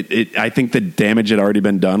like I think the damage had already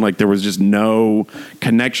been done. Like there was just no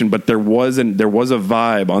connection, but there was a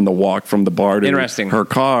vibe on the walk from the bar to her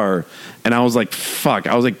car, and I was like, fuck.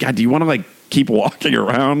 I was like, God, do you want to like keep walking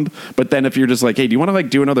around? But then if you're just like, hey, do you want to like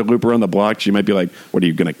do another loop around the block? She might be like, what, are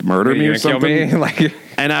you going to murder me or something? Kill me? Like,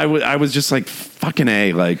 and I was just like, fucking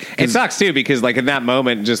A. Like, it sucks too, because like in that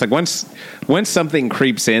moment, just like once something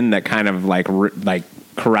creeps in that kind of like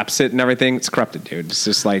corrupts it and everything, it's corrupted, dude. It's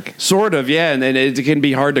just like sort of, yeah, and it can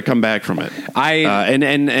be hard to come back from it.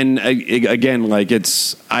 Again, like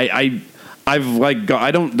it's I've like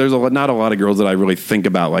there's not a lot of girls that I really think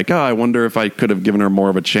about like, oh, I wonder if I could have given her more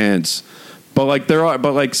of a chance. But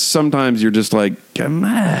like sometimes you're just like,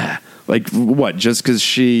 like what? Just because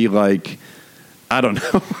she like, I don't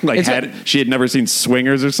know, like she had never seen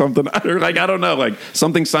Swingers or something, or like I don't know, like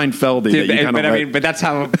something Seinfeldy. But that's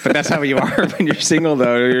how you are when you're single,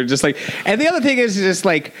 though. You're just like, and the other thing is just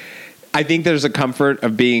like, I think there's a comfort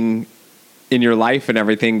of being in your life and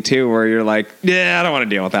everything too, where you're like, I don't want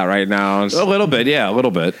to deal with that right now. A little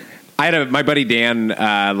bit. I had my buddy Dan,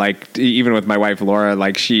 like even with my wife Laura,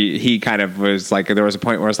 like he kind of was like, there was a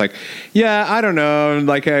point where I was like, I don't know,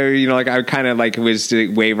 like I kind of like was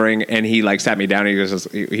wavering, and he like sat me down and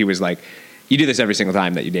he was like, you do this every single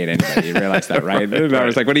time that you date anybody. You realize that, right? And I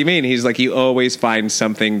was like, what do you mean? He's like, you always find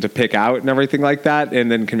something to pick out and everything like that,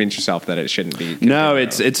 and then convince yourself that it shouldn't be. No,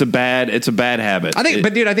 it's a bad habit. I think,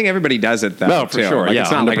 but dude, I think everybody does it though. No, for sure. Like, yeah,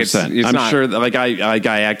 it's not 100%. Like I'm sure that like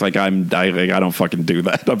I act like I don't fucking do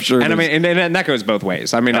that. I'm sure. And I mean, and that goes both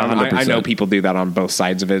ways. I mean, I know people do that on both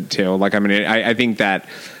sides of it too. Like, I mean, I think that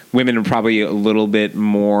women are probably a little bit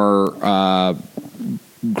more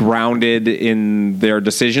grounded in their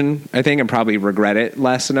decision, I think, and probably regret it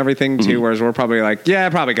less and everything too. Mm-hmm. Whereas we're probably like,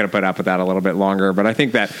 probably going to put up with that a little bit longer. But I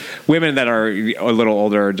think that women that are a little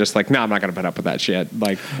older are just like, no, I'm not going to put up with that shit.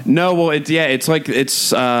 Like, no, well, that's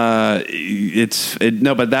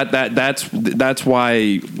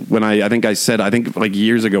why when I think like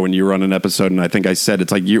years ago when you were on an episode, and I think I said,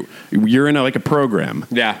 it's like you're in a program.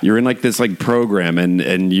 Yeah. You're in like this like program, and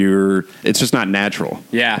it's just not natural.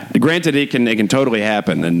 Yeah. Granted, it can totally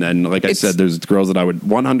happen. And like I said, there's girls that I would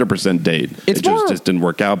 100% date. It just didn't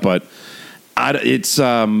work out, but it's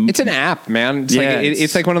an app, man.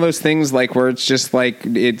 It's like one of those things like where it's just like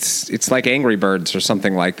it's like Angry Birds or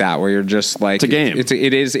something like that, where you're just like, it's a game.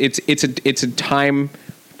 It's a time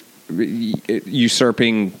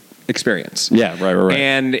usurping experience. Yeah, right.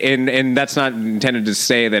 And that's not intended to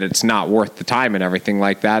say that it's not worth the time and everything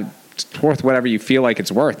like that. It's worth whatever you feel like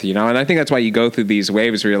it's worth, And I think that's why you go through these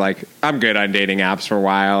waves where you're like, I'm good on dating apps for a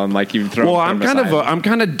while, and like you throw. Well, I'm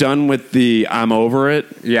kind of done with the I'm over it.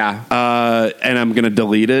 Yeah, and I'm gonna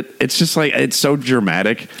delete it. It's just like it's so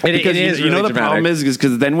dramatic. It is. You know the problem is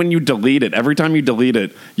because then when you delete it, every time you delete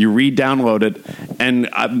it, you re-download it, and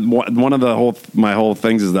one of my whole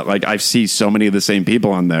things is that like I see so many of the same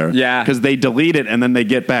people on there. Yeah, because they delete it and then they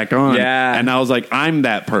get back on. Yeah, and I was like, I'm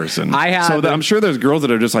that person. I'm sure there's girls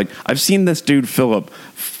that are just like, I've seen this dude Philip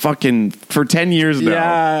fucking for 10 years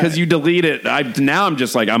now because you delete it. Now I'm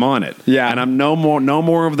just like, I'm on it. Yeah, and I'm no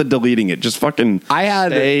more of the deleting it. Just fucking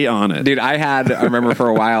stay on it, dude. I remember for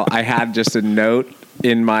a while I had just a note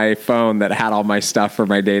in my phone that had all my stuff for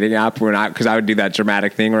my dating app because I would do that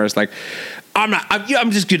dramatic thing where it's like,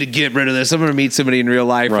 I'm just going to get rid of this. I'm going to meet somebody in real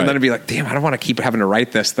life. Right. And then I'd be like, damn, I don't want to keep having to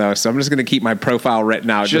write this, though. So I'm just going to keep my profile written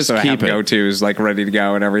out just so I have go-tos like ready to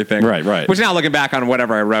go and everything. Right. Which now looking back on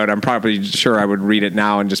whatever I wrote, I'm probably sure I would read it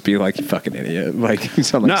now and just be like, you fucking idiot. Like, you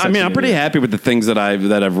sound like no, I mean, I'm pretty happy with the things that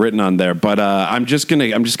I've written on there, but I'm just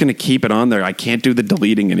gonna keep it on there. I can't do the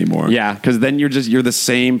deleting anymore. Yeah. Because then you're the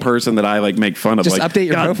same person that I like make fun of. Just like, update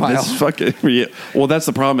your profile. This fucking, yeah. Well, that's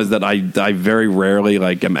the problem is that I very rarely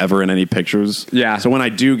like am ever in any pictures. Yeah. So when I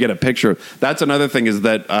do get a picture, that's another thing is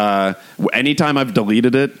that anytime I've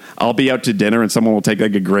deleted it, I'll be out to dinner and someone will take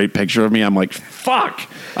like a great picture of me. I'm like, fuck.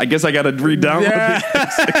 I guess I got to re-download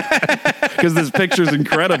this because this picture's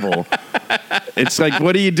incredible. It's like,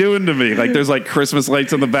 what are you doing to me? Like, there's like Christmas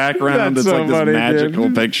lights in the background. That's it's so like funny, this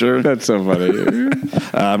magical picture. That's so funny.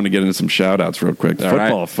 I'm going to get into some shout outs real quick.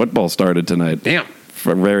 Football started tonight. Damn.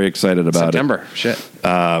 I'm very excited about September. Shit.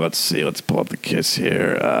 Let's see. Let's pull up the Kiss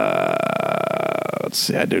here. Let's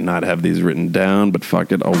see. I do not have these written down, but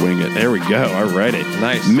fuck it. I'll wing it. There we go. All righty.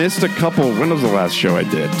 Nice. Missed a couple. When was the last show I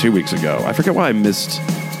did? 2 weeks ago. I forget why I missed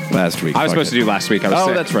last week. I was supposed to do last week. I was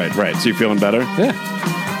sick. That's right. Right. So you feeling better? Yeah.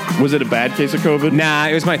 Was it a bad case of COVID? Nah,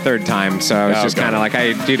 it was my third time, so it's just kind of like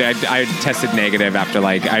I tested negative after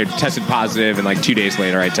I tested positive, and like 2 days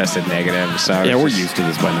later I tested negative. So yeah, we're used to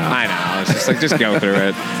this by now. I know. It's just like just go through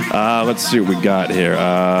it. Let's see what we got here.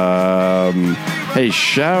 Hey,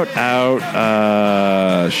 shout out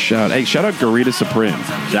Garita Supreme.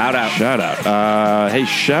 Shout out. Hey,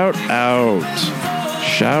 shout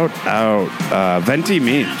out Venti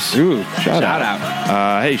Memes. Ooh, shout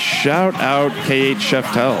out. Hey, shout out KH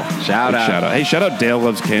Cheftel. Shout out. Hey, shout out Dale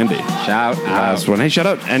Loves Candy. Shout Last out. one. Hey, shout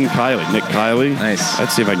out Nick Kiley. Nice.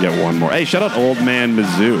 Let's see if I get one more. Hey, shout out Old Man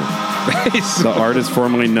Mizzou. The artist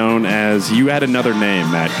formerly known as, you had another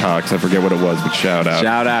name, Matt Cox. I forget what it was, but shout out.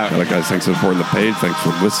 Shout out. Guys, thanks for supporting the page. Thanks for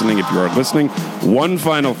listening. If you are listening, one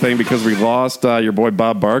final thing, because we lost your boy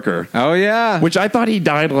Bob Barker. Oh, yeah. Which I thought he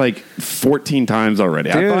died like 14 times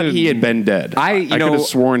already. Dude, I thought he had been dead. I could have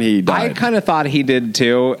sworn he died. I kind of thought he did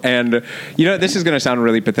too. And, this is going to sound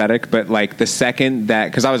really pathetic, but like the second that,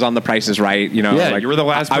 because I was on The Price is Right, you were the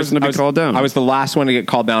last person to be called down. I was the last one to get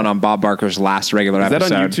called down on Bob Barker's last regular episode. Is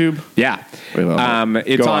that on YouTube? Yeah.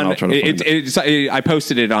 It's on. I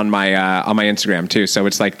posted it on my Instagram too. So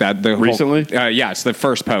it's like that. Recently? Yeah, it's the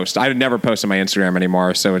first post. I would never post on my Instagram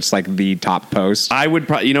anymore. So it's like the top post. I would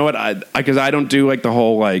probably, you know what? Because I don't do like the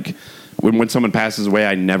whole like. When someone passes away,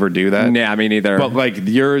 I never do that. Yeah, me neither. But like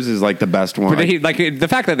yours is like the best one. But the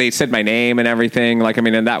fact that they said my name and everything,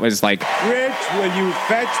 and that was like, Rich, will you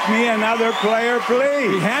fetch me another player,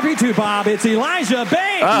 please? Be happy to, Bob. It's Elijah Bates.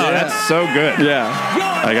 Oh, yeah. That's so good. Yeah,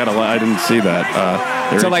 I didn't see that.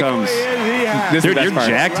 Here he comes. This Dude, you're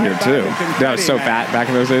jacked here too. I was so fat back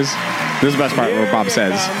in those days. This is the best part where Bob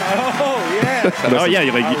says, "Oh yeah, oh yeah,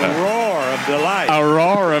 you like delight. A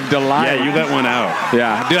roar of delight. Yeah, you let one out.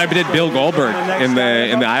 Yeah, dude, I did Bill Goldberg in the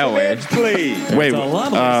aisleway. Wait,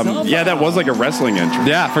 yeah, that was like a wrestling entrance.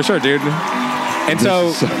 Yeah, for sure, dude. And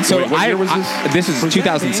what year was this? This is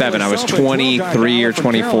 2007. I was 23 or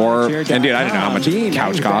 24, and dude, I didn't know how much a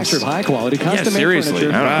couch costs. Yeah, seriously.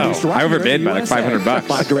 Wow. I overbid by like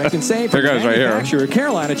 $500. There goes right here.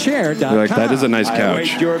 Carolina Chair. Like, that is a nice couch.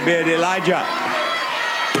 Wait your bid, Elijah.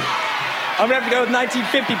 I'm gonna have to go with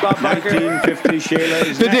 1950, Bob Barker. 1950, Sheila.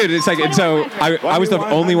 Dude, it's like, and so I was the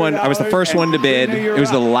only one. I was the first one to bid. It was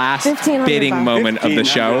the last bidding moment of the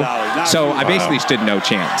show, so I basically stood no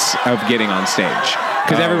chance of getting on stage.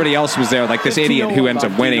 Because everybody else was there, like this idiot who ends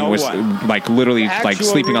up winning was like literally like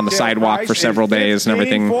sleeping on the sidewalk for several days and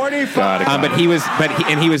everything. But he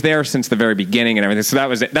was there since the very beginning and everything. So that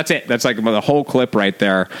was it. That's it. That's like the whole clip right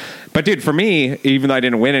there. But dude, for me, even though I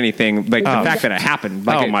didn't win anything, like the fact that it happened,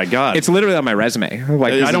 like my god, it's literally on my resume.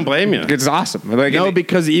 Like I don't blame you. It's awesome. Like, no,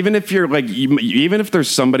 because even if you're like, even if there's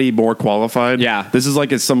somebody more qualified, this is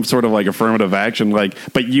like some sort of like affirmative action. Like,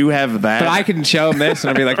 but you have that. But I can show him this, and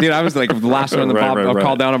I'll be like, dude, I was like the last one on the Bob. I'll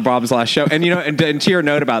call down on Bob's last show, and and to your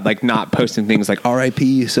note about like not posting things like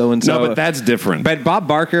R.I.P. so and so. No, but that's different. But Bob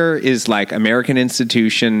Barker is like American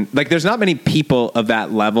institution. Like, there's not many people of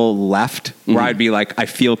that level left where I'd be like, I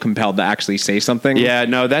feel compelled to actually say something. Yeah,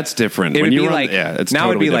 no, that's different. It would be like, it's now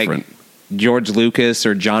totally it'd be different. Like George Lucas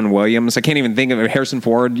or John Williams. I can't even think of it. Harrison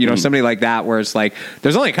Ford, somebody like that, where it's like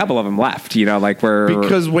there's only a couple of them left, like where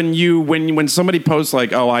because when somebody posts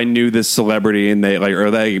like, oh, I knew this celebrity, and they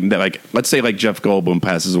like let's say like Jeff Goldblum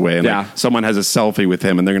passes away and like, someone has a selfie with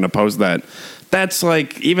him and they're going to post that. that's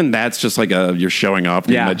like, even that's just like you're showing off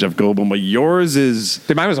the image of Goldblum. But yours is...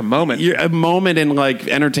 Dude, mine was a moment. A moment in like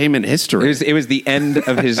entertainment history. It was the end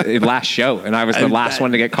of his last show, and I was the last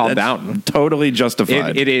one to get called down. Totally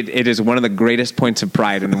justified. It is one of the greatest points of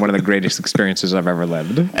pride and one of the greatest experiences I've ever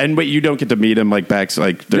lived. But you don't get to meet him like back,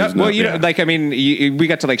 like there's well, you know, like, I mean, we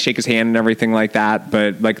got to like shake his hand and everything like that,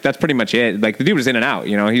 but like that's pretty much it. Like the dude was in and out,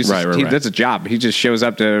 you know. He's that's a job. He just shows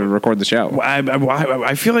up to record the show.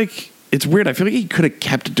 I feel like it's weird. I feel like he could have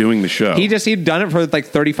kept doing the show. He'd done it for like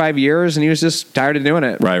 35 years, and he was just tired of doing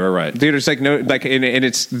it. Right. Dude, it's like and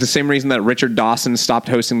it's the same reason that Richard Dawson stopped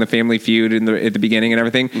hosting the Family Feud at the beginning and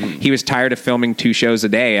everything. Mm-hmm. He was tired of filming 2 shows a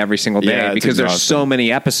day every single day because there's so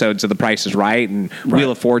many episodes of The Price is Right and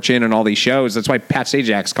Wheel of Fortune and all these shows. That's why Pat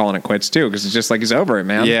Sajak's calling it quits too, because it's just like he's over it,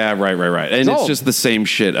 man. Yeah, right. And it's just the same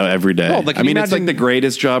shit every day. Well, like, I mean, it's like the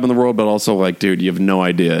greatest job in the world, but also like, dude, you have no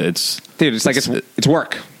idea. It's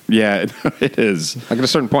work. Yeah, it is. Like at a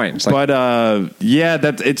certain point. It's like, but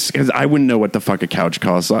it's because I wouldn't know what the fuck a couch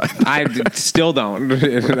costs. I still don't,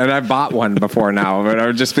 and I bought one before now. But I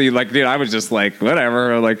would just be like, dude, I was just like,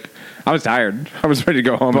 whatever. Like, I was tired. I was ready to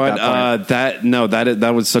go home. But at that point.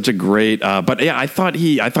 that was such a great. But yeah, I thought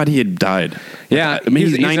he had died. Yeah, I mean,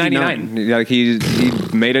 he's 99. Like he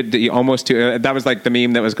made it almost to. That was like the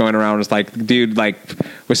meme that was going around. Was like, dude, like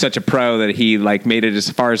was such a pro that he like made it as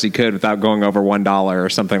far as he could without going over $1 or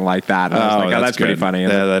something like that. And I was like, that's pretty funny.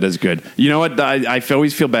 Yeah, that is good. You know what? I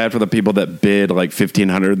always feel bad for the people that bid like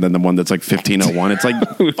 $1,500 and then the one that's like $1,501. It's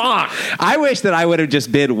like, fuck. I wish that I would have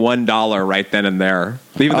just bid $1 right then and there.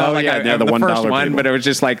 Even though like the $1 one, people. But it was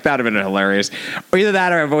just like that would have been hilarious. Or either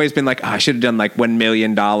that, or I've always been like, I should have done like $1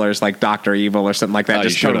 million, like Dr. Evil or something like that.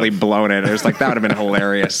 Just totally blown it. It was like that would have been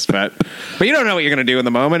hilarious. But you don't know what you're gonna do in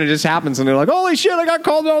the moment. It just happens, and they're like, holy shit, I got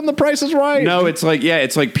called on The Price is Right. No, it's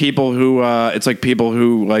like people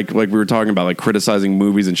who like we were talking about, like criticizing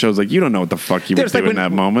movies and shows. Like, you don't know what the fuck you were doing in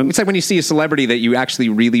that moment. It's like when you see a celebrity that you actually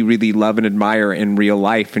really, really love and admire in real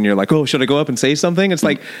life, and you're like, oh, should I go up and say something? It's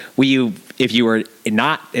like, if you were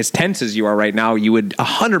not as tense as you are right now, you would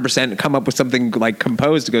 100% come up with something like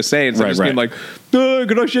composed to go say. Instead of just being like,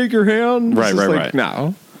 can I shake your hand? Right.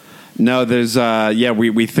 No, there's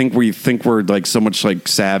we think we're like so much like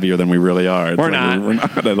savvier than we really are. We're not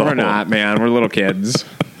at all. We're not, man. We're little kids.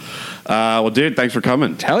 Well, dude, thanks for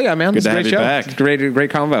coming. Hell yeah, man. Good to have you back. Great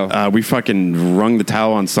combo. We fucking wrung the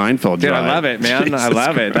towel on Seinfeld. Dude, I love it, man. Jesus I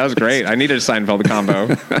love Christ. It. That was great. I needed a Seinfeld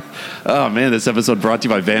combo. Oh, man, this episode brought to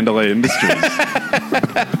you by Vandalay Industries.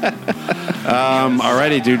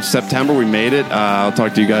 Alrighty, dude. September, we made it. I'll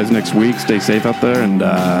talk to you guys next week. Stay safe out there and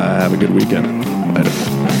have a good weekend.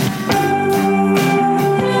 Later.